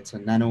 whether it's a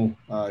nano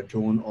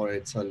drone or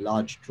it's a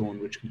large drone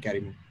which can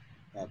carry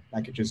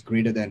packages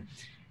greater than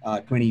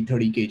 20,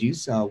 30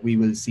 kgs. We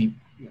will see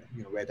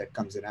where that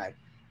comes in at.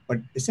 But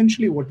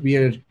essentially what we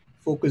are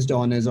focused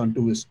on is on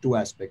two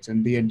aspects,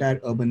 and the entire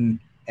urban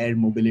air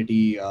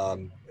mobility,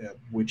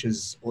 which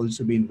has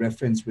also been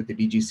referenced with the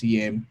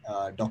DGCA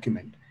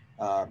document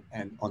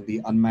and on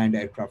the unmanned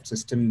aircraft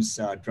systems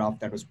draft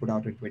that was put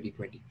out in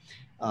 2020,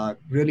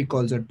 really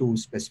calls out two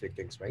specific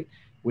things, right?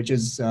 Which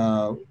is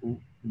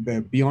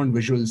the beyond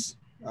visuals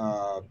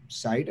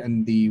side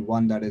and the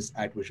one that is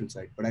at visual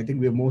side. But I think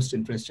we're most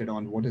interested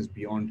on what is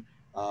beyond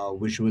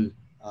visual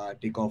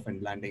takeoff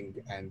and landing,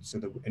 and so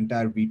the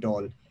entire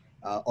VTOL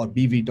or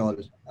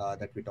BVTOL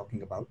that we're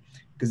talking about,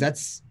 because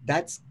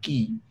that's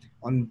key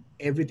on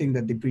everything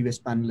that the previous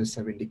panelists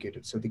have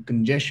indicated. So the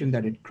congestion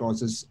that it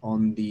causes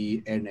on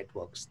the air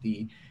networks,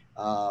 the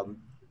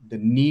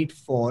need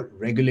for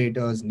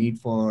regulators, need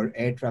for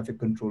air traffic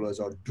controllers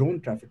or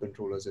drone traffic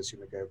controllers, as you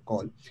may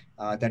call,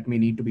 that may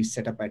need to be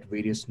set up at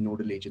various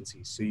nodal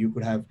agencies. So you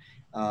could have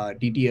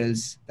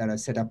DTLs that are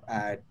set up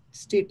at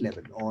state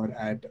level or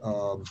at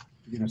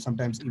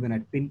sometimes even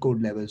at pin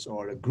code levels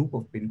or a group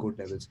of pin code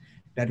levels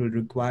that will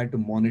require to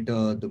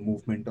monitor the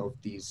movement of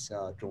these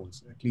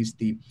drones. At least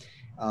the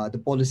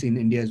policy in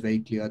India is very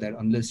clear that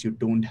unless you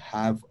don't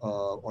have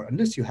or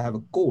unless you have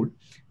a code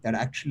that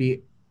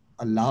actually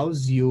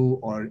allows you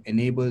or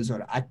enables or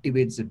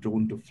activates the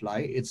drone to fly,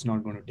 it's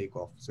not going to take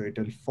off. So it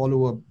will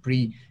follow a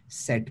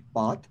pre-set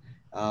path,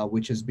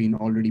 which has been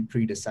already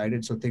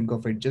pre-decided. So think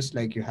of it just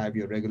like you have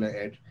your regular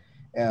air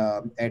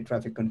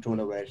traffic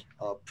controller where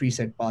a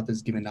preset path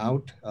is given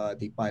out.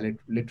 The pilot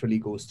literally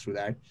goes through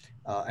that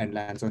and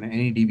lands on,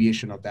 any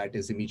deviation of that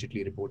is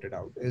immediately reported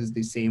out. Is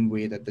the same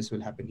way that this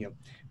will happen here,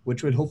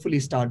 which will hopefully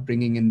start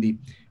bringing in the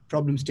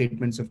problem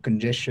statements of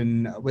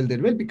congestion. Well, there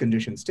will be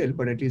congestion still,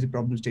 but at least the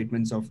problem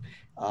statements of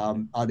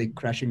are they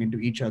crashing into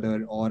each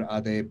other or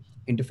are they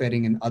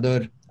interfering in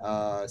other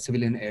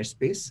civilian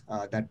airspace,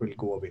 that will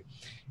go away.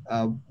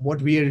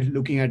 What we are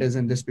looking at is,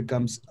 and this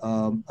becomes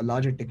a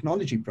larger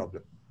technology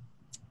problem,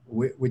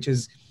 which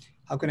is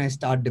how can I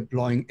start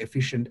deploying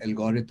efficient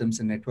algorithms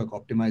and network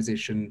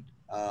optimization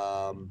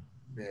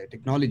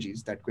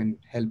technologies that can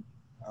help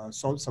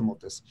solve some of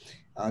this.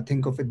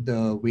 Think of it,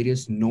 the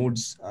various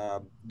nodes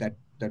that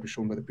were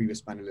shown by the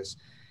previous panelists.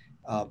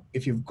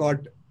 If you've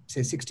got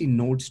say 60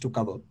 nodes to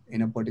cover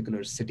in a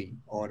particular city,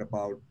 or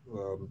about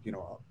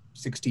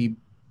 60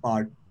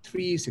 part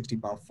 3, 60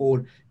 part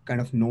 4 kind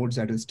of nodes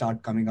that will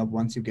start coming up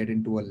once you get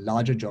into a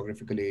larger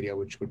geographical area,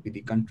 which could be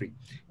the country,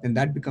 then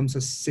that becomes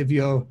a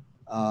severe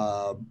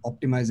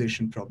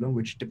optimization problem,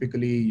 which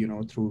typically,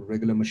 through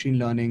regular machine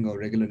learning or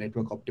regular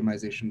network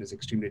optimization is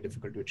extremely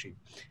difficult to achieve.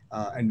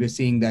 And we're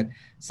seeing that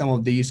some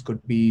of these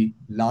could be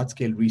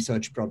large-scale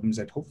research problems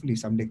that hopefully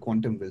someday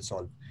quantum will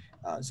solve.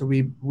 So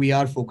we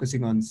are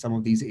focusing on some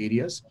of these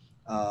areas.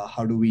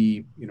 How do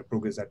we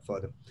progress that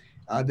further?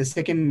 The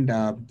second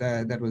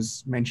that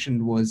was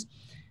mentioned was,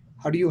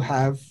 how do you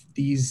have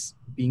these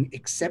being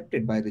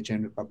accepted by the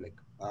general public,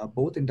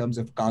 both in terms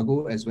of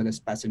cargo as well as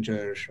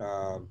passenger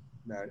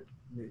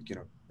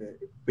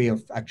way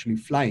of actually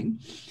flying?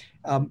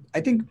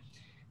 I think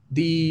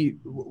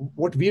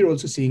what we're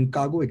also seeing,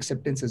 cargo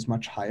acceptance is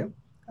much higher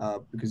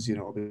because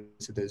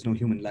obviously there's no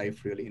human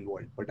life really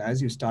involved. But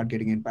as you start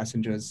getting in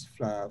passengers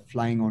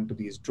flying onto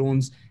these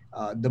drones,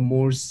 the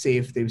more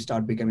safe they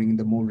start becoming,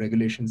 the more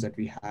regulations that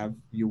we have,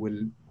 you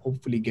will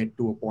hopefully get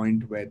to a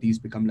point where these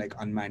become like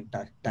unmanned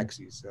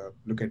taxis.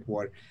 Look at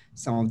what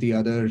some of the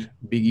other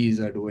biggies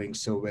are doing.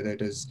 So whether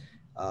it is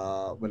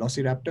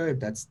Velociraptor, if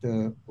that's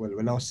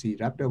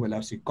Velociraptor,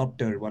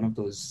 Velocicopter, one of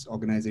those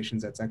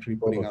organizations that's actually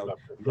putting out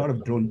a lot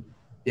of drone.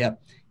 Yeah.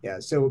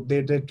 So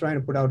they're trying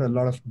to put out a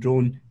lot of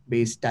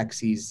drone-based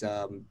taxis.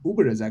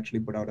 Uber has actually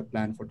put out a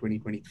plan for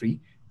 2023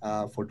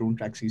 for drone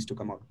taxis to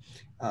come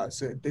out.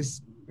 So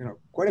there's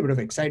quite a bit of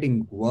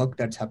exciting work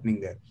that's happening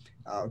there.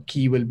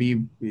 Key will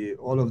be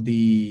all of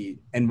the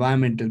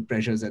environmental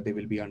pressures that they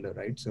will be under,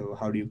 right? So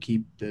how do you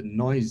keep the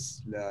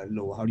noise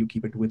low? How do you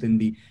keep it within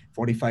the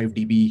 45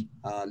 dB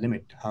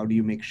limit? How do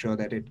you make sure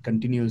that it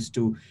continues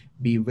to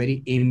be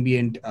very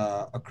ambient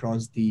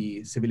across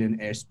the civilian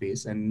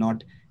airspace and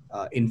not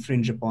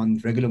infringe upon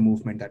regular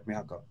movement that may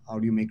occur? How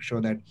do you make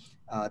sure that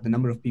the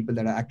number of people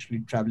that are actually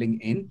traveling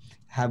in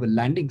have a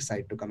landing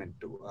site to come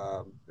into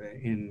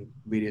in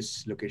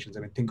various locations? I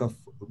mean, think of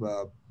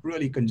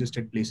really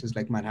congested places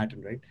like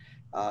Manhattan, right?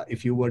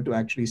 If you were to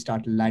actually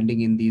start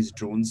landing in these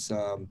drones,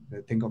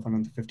 think of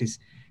on the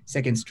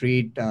 52nd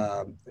Street,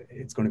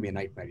 it's going to be a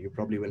nightmare. You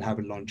probably will have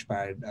a launch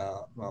pad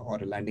or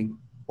a landing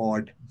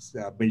pod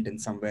built in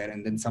somewhere,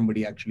 and then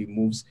somebody actually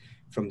moves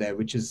from there,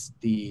 which is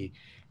the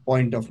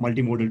point of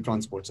multimodal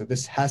transport. So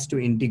this has to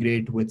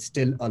integrate with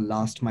still a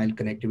last mile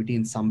connectivity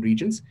in some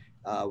regions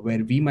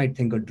where we might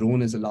think a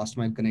drone is a last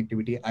mile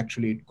connectivity.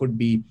 Actually, it could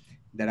be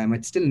that I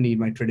might still need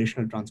my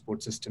traditional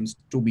transport systems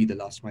to be the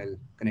last mile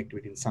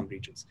connectivity in some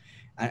regions.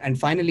 And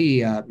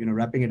finally,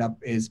 wrapping it up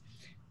is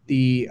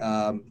the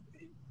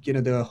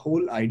the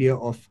whole idea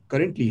of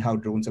currently how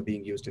drones are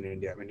being used in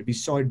India. I mean, we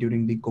saw it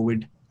during the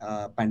COVID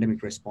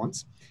pandemic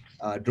response.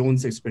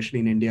 Drones, especially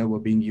in India, were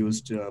being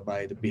used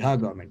by the Bihar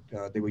government.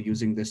 They were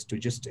using this to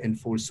just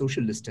enforce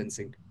social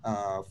distancing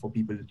for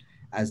people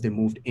as they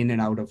moved in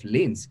and out of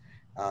lanes.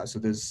 So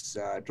there's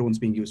drones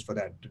being used for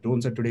that. The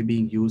drones are today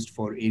being used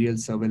for aerial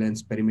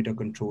surveillance, perimeter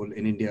control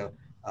in India.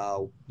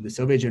 The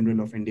Survey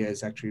General of India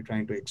is actually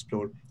trying to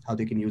explore how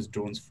they can use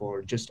drones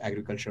for just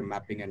agriculture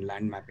mapping and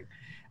land mapping.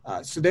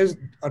 So there's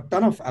a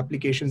ton of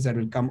applications that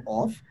will come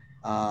off,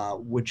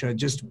 which are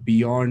just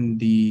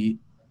beyond the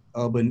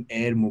urban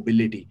air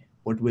mobility,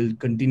 but will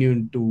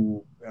continue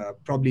to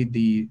probably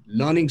the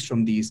learnings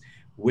from these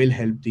will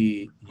help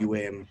the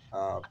UAM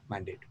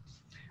mandate.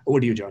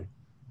 Over to you, John.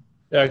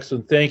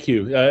 Excellent, thank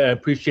you. I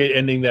appreciate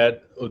ending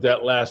that with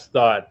that last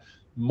thought.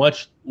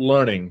 Much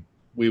learning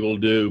we will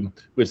do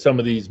with some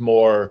of these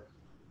more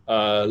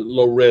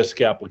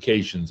low-risk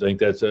applications. I think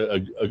that's a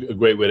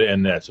great way to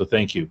end that, so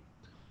thank you.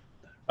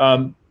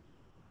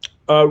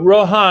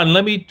 Rohan,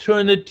 let me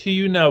turn it to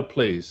you now,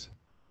 please.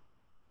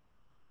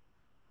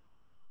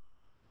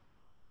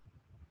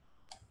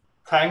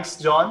 Thanks,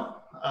 John.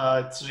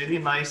 It's really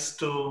nice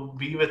to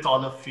be with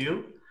all of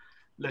you.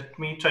 Let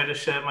me try to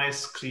share my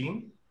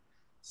screen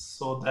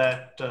so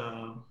that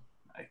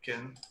I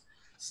can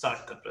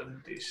start the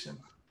presentation.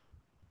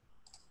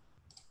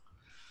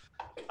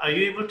 Are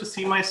you able to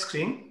see my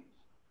screen?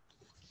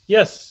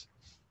 Yes.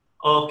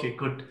 Okay,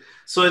 good.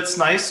 So it's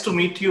nice to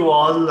meet you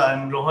all.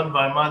 I'm Rohan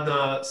Verma,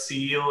 the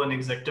CEO and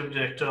Executive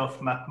Director of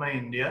MapMy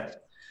India.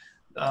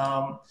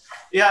 I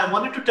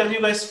wanted to tell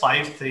you guys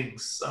 5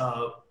 things.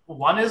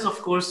 One is, of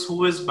course,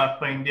 who is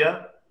MapMy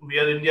India? We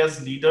are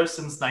India's leader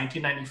since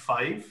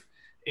 1995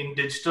 in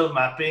digital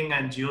mapping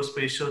and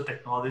geospatial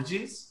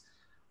technologies.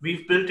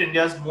 We've built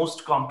India's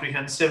most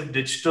comprehensive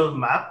digital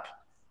map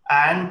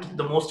and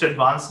the most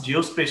advanced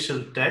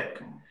geospatial tech,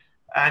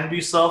 and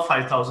we serve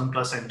 5,000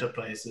 plus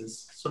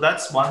enterprises. So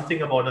that's one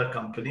thing about our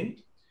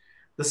company.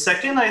 The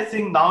second, I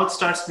think now it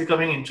starts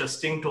becoming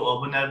interesting to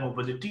urban air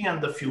mobility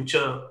and the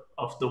future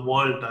of the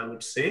world, I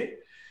would say.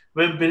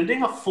 We're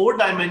building a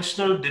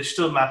 4-dimensional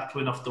digital map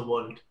twin of the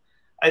world.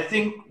 I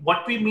think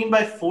what we mean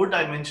by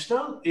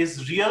 4-dimensional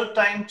is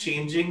real-time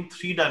changing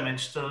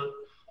 3-dimensional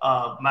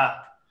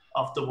map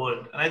of the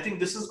world. And I think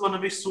this is going to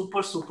be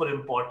super, super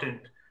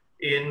important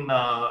in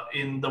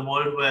the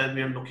world where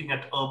we are looking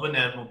at urban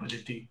air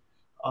mobility.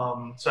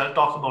 So I'll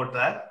talk about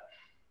that.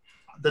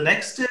 The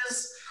next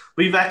is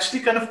we've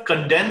actually kind of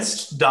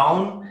condensed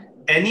down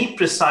any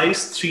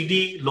precise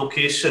 3D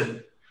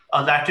location,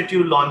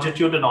 latitude,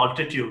 longitude, and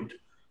altitude,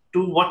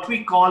 to what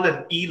we call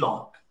an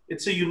E-log.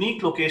 It's a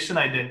unique location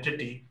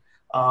identity.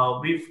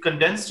 We've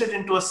condensed it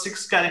into a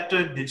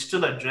 6-character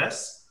digital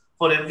address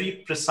for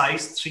every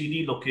precise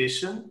 3D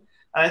location.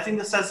 And I think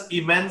this has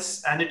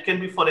immense, and it can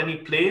be for any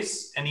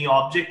place, any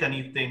object,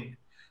 anything.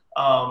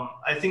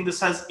 I think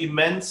this has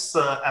immense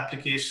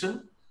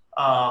application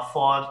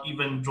for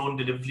even drone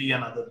delivery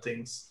and other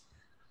things.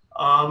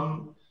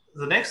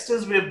 The next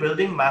is we're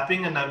building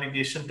mapping and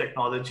navigation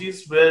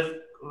technologies. We're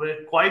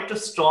quite a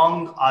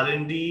strong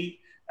R&D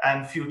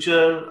and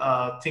future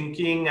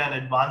thinking and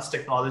advanced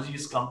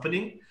technologies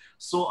company.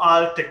 So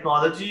our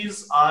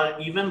technologies are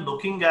even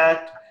looking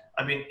at,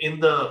 I mean,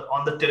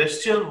 on the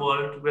terrestrial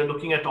world, we're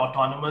looking at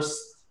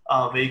autonomous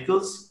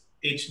vehicles,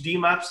 HD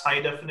maps,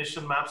 high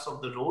definition maps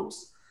of the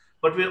roads.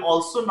 But we're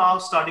also now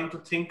starting to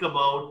think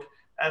about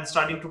and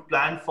starting to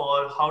plan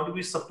for how do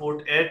we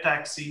support air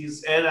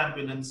taxis, air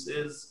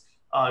ambulances,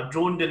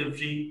 drone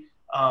delivery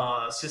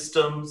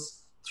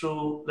systems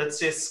through, let's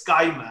say,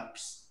 sky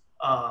maps.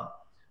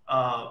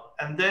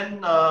 And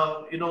then,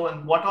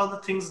 and what are the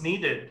things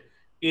needed?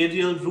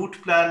 Aerial route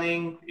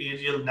planning,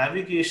 aerial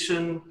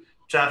navigation,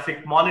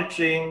 traffic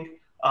monitoring,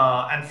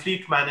 and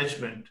fleet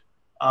management.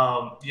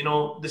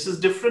 This is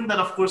different than,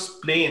 of course,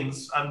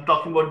 planes. I'm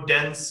talking about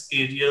dense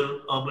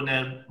aerial urban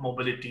air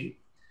mobility.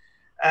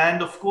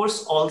 And of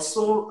course,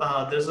 also,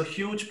 there's a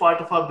huge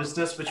part of our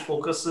business which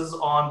focuses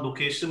on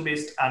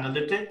location-based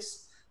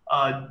analytics,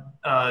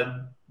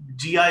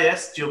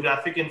 GIS,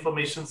 Geographic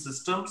Information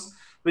Systems,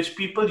 which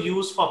people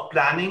use for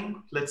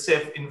planning, let's say,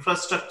 of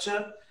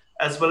infrastructure,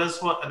 as well as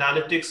for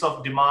analytics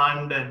of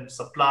demand and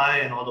supply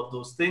and all of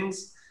those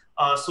things.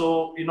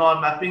 So,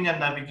 our mapping and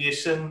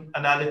navigation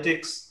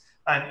analytics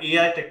and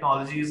AI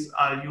technologies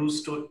are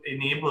used to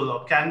enable,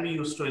 or can be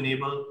used to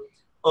enable,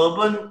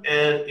 urban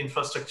air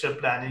infrastructure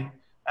planning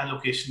and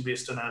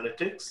location-based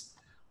analytics.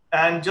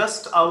 And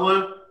just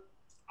our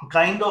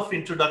kind of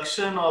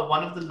introduction, or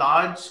one of the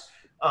large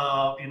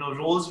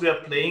roles we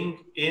are playing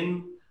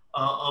in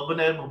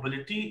urban air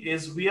mobility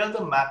is we are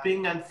the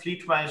mapping and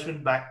fleet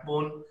management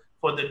backbone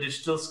for the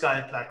digital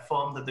sky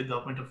platform that the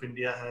government of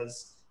India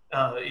has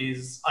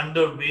is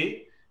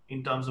underway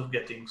in terms of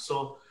getting.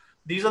 So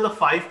these are the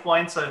 5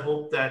 points I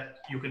hope that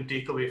you can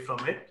take away from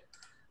it.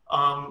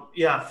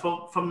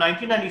 From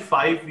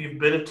 1995, we've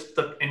built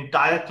the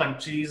entire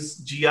country's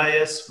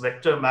GIS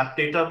vector map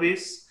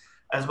database,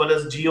 as well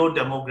as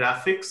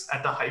geodemographics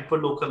at a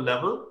hyperlocal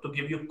level to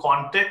give you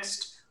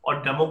context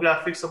or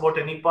demographics about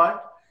any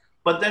part.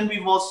 But then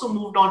we've also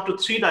moved on to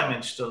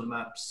 3-dimensional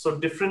maps, so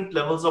different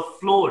levels of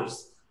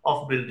floors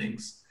of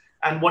buildings,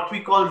 and what we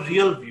call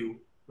real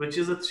view, which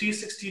is a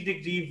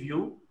 360-degree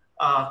view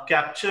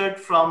captured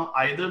from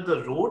either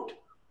the road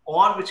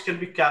or which can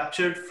be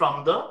captured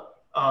from the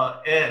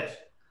air.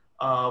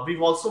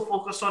 We've also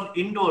focused on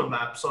indoor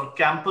maps or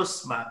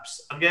campus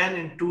maps, again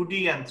in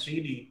 2D and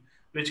 3D,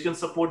 which can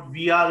support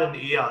VR and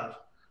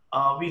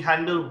AR. We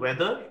handle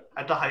weather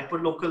at a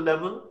hyperlocal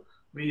level.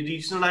 We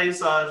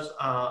regionalize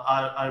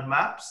our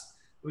maps.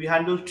 We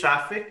handle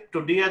traffic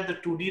today at the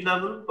 2D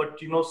level, but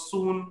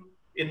soon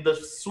in the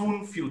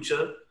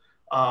future,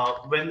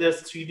 when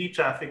there's 3D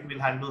traffic, we'll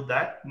handle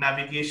that.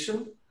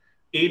 Navigation,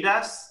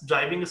 ADAS,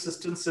 driving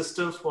assistance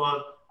systems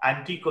for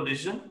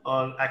anti-collision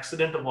or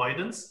accident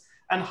avoidance,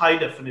 and high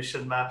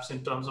definition maps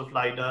in terms of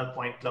LiDAR,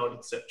 point cloud,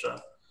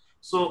 etc.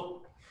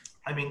 So,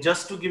 I mean,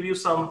 just to give you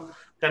some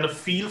kind of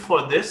feel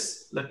for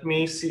this, let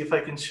me see if I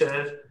can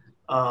share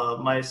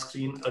my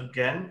screen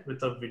again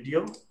with a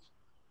video.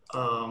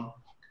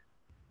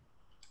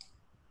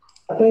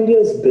 What India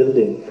is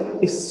building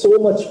is so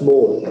much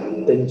more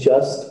than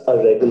just a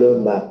regular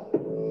map.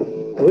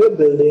 We're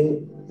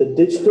building the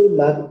digital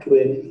map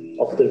twin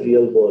of the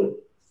real world.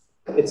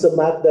 It's a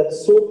map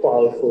that's so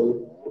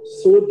powerful,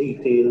 so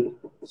detailed,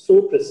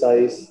 so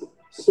precise,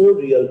 so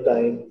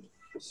real-time,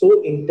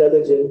 so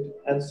intelligent,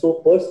 and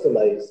so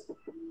personalized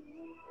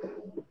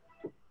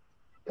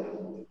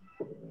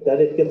that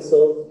it can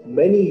serve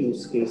many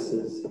use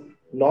cases,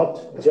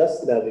 not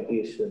just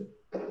navigation.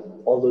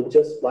 Although,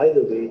 just by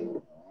the way,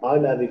 our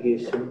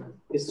navigation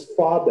is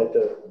far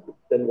better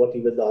than what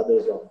even the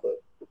others offer.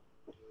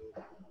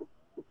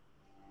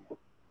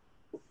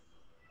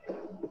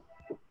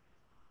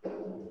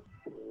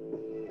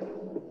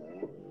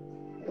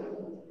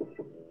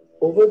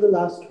 Over the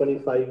last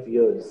 25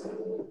 years,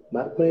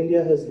 MapMy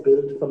India has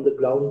built from the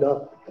ground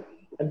up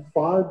and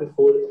far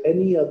before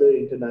any other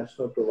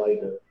international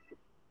provider,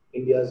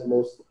 India's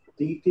most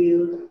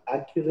detailed,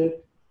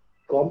 accurate,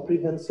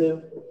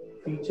 comprehensive,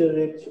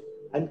 feature-rich,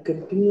 and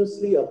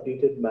continuously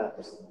updated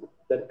maps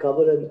that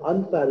cover an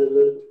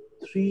unparalleled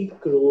 3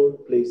 crore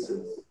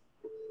places,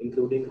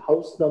 including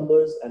house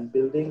numbers and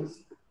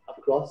buildings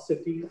across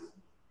cities,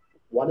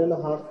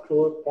 1.5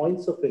 crore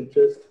points of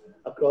interest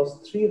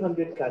across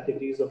 300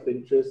 categories of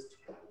interest,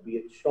 be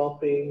it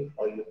shopping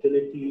or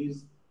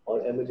utilities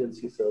or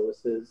emergency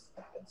services,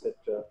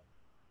 etc.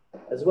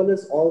 as well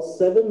as all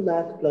 7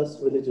 lakh plus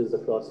villages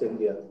across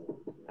India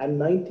and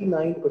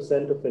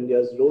 99% of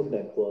India's road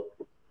network.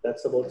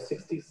 That's about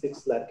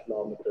 66 lakh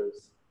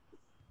kilometers.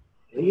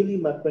 Really,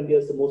 MapMindia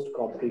is the most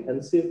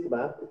comprehensive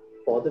map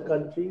for the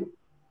country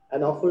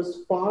and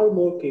offers far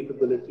more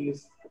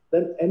capabilities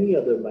than any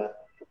other map,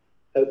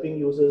 helping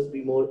users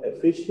be more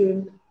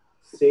efficient,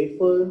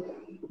 safer,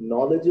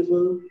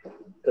 knowledgeable,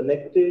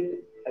 connected,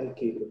 and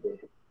capable.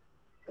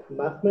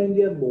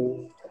 MapMindia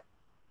moved.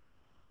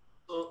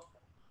 So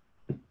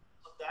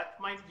that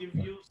might give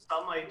you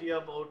some idea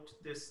about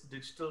this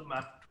digital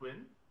map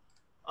twin.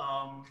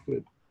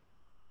 Good.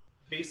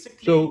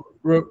 Basically, so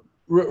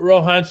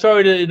Rohan,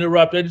 sorry to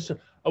interrupt.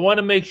 I want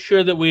to make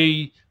sure that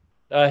we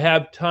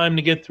have time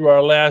to get through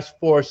our last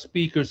 4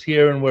 speakers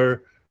here, and we're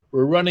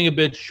running a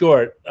bit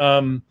short.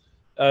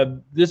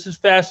 This is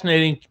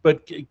fascinating,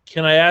 but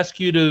can I ask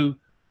you to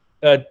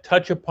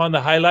touch upon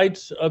the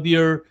highlights of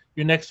your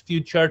next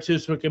few charts here,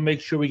 so we can make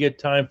sure we get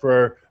time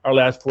for our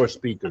last 4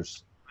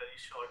 speakers? Very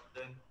short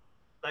then.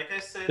 Like I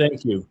said,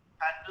 thank you.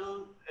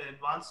 Handle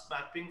advanced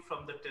mapping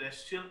from the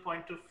terrestrial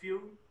point of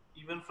view,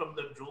 even from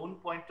the drone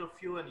point of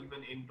view, and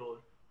even indoor.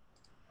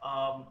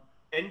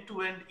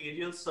 End-to-end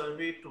aerial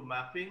survey to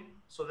mapping,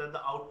 so that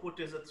the output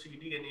is a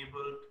 3D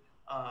enabled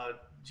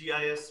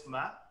GIS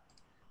map.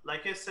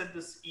 Like I said,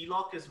 this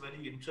ELOC is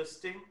very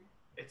interesting.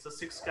 It's a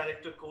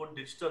 6-character code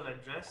digital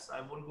address.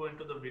 I won't go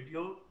into the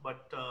video,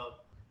 but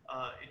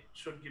it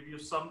should give you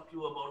some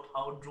clue about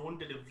how drone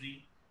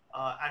delivery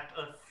at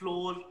a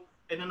floor,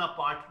 in an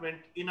apartment,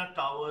 in a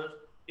tower,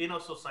 in a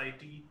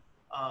society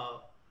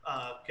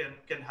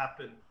can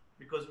happen,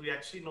 because we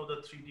actually know the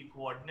 3D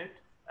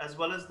coordinate as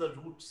well as the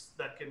routes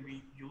that can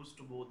be used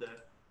to go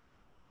there.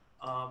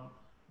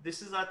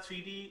 This is our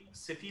 3D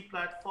city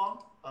platform,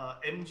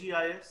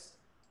 MGIS,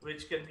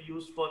 which can be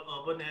used for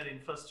urban air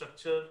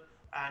infrastructure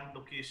and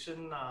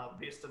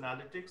location-based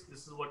analytics.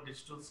 This is what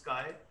Digital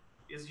Sky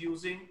is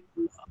using.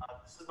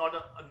 This is not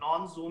a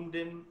non-zoomed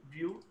in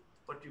view,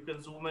 but you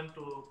can zoom in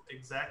to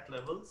exact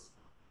levels,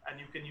 and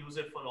you can use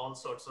it for all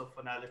sorts of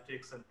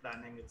analytics and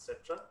planning,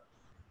 etc.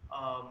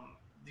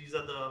 These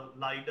are the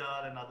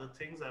LiDAR and other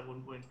things. I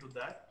won't go into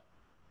that.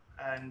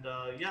 And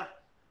yeah,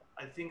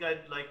 I think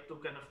I'd like to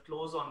kind of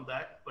close on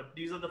that, but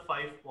these are the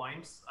 5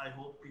 points. I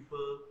hope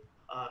people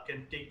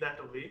can take that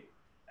away.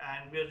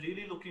 And we're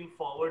really looking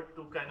forward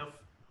to kind of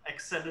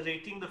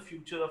accelerating the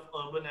future of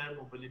urban air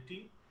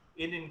mobility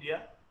in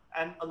India.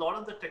 And a lot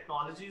of the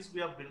technologies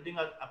we are building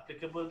are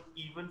applicable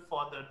even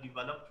for the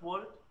developed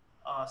world.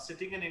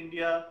 Sitting in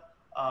India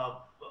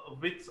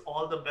with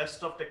all the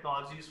best of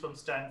technologies from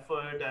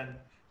Stanford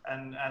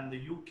and the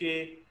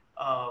UK,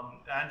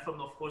 and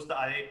from, of course, the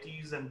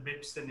IITs and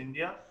BITS in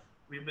India,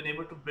 we've been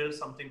able to build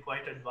something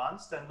quite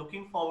advanced, and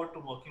looking forward to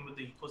working with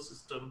the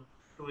ecosystem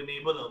to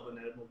enable urban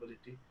air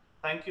mobility.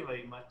 Thank you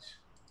very much.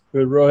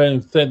 Good, Rohan.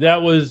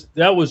 That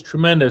was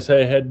tremendous.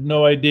 I had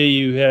no idea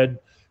you had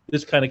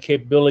this kind of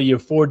capability. Your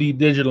 4D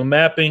digital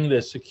mapping,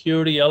 the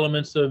security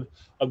elements of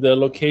the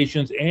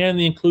locations, and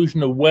the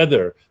inclusion of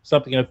weather,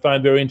 something I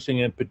find very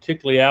interesting and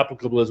particularly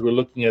applicable as we're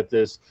looking at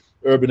this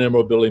urban air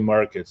mobility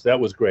markets. That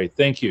was great.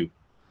 Thank you.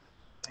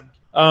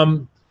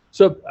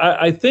 So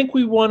I think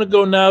we want to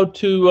go now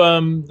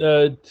to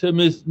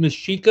Ms.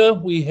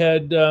 Shika. We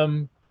had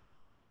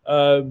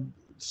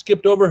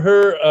skipped over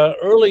her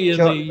early in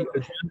the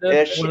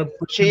agenda.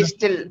 She's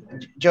still,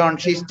 John,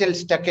 she's still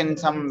stuck in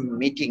some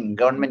meeting,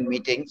 government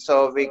meeting.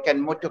 So we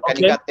can move to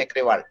Kanika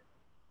Tekriwal.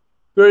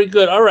 Very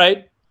good. All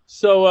right.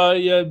 So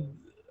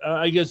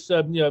I guess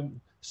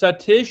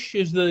Satish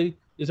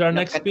is our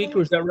next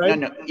speaker. Is that right?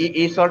 No,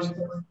 he's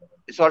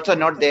also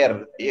not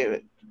there.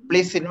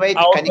 Please invite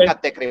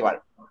Kanika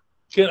Tekriwal.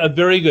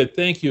 Very good.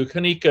 Thank you.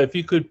 Kanika, if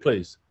you could,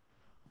 please.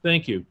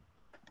 Thank you.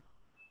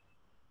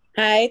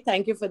 Hi,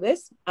 thank you for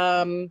this.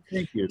 Thank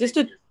you. Just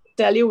to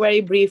tell you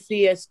very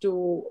briefly as to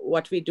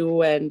what we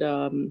do and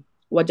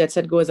what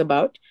JetSetGo is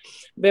about.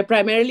 We're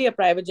primarily a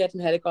private jet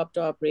and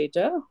helicopter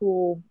operator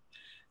who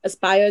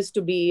aspires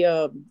to be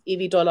a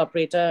eVTOL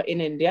operator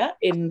in India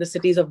in the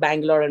cities of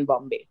Bangalore and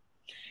Bombay.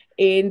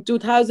 From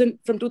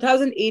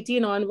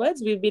 2018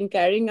 onwards, we've been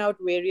carrying out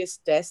various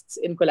tests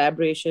in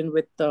collaboration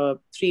with 3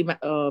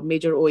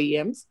 major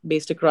OEMs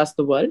based across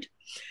the world.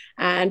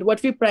 And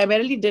what we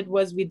primarily did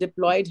was we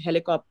deployed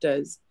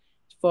helicopters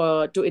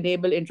to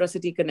enable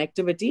intracity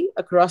connectivity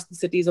across the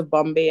cities of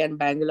Bombay and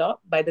Bangalore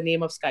by the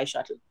name of Sky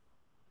Shuttle.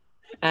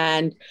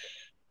 And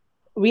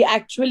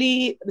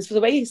this was a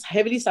very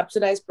heavily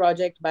subsidized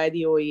project by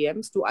the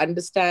OEMs to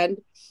understand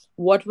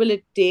what will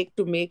it take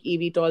to make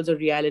eVTOLs a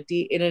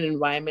reality in an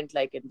environment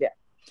like India.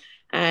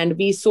 And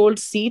we sold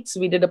seats,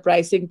 we did a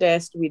pricing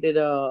test, we did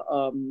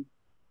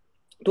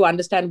to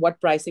understand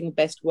what pricing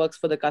best works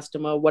for the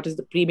customer, what is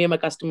the premium a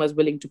customer is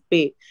willing to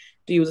pay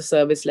to use a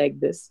service like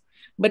this.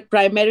 But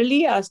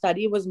primarily our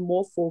study was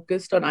more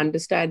focused on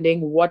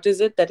understanding what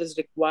is it that is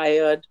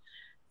required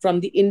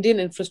from the Indian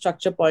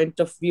infrastructure point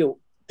of view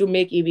to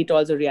make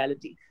eVTOLs a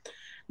reality.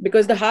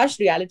 Because the harsh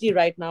reality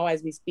right now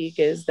as we speak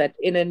is that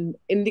in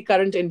the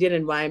current Indian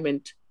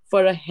environment,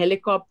 for a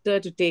helicopter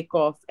to take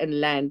off and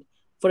land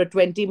for a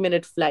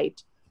 20-minute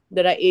flight,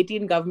 there are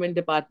 18 government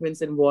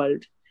departments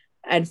involved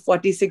and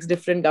 46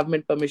 different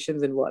government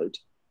permissions involved.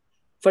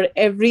 For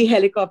every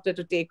helicopter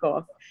to take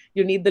off,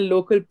 you need the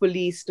local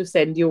police to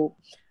send you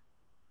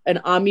an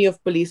army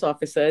of police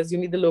officers. You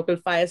need the local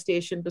fire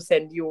station to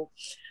send you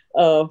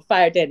a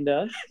fire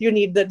tender. You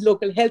need the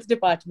local health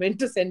department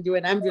to send you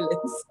an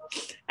ambulance.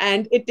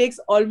 And it takes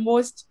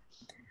almost,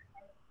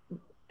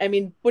 I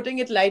mean, putting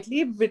it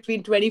lightly,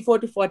 between 24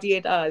 to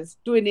 48 hours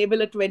to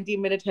enable a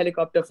 20-minute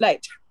helicopter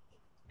flight.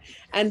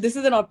 And this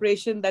is an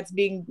operation that's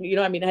being,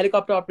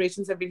 helicopter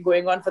operations have been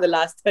going on for the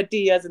last 30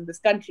 years in this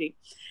country.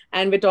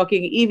 And we're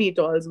talking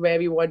eVTOLs, where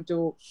we want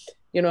to,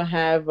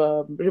 have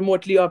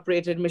remotely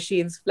operated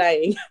machines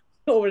flying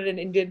over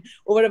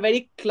a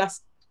very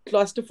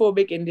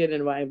claustrophobic Indian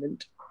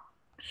environment.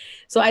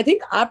 So I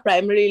think our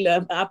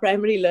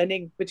primary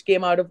learning, which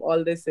came out of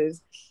all this,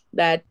 is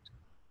that,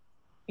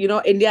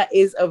 India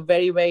is a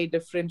very, very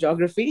different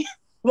geography.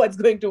 What's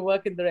going to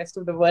work in the rest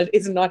of the world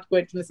is not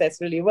going to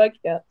necessarily work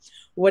here,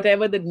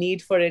 whatever the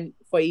need for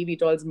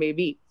eVTOLs may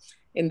be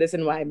in this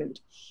environment.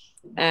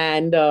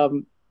 And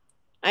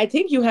I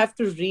think you have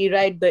to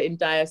rewrite the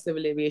entire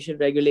civil aviation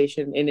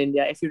regulation in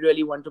India if you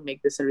really want to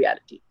make this a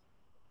reality.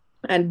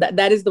 And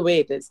that is the way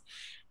it is.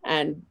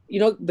 And,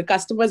 the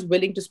customer is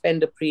willing to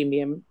spend a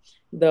premium.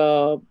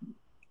 The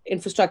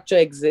infrastructure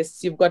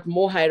exists. You've got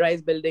more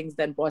high-rise buildings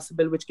than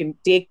possible, which can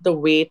take the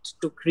weight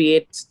to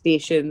create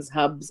stations,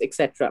 hubs,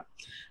 etc.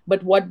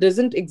 But what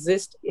doesn't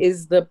exist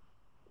is the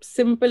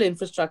simple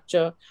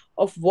infrastructure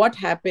of what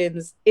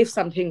happens if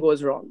something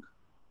goes wrong.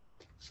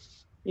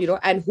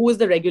 And who is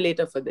the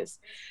regulator for this?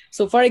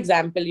 So, for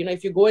example,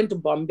 if you go into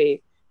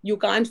Bombay, you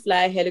can't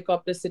fly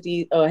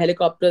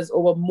helicopters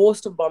over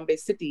most of Bombay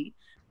city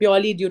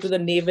purely due to the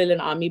naval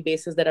and army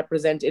bases that are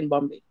present in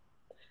Bombay.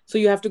 So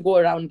you have to go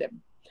around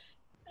them.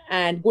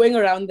 And going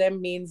around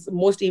them means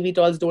most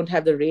eVTOLs don't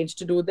have the range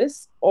to do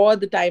this, or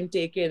the time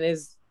taken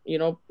is,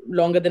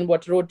 longer than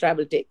what road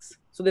travel takes.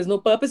 So there's no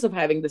purpose of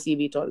having this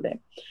eVTOL there.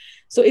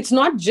 So it's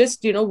not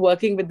just,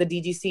 working with the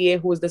DGCA,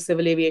 who is the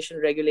civil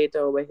aviation regulator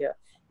over here.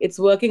 It's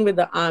working with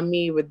the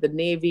Army, with the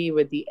Navy,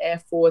 with the Air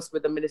Force,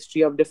 with the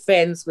Ministry of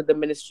Defense, with the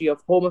Ministry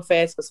of Home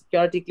Affairs for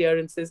security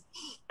clearances.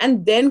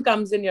 And then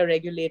comes in your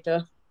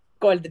regulator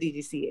called the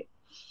DGCA.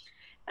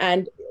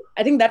 And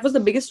I think that was the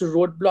biggest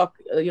roadblock,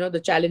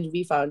 the challenge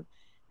we found.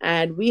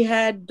 And we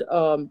had,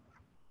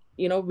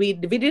 we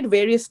did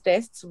various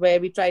tests where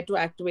we tried to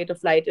activate a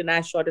flight in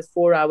as short as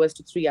 4 hours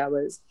to 3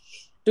 hours.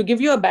 To give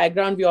you a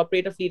background, we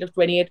operate a fleet of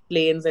 28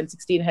 planes and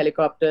 16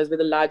 helicopters. We're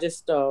the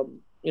largest,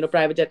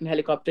 private jet and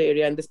helicopter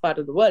area in this part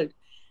of the world.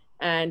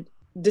 And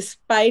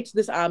despite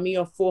this army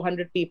of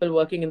 400 people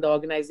working in the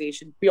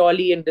organization,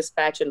 purely in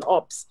dispatch and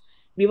ops,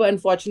 we were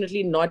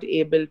unfortunately not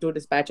able to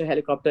dispatch a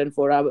helicopter in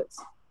 4 hours,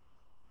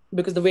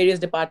 because the various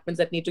departments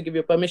that need to give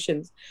you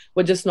permissions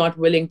were just not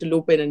willing to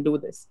loop in and do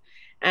this.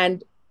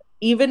 And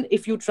even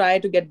if you try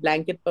to get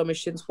blanket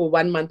permissions for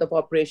 1 month of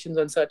operations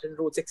on certain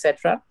routes,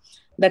 etc.,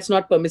 that's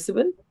not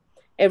permissible.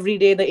 Every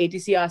day, the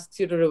ATC asks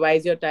you to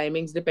revise your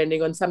timings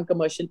depending on some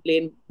commercial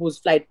plane whose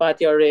flight path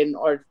you're in,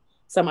 or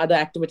some other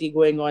activity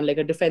going on, like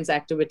a defense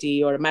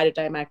activity or a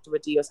maritime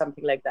activity or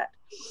something like that.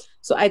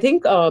 So I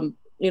think,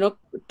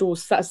 to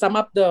sum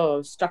up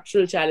the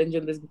structural challenge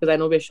in this, because I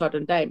know we're short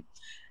on time,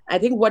 I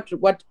think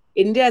what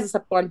India as a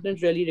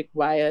subcontinent really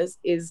requires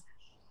is,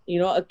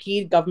 a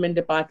key government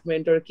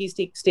department or a key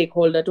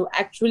stakeholder to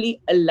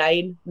actually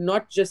align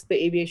not just the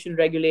aviation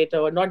regulator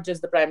or not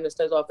just the Prime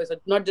Minister's office or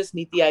not just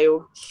Niti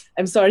Aayog.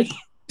 I'm sorry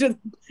to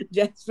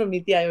Jess from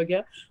Niti Aayog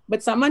here,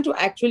 but someone to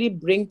actually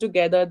bring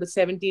together the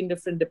 17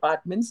 different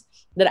departments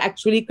that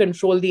actually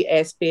control the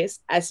airspace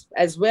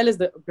as well as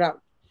the ground.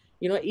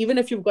 Even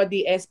if you've got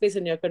the airspace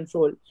in your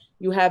control,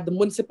 you have the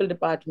municipal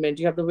department,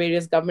 you have the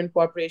various government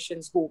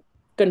corporations who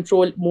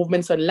control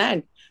movements on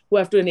land, who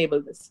have to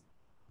enable this.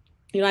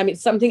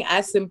 Something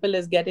as simple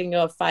as getting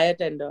a fire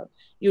tender,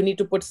 you need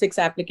to put 6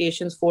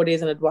 applications 4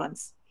 days in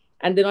advance.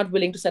 And they're not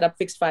willing to set up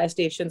fixed fire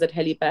stations at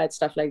helipads,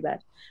 stuff like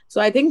that. So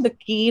I think the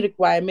key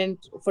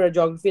requirement for a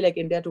geography like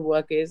India to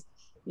work is,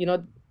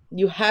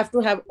 you have to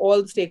have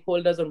all the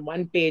stakeholders on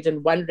one page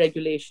and one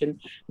regulation,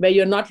 where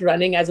you're not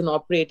running as an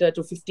operator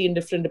to 15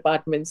 different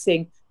departments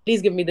saying,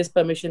 please give me this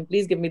permission,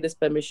 please give me this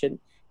permission.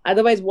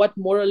 Otherwise, what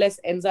more or less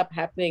ends up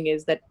happening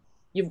is that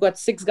you've got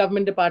 6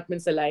 government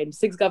departments aligned,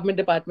 6 government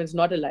departments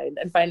not aligned,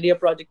 and finally your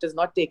project is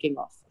not taking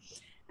off.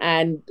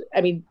 And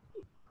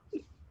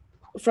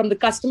from the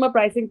customer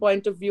pricing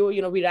point of view,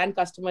 we ran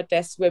customer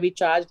tests where we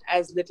charged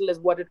as little as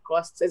what it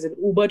costs as an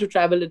Uber to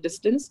travel a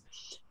distance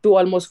to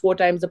almost 4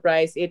 times the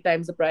price, 8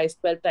 times the price,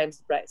 12 times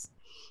the price.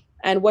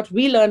 And what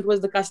we learned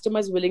was the customer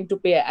is willing to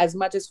pay as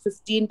much as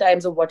 15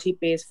 times of what he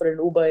pays for an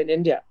Uber in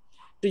India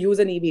to use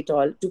an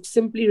eVTOL to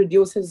simply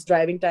reduce his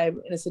driving time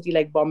in a city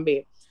like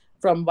Bombay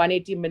from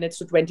 180 minutes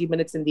to 20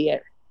 minutes in the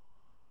air.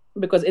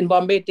 Because in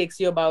Bombay, it takes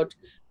you about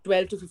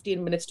 12 to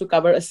 15 minutes to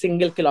cover a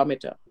single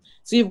kilometer.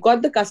 So you've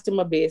got the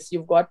customer base,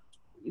 you've got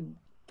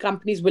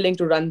companies willing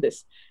to run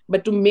this,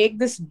 But to make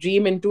this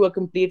dream into a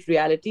complete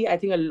reality, I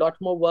think a lot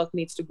more work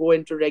needs to go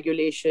into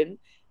regulation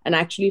and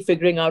actually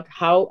figuring out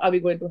how are we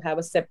going to have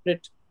a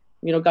separate,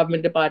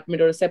 government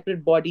department or a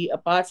separate body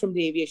apart from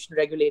the aviation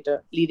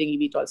regulator leading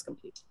eVTOLs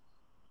completely.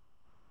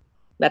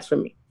 That's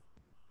from me.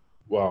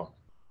 Wow.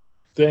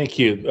 Thank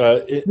you.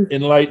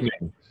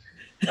 Enlightening.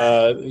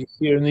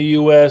 Here in the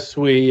U.S.,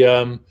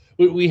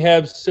 we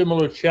have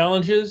similar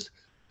challenges,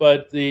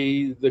 but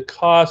the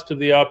cost of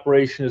the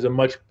operation is a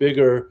much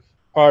bigger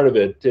part of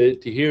it.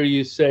 To hear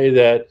you say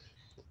that,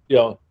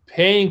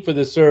 paying for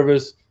the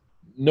service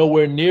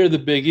nowhere near the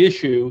big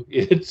issue.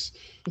 It's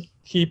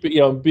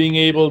being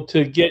able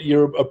to get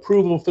your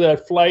approval for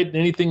that flight in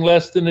anything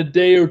less than a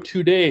day or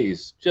 2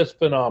 days. Just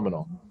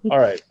phenomenal. All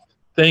right.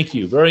 Thank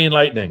you. Very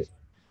enlightening.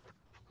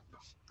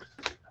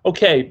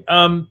 Okay.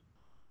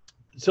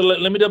 So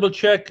let me double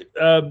check.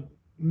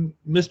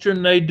 Mr.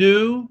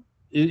 Naidu,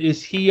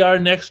 is he our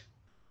next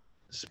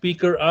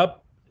speaker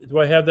up? Do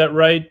I have that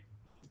right,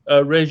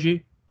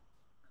 Reggie?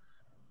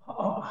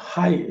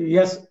 Hi.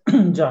 Yes,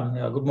 John.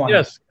 Good morning.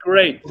 Yes.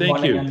 Great. Good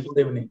Thank you. And good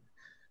evening.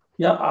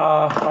 Yeah,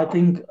 I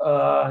think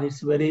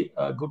it's very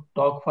good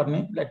talk for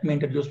me. Let me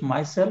introduce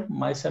myself.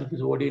 Myself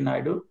is O.D.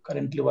 Naidu,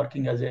 currently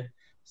working as a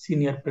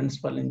senior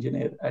principal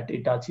engineer at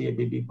Hitachi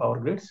ABB Power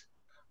Grids.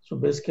 So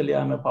basically,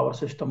 I'm a power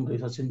system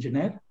research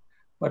engineer.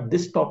 But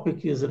this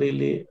topic is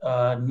really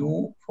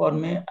new for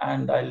me,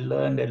 and I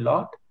learned a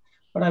lot.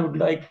 But I would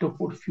like to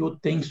put few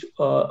things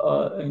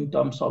in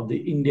terms of the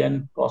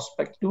Indian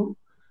perspective,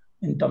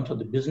 in terms of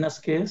the business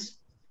case.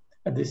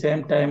 At the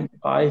same time,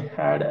 I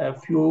had a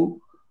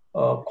few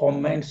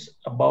comments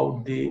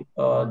about the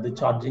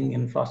charging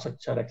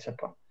infrastructure,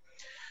 etc.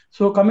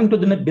 So coming to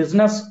the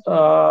business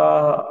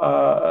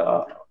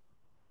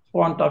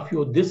point of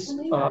view, this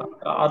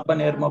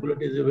urban air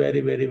mobility is very,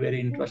 very, very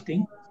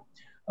interesting.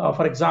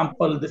 For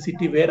example, the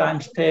city where I'm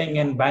staying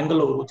in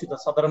Bangalore, which is the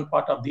southern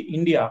part of the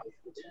India,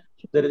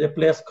 so there is a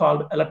place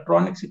called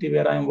Electronic City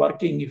where I'm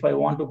working. If I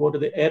want to go to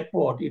the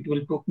airport, it will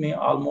take me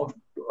almost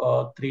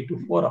 3 to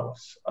 4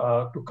 hours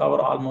to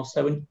cover almost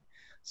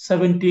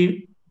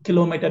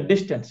 70-kilometer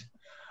distance.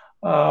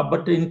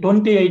 But in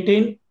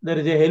 2018, there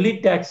is a heli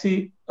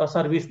taxi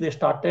service they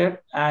started,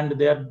 and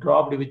they are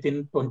dropped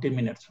within 20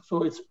 minutes.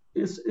 So it's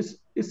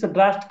a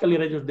drastically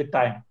reduced the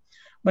time.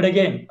 But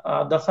again,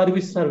 the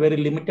services are very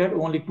limited,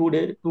 only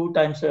 2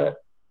 times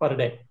per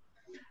day.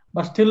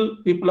 But still,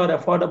 people are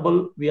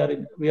affordable. We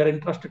are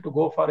interested to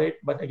go for it.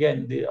 But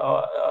again, the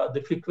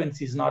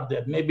frequency is not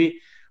there. Maybe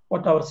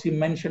what our CM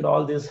mentioned,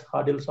 all these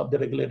hurdles of the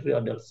regulatory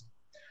hurdles.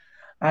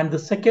 And the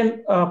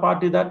second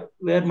part is that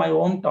where my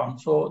hometown.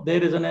 So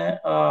there is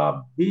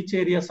beach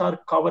areas are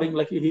covering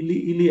like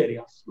hilly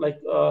areas, like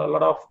a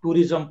lot of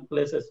tourism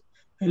places.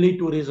 Hilly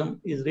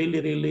tourism is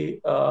really, really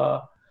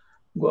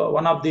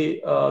one of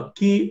the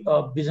key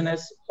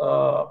business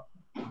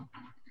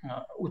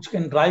which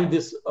can drive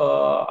this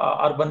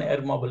urban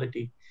air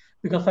mobility.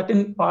 Because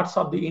certain parts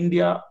of the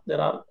India, there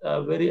are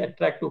very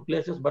attractive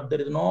places, but there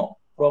is no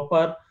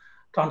proper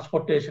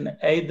transportation,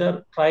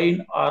 either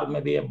train or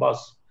maybe a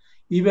bus.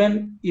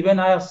 Even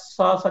I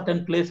saw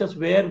certain places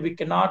where we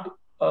cannot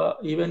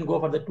even go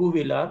for the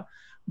two-wheeler,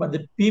 but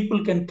the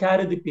people can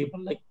carry the people,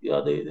 like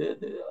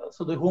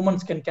so the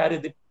humans can carry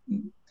the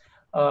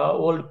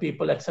old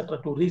people,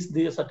 etc., to reach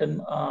the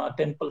certain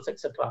temples,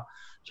 etc.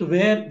 So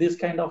where this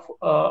kind of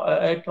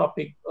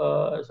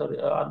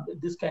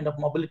this kind of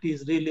mobility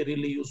is really,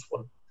 really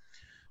useful.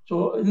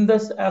 So in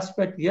this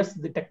aspect, yes,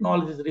 the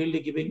technology is really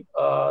giving,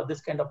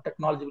 this kind of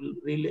technology will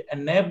really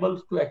enable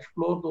to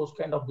explore those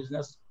kind of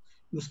business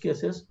use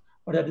cases.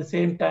 But at the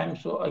same time,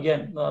 so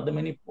again, the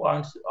many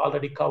points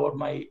already covered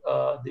my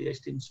the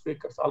esteemed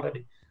speakers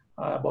already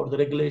about the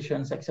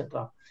regulations,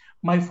 etc.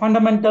 My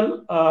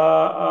fundamental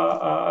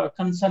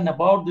concern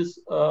about this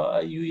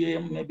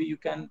UAM, maybe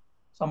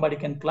somebody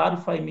can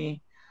clarify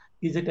me,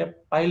 is it a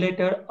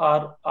piloted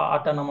or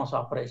autonomous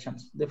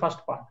operations? The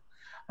first part.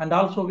 And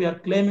also we are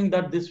claiming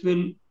that this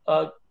will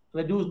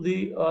reduce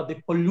the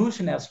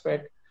pollution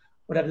aspect,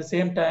 but at the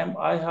same time,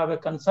 I have a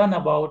concern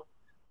about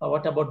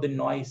what about the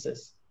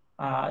noises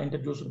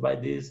introduced by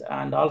this,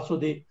 and also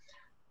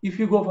if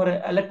you go for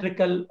an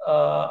electrical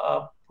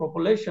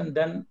propulsion,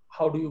 then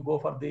how do you go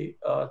for the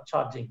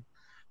charging?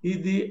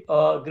 Is the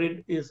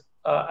grid is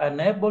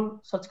enable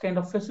such kind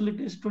of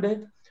facilities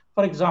today?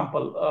 For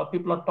example,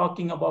 people are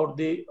talking about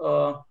the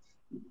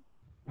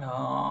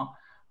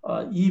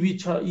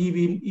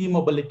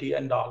e-mobility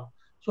and all.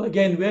 So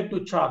again, where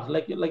to charge?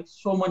 Like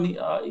so many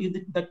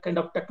that kind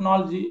of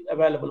technology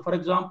available. For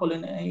example,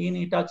 in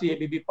Hitachi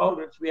ABB Power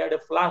Grids, we had a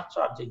flash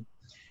charging,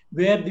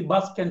 where the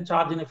bus can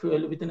charge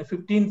within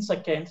 15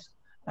 seconds,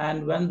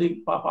 and when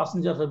the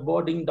passengers are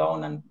boarding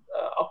down and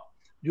up,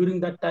 during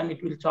that time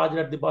it will charge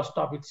at the bus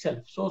stop itself.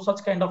 So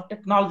such kind of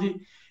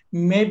technology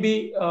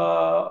maybe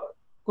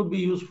could be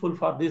useful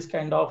for this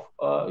kind of.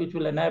 It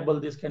will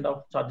enable this kind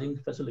of charging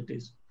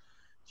facilities.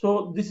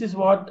 So this is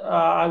what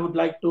I would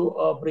like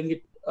to bring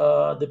it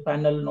the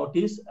panel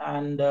notice,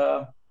 and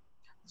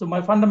So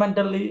my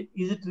fundamentally,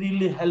 is it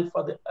really help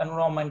for the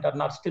environment or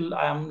not? Still,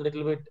 I am a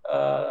little bit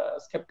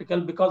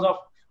skeptical because of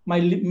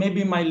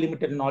maybe my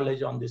limited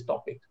knowledge on this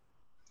topic.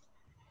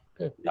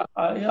 Okay.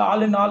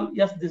 All in all,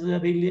 yes, this is a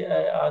really,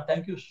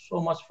 thank you so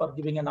much for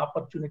giving an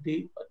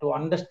opportunity to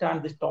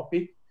understand this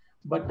topic.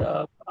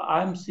 But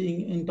I'm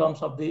seeing in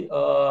terms of the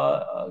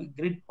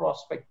grid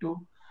perspective,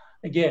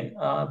 again,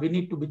 we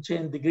need to be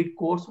change the grid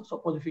course.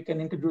 Suppose if we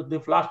can introduce the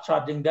flash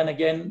charging, then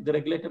again, the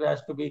regulator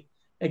has to be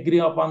agree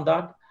upon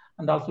that.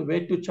 And also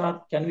way to charge,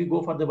 can we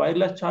go for the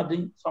wireless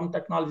charging? Some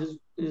technologies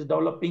is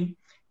developing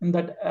in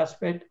that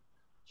aspect.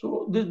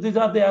 So these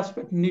are the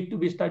aspects need to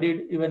be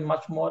studied even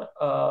much more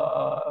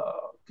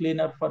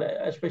cleaner for,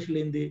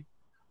 especially in the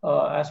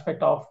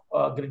aspect of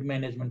grid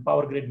management,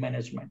 power grid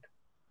management.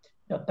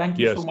 Yeah, thank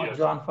you so much,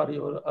 John, for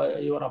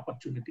your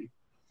opportunity.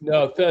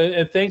 No,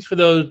 and thanks for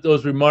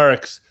those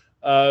remarks.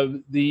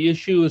 The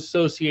issue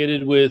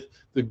associated with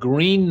the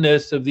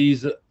greenness of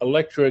these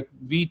electric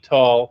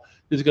VTOL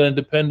is going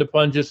to depend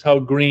upon just how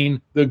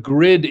green the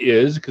grid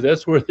is, because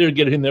that's where they're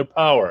getting their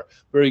power.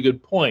 Very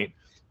good point.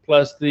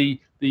 Plus the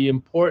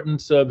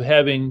importance of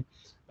having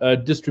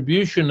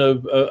distribution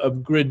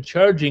of grid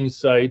charging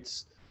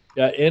sites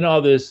in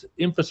all this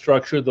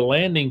infrastructure, the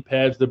landing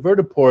pads, the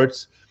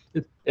vertiports.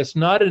 It's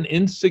not an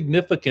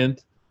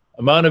insignificant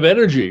amount of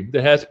energy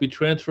that has to be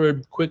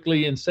transferred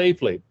quickly and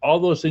safely. All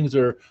those things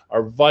are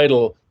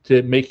vital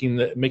to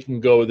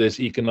making go of this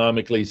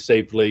economically,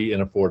 safely,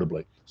 and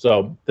affordably.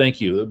 So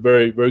thank you.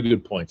 Very, very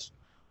good points.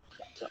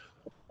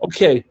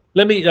 Okay,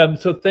 let me,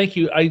 so thank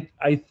you.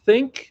 I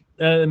think,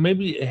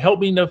 maybe help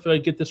me if I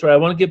get this right. I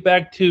want to get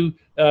back to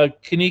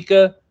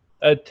Kanika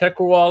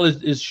Tekrawal.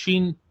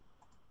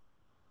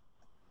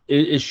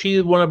 Is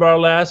she one of our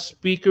last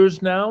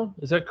speakers now?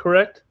 Is that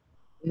correct?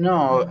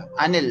 No,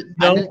 Anil.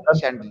 No? Anil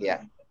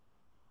Chandlia.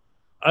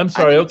 I'm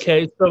sorry.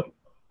 Anil.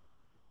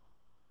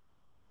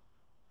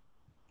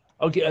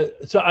 Okay,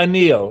 so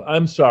Anil,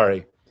 I'm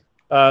sorry.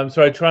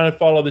 Sorry, trying to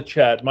follow the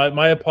chat.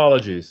 My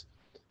apologies.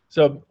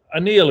 So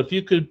Anil, if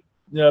you could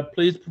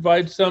please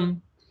provide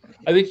some.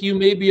 I think you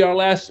may be our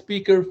last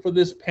speaker for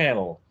this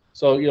panel.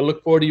 So you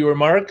look forward to your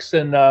remarks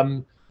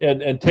and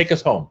take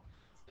us home.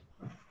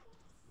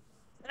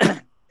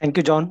 Thank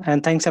you, John,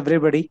 and thanks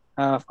everybody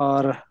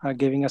for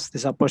giving us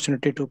this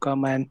opportunity to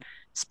come and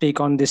speak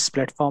on this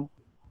platform.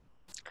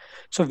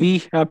 So we,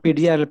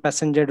 PDRL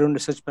Passenger Drone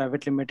Research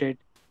Private Limited,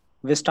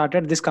 we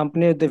started this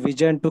company with the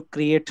vision to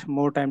create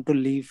more time to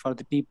live for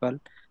the people.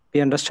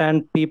 We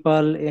understand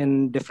people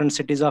in different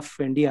cities of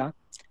India,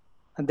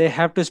 and they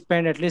have to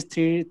spend at least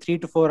 3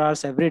 to 4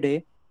 hours every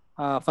day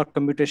for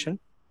commutation.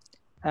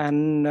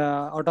 And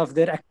out of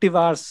their active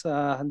hours,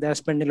 they are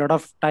spending a lot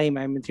of time,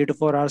 3 to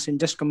 4 hours in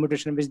just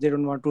commutation, which they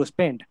don't want to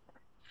spend.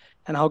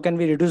 And how can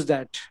we reduce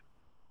that?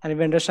 And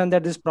we understand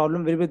that this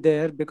problem will be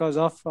there because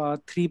of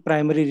 3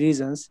 primary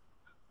reasons.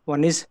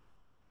 One is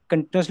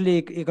continuously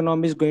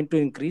economy is going to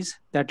increase.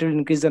 That will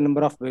increase the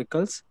number of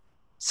vehicles.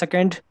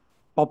 Second,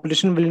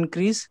 population will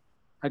increase.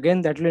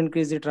 Again, that will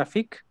increase the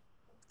traffic.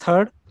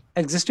 Third,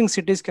 existing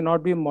cities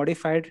cannot be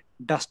modified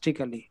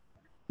drastically.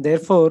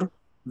 Therefore,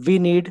 we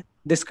need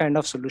this kind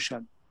of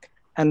solution.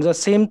 And the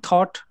same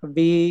thought,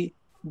 we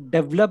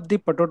developed the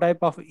prototype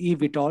of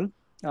eVTOL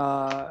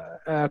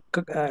a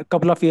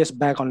couple of years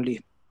back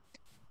only.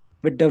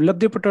 We developed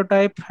the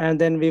prototype, and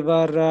then we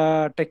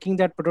were taking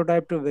that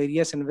prototype to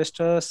various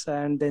investors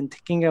and then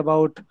thinking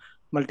about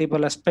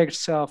multiple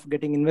aspects of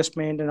getting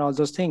investment and all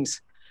those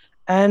things,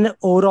 and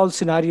overall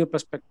scenario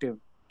perspective.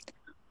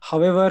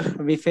 However,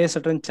 we face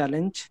certain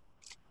challenge.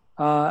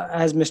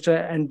 As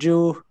Mr.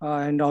 Andrew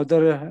and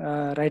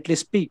other rightly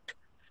speak,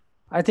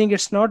 I think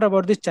it's not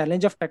about the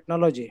challenge of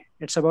technology.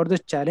 It's about the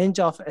challenge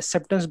of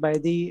acceptance by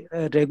the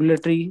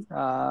regulatory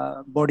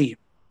body,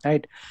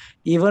 right?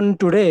 Even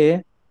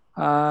today,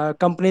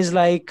 companies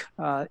like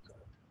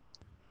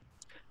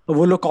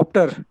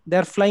Volocopter,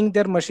 they're flying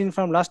their machine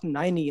from last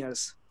 9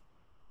 years.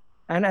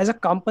 And as a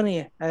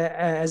company,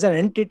 as an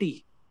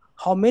entity,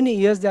 how many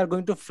years they are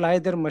going to fly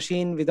their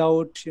machine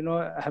without,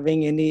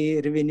 having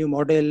any revenue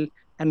model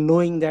and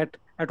knowing that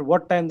at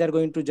what time they're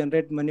going to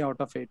generate money out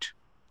of it,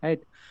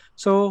 right?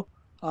 So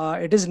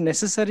it is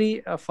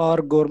necessary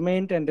for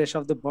government and rest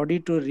of the body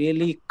to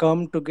really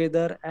come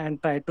together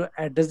and try to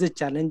address the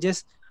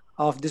challenges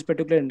of this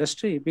particular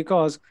industry.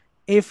 Because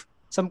if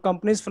some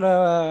companies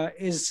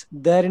is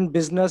there in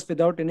business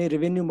without any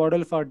revenue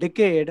model for a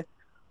decade,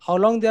 how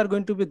long they are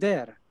going to be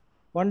there?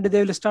 One day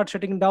they will start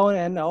shutting down,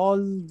 and all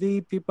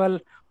the people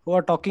who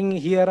are talking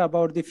here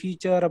about the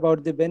future,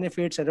 about the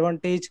benefits,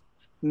 advantage,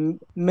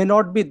 may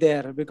not be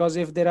there, because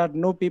if there are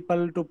no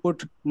people to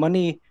put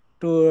money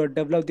to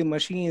develop the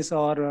machines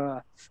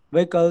or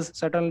vehicles,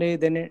 certainly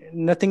then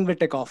nothing will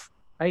take off,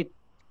 right?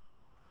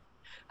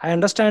 I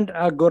understand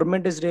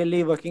government is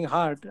really working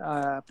hard,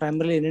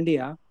 primarily in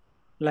India.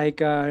 Like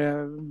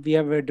we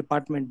have a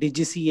department,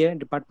 DGCA,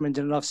 Department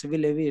General of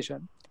Civil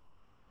Aviation.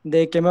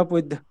 They came up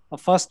with a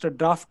first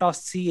draft of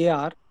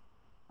CAR,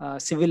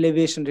 Civil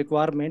Aviation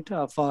Requirement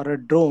for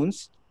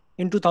drones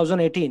in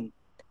 2018.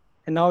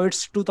 And now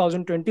it's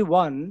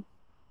 2021.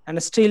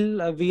 and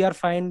still we are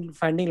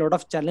finding a lot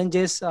of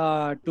challenges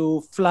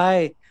to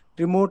fly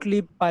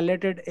remotely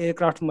piloted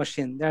aircraft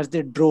machine. That's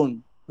the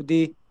drone,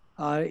 the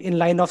in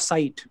line of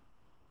sight.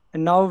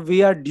 And now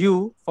we are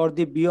due for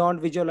the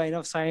beyond visual line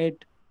of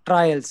sight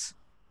trials.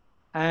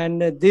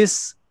 And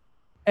this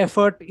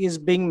effort is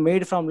being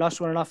made from last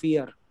 1.5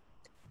 years.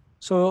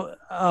 So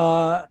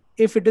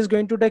if it is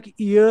going to take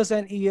years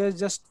and years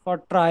just for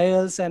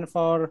trials and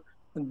for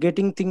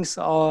getting things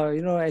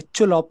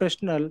actual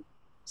operational,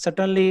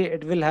 certainly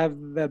it will have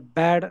a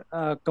bad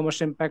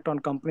commercial impact on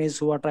companies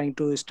who are trying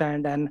to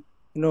stand and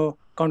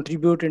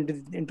contribute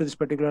into this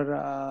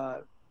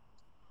particular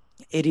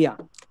area.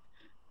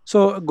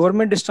 So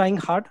government is trying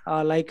hard.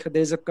 Like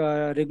there's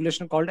a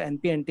regulation called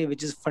NPNT,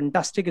 which is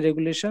fantastic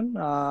regulation,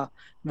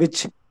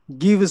 which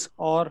gives,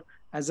 or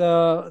as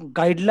a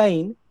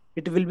guideline,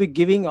 it will be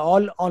giving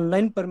all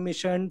online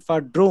permission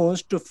for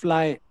drones to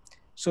fly.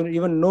 So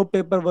even no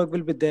paperwork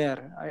will be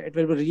there. It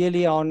will be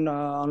really on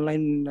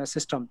online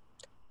system.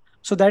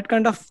 So that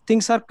kind of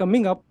things are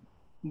coming up,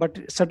 but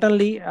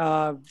certainly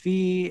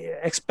we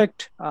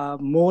expect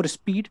more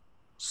speed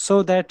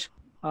so that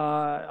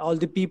all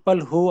the people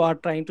who are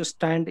trying to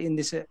stand in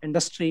this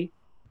industry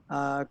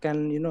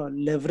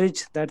can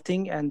leverage that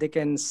thing and they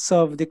can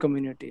serve the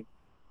community.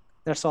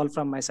 That's all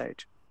from my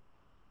side.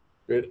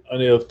 Great,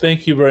 Anil.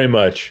 Thank you very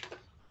much.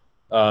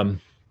 All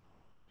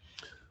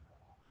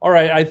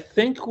right, I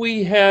think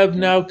we have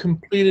now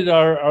completed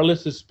our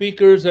list of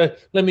speakers.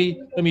 Let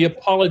me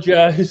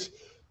apologize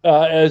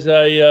as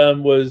I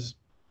was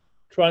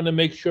trying to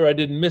make sure I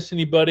didn't miss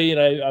anybody,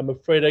 and I'm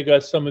afraid I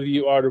got some of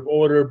you out of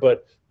order,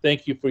 but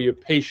thank you for your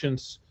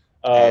patience.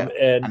 And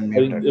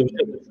it was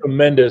a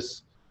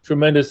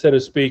tremendous set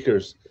of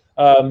speakers.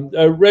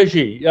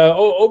 Reggie,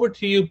 over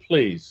to you,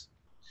 please.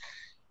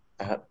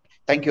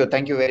 Thank you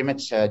very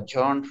much,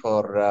 John,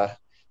 for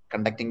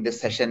conducting this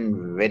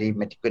session very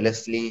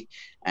meticulously,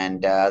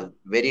 and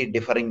very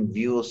differing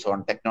views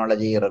on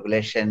technology,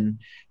 regulation,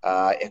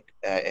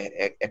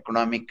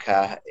 economic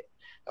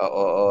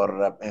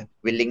or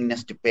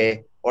willingness to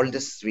pay. All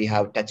this we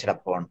have touched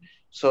upon.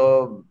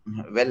 So,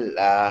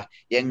 well,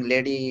 young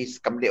lady is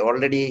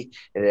already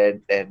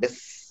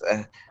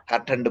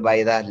disheartened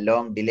by the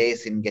long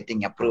delays in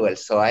getting approval.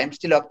 So I am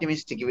still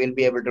optimistic we'll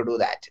be able to do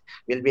that.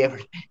 We'll be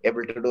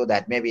able to do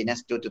that maybe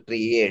next 2 to 3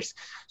 years.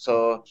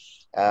 So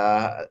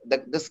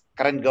this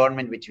current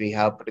government which we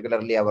have,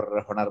 particularly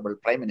our Honorable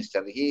Prime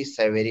Minister, he is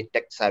a very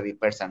tech-savvy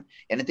person.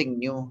 Anything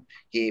new,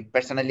 he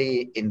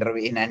personally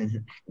intervene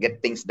and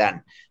get things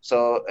done.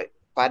 So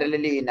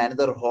parallelly, in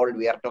another hall,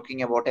 we are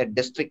talking about a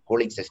district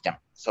cooling system.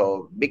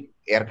 So big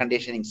air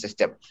conditioning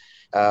system.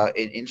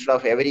 Instead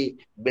of every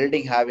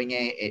building having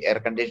a air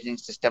conditioning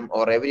system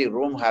or every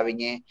room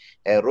having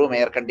a room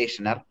air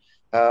conditioner,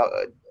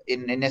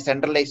 in a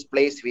centralized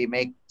place, we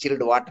make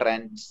chilled water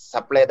and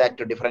supply that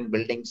to different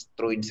buildings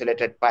through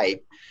insulated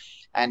pipe.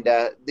 And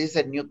this is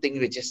a new thing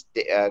which is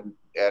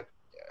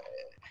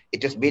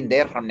it has been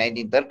there from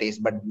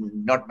 1930s, but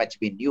not much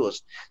been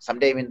used.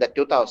 Sometime in the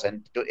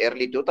 2000s to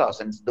early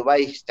 2000s,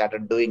 Dubai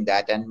started doing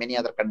that, and many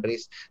other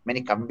countries,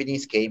 many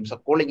companies came. So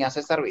cooling as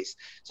a service.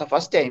 So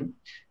first time,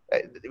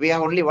 we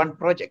have only one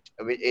project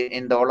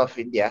in the whole of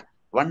India,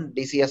 one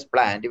DCS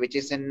plant, which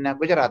is in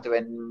Gujarat.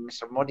 When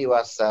Mr. Modi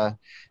was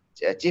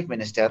Chief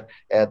Minister,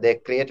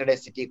 they created a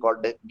city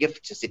called the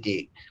Gift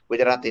City,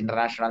 Gujarat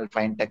International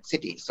Fine Tech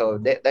City. So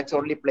that's the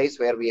only place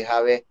where we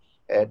have a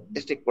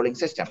district cooling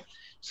system.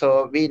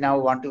 So we now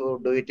want to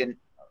do it in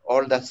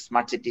all the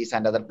smart cities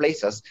and other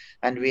places.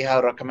 And we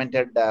have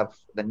recommended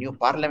the new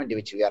parliament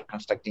which we are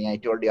constructing. I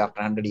told you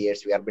after 100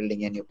 years we are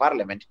building a new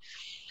parliament.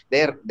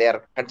 They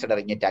are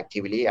considering it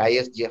actively.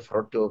 ISGF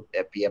wrote to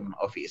a PM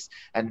office.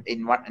 And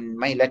in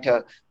my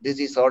letter, this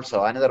is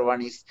also another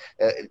one is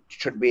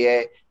should be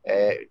a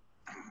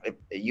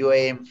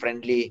UAM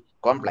friendly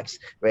complex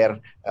where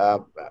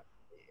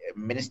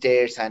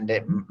ministers and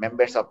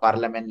members of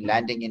parliament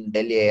landing in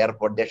Delhi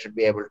airport, they should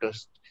be able to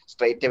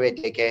straight away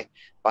take a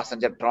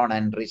passenger drone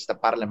and reach the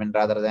parliament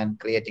rather than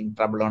creating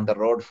trouble on the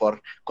road for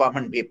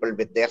common people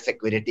with their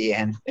security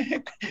and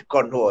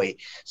convoy.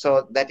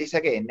 So that is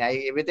again,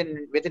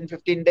 within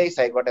 15 days,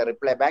 I got a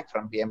reply back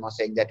from PMO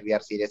saying that we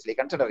are seriously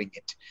considering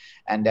it.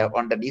 And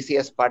on the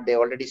DCS part, they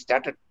already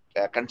started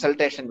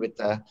consultation with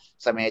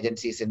some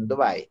agencies in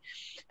Dubai.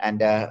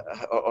 And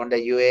on the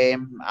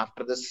UAM,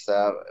 after this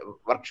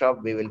workshop,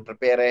 we will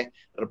prepare a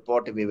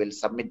report. We will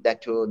submit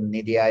that to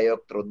Nidhi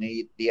Aayog. Through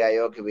Nidhi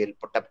Aayog, we will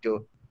put up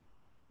to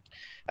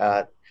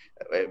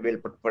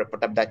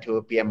put up that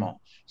to PMO,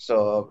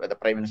 so the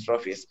Prime Minister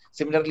Office.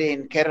 Similarly,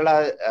 in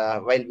Kerala,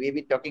 while we've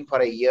been talking for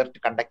a year to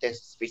conduct a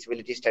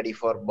feasibility study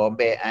for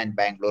Bombay and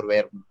Bangalore,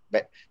 where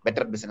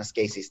better business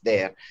case is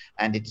there,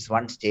 and it is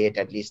one state,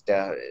 at least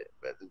the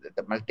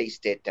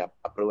multi-state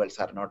approvals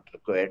are not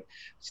required.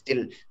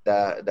 Still,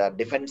 the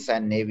defense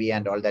and navy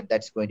and all that,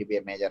 that's going to be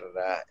a major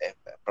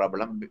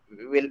problem.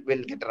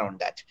 We'll get around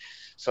that.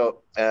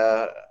 So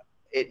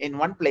in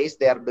one place,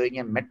 they are doing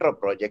a metro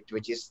project,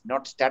 which is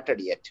not started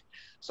yet.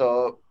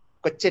 So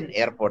Cochin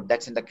Airport,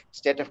 that's in the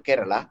state of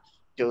Kerala,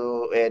 to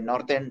a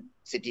northern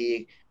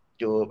city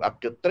to up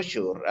to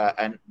Thrissur,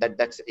 and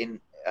that's in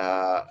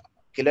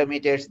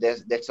kilometers.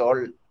 That's all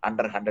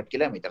under 100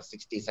 kilometers,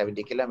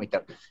 60-70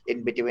 kilometers.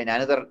 In between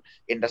another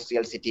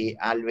industrial city,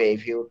 Alway.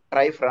 If you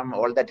try from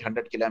all that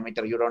 100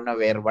 kilometers, you don't know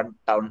where one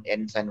town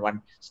ends and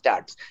one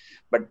starts.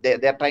 But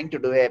they're trying to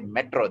do a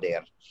metro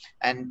there,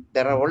 and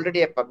there are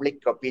already a public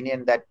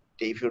opinion that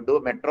if you do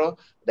metro,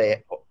 the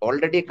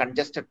already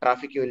congested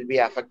traffic will be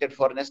affected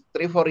for next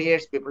 3-4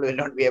 years. People will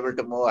not be able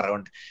to move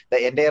around. The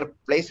entire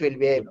place will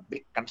be a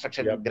big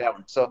construction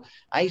ground. So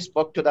I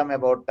spoke to them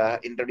about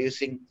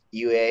introducing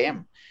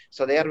UAM.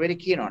 So they are very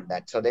keen on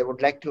that. So they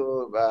would like to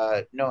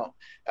know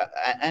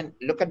and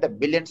look at the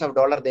billions of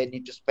dollars they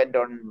need to spend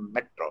on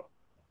metro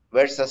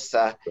versus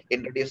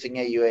introducing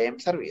a UAM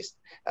service.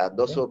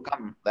 Those who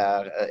come,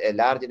 a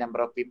large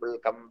number of people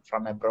come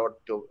from abroad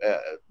to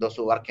those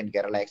who work in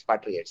Kerala,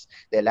 expatriates.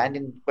 They land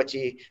in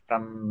Kochi.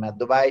 From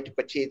Dubai to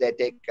Kochi, they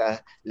take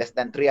less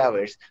than 3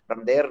 hours.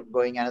 From there,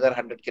 going another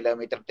 100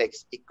 kilometers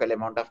takes equal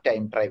amount of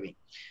time driving.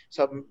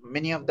 So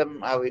many of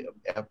them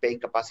have paying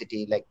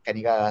capacity, like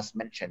Kanika has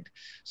mentioned.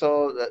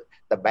 So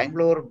the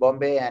Bangalore,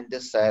 Bombay, and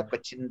this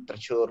Cochin,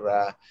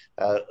 Thrissur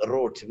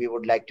routes, we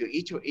would like to,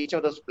 each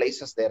of those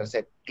places, there is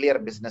a clear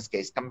business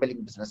case,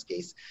 compelling business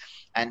case.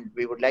 And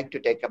we would like to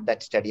take up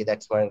that study.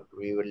 That's why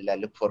we will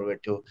look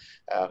forward to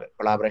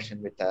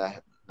collaboration with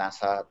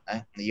NASA,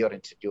 your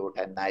institute,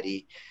 and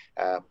NARI,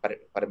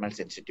 Parimal's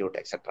Institute,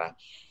 etc.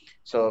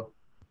 So,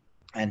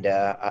 and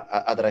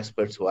other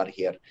experts who are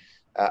here.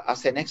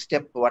 As a next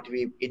step, what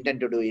we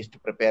intend to do is to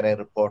prepare a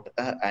report,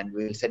 and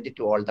we will send it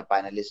to all the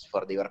panelists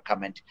for your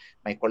comment.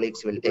 My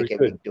colleagues will take a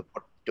week to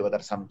put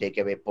together some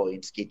takeaway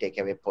points, key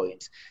takeaway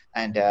points,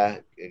 and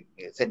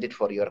send it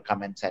for your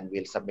comments, and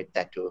we'll submit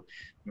that to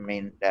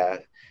main.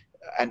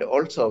 And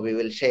also we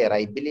will share,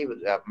 I believe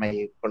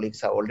my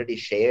colleagues have already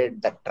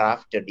shared the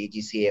draft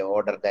DGCA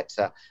order, that's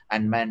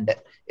unmanned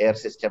air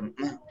system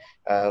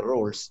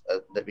rules,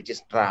 which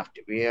is draft.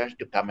 We have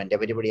to comment,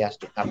 everybody has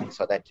to comment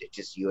so that it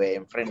is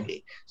UAM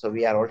friendly. So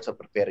we are also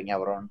preparing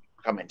our own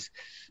comments.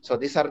 So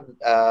these are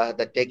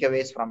the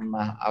takeaways from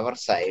our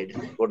side.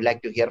 Would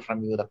like to hear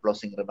from you the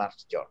closing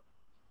remarks, John.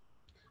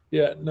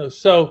 Yeah, no,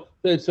 so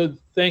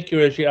thank you,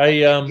 Rishi.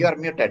 You are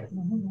muted.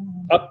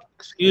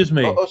 Excuse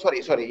me. Oh,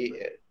 sorry.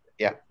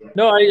 Yeah.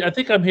 No, I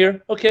think I'm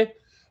here. Okay.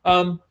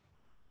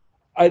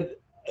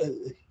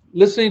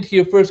 Listening to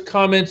your first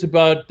comments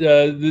about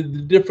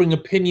the differing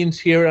opinions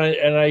here,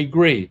 and I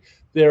agree.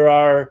 There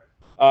are,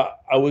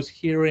 I was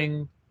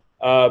hearing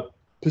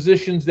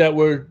positions that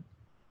were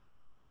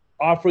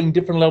offering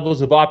different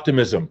levels of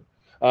optimism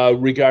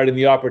regarding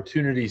the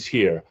opportunities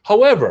here.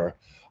 However,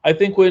 I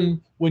think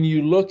when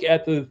you look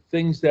at the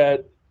things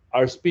that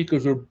our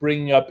speakers are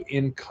bringing up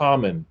in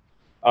common,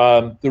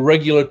 the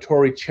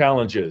regulatory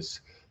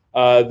challenges,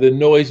 the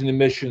noise and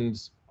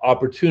emissions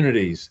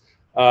opportunities,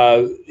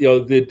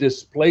 the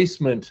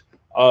displacement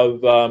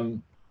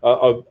of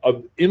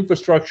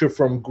infrastructure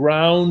from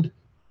ground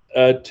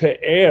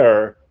to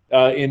air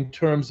in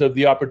terms of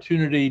the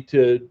opportunity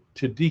to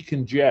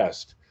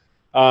decongest,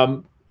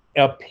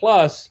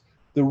 plus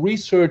the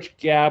research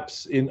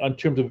gaps in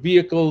terms of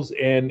vehicles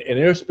and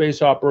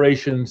airspace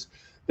operations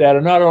that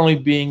are not only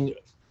being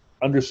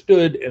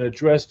understood and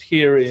addressed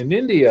here in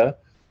India,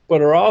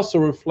 but are also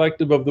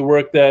reflective of the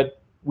work that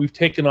we've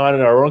taken on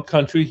in our own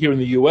country here in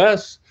the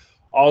US,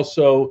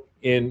 also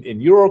in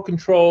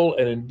Eurocontrol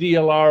and in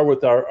DLR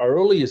with our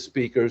earliest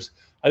speakers.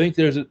 I think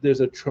there's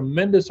a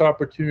tremendous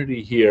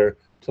opportunity here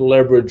to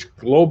leverage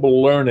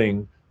global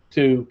learning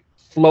to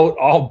float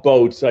all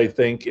boats, I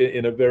think,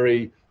 in a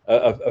very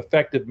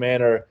effective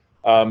manner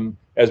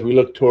as we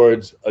look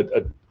towards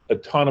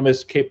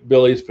autonomous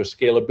capabilities for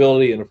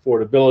scalability and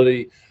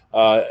affordability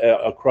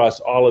across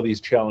all of these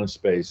challenge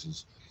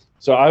spaces.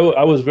 So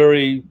I was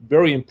very,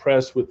 very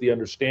impressed with the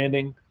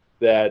understanding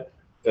that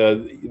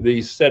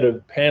the set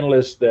of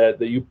panelists that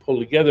you pulled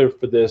together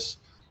for this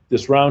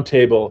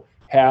roundtable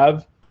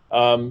have,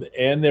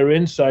 and their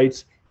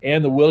insights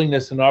and the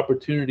willingness and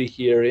opportunity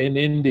here in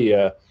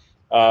India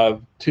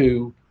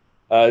to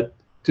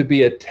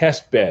be a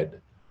test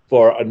bed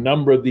for a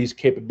number of these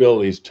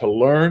capabilities, to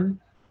learn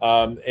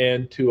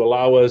and to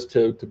allow us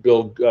to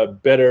build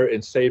better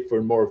and safer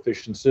and more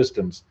efficient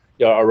systems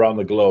around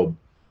the globe.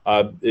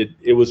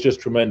 It was just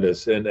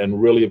tremendous,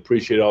 and really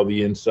appreciate all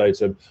the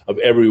insights of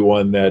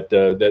everyone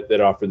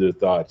that offered their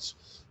thoughts.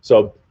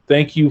 So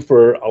thank you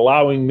for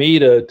allowing me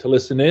to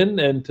listen in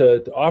and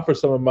to offer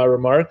some of my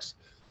remarks.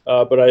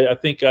 But I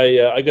think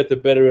I got the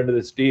better end of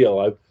this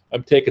deal.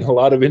 I'm taking a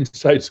lot of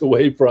insights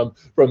away from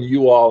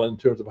you all in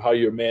terms of how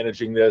you're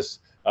managing this,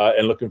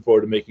 and looking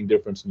forward to making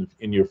difference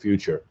in your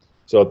future.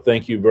 So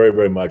thank you very,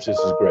 very much. This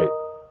is great.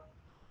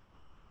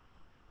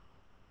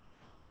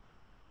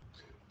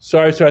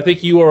 Sorry, sir. I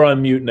think you are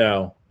on mute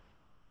now.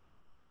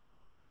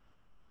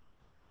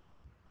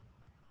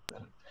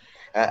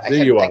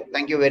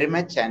 Thank you very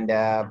much, and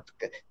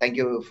thank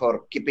you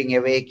for keeping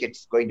awake.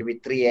 It's going to be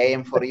 3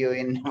 a.m. for you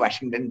in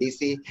Washington,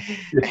 D.C.,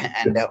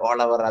 and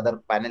all our other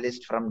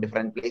panelists from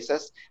different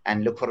places,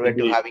 and look forward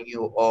to having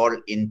you all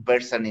in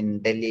person in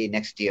Delhi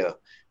next year.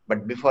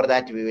 But before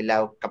that, we will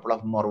have a couple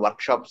of more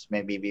workshops.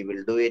 Maybe we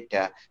will do it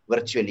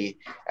virtually,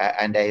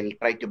 and I'll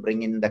try to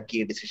bring in the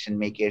key decision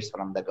makers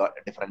from the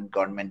different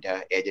government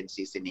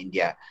agencies in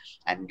India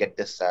and get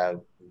this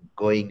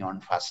going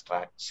on fast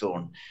track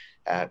soon.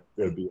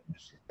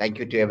 Thank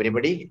you to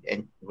everybody,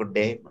 and good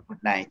day,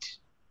 good night.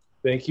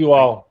 Thank you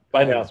all.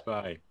 Bye now.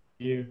 Bye.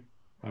 Thank you.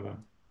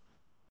 Bye-bye.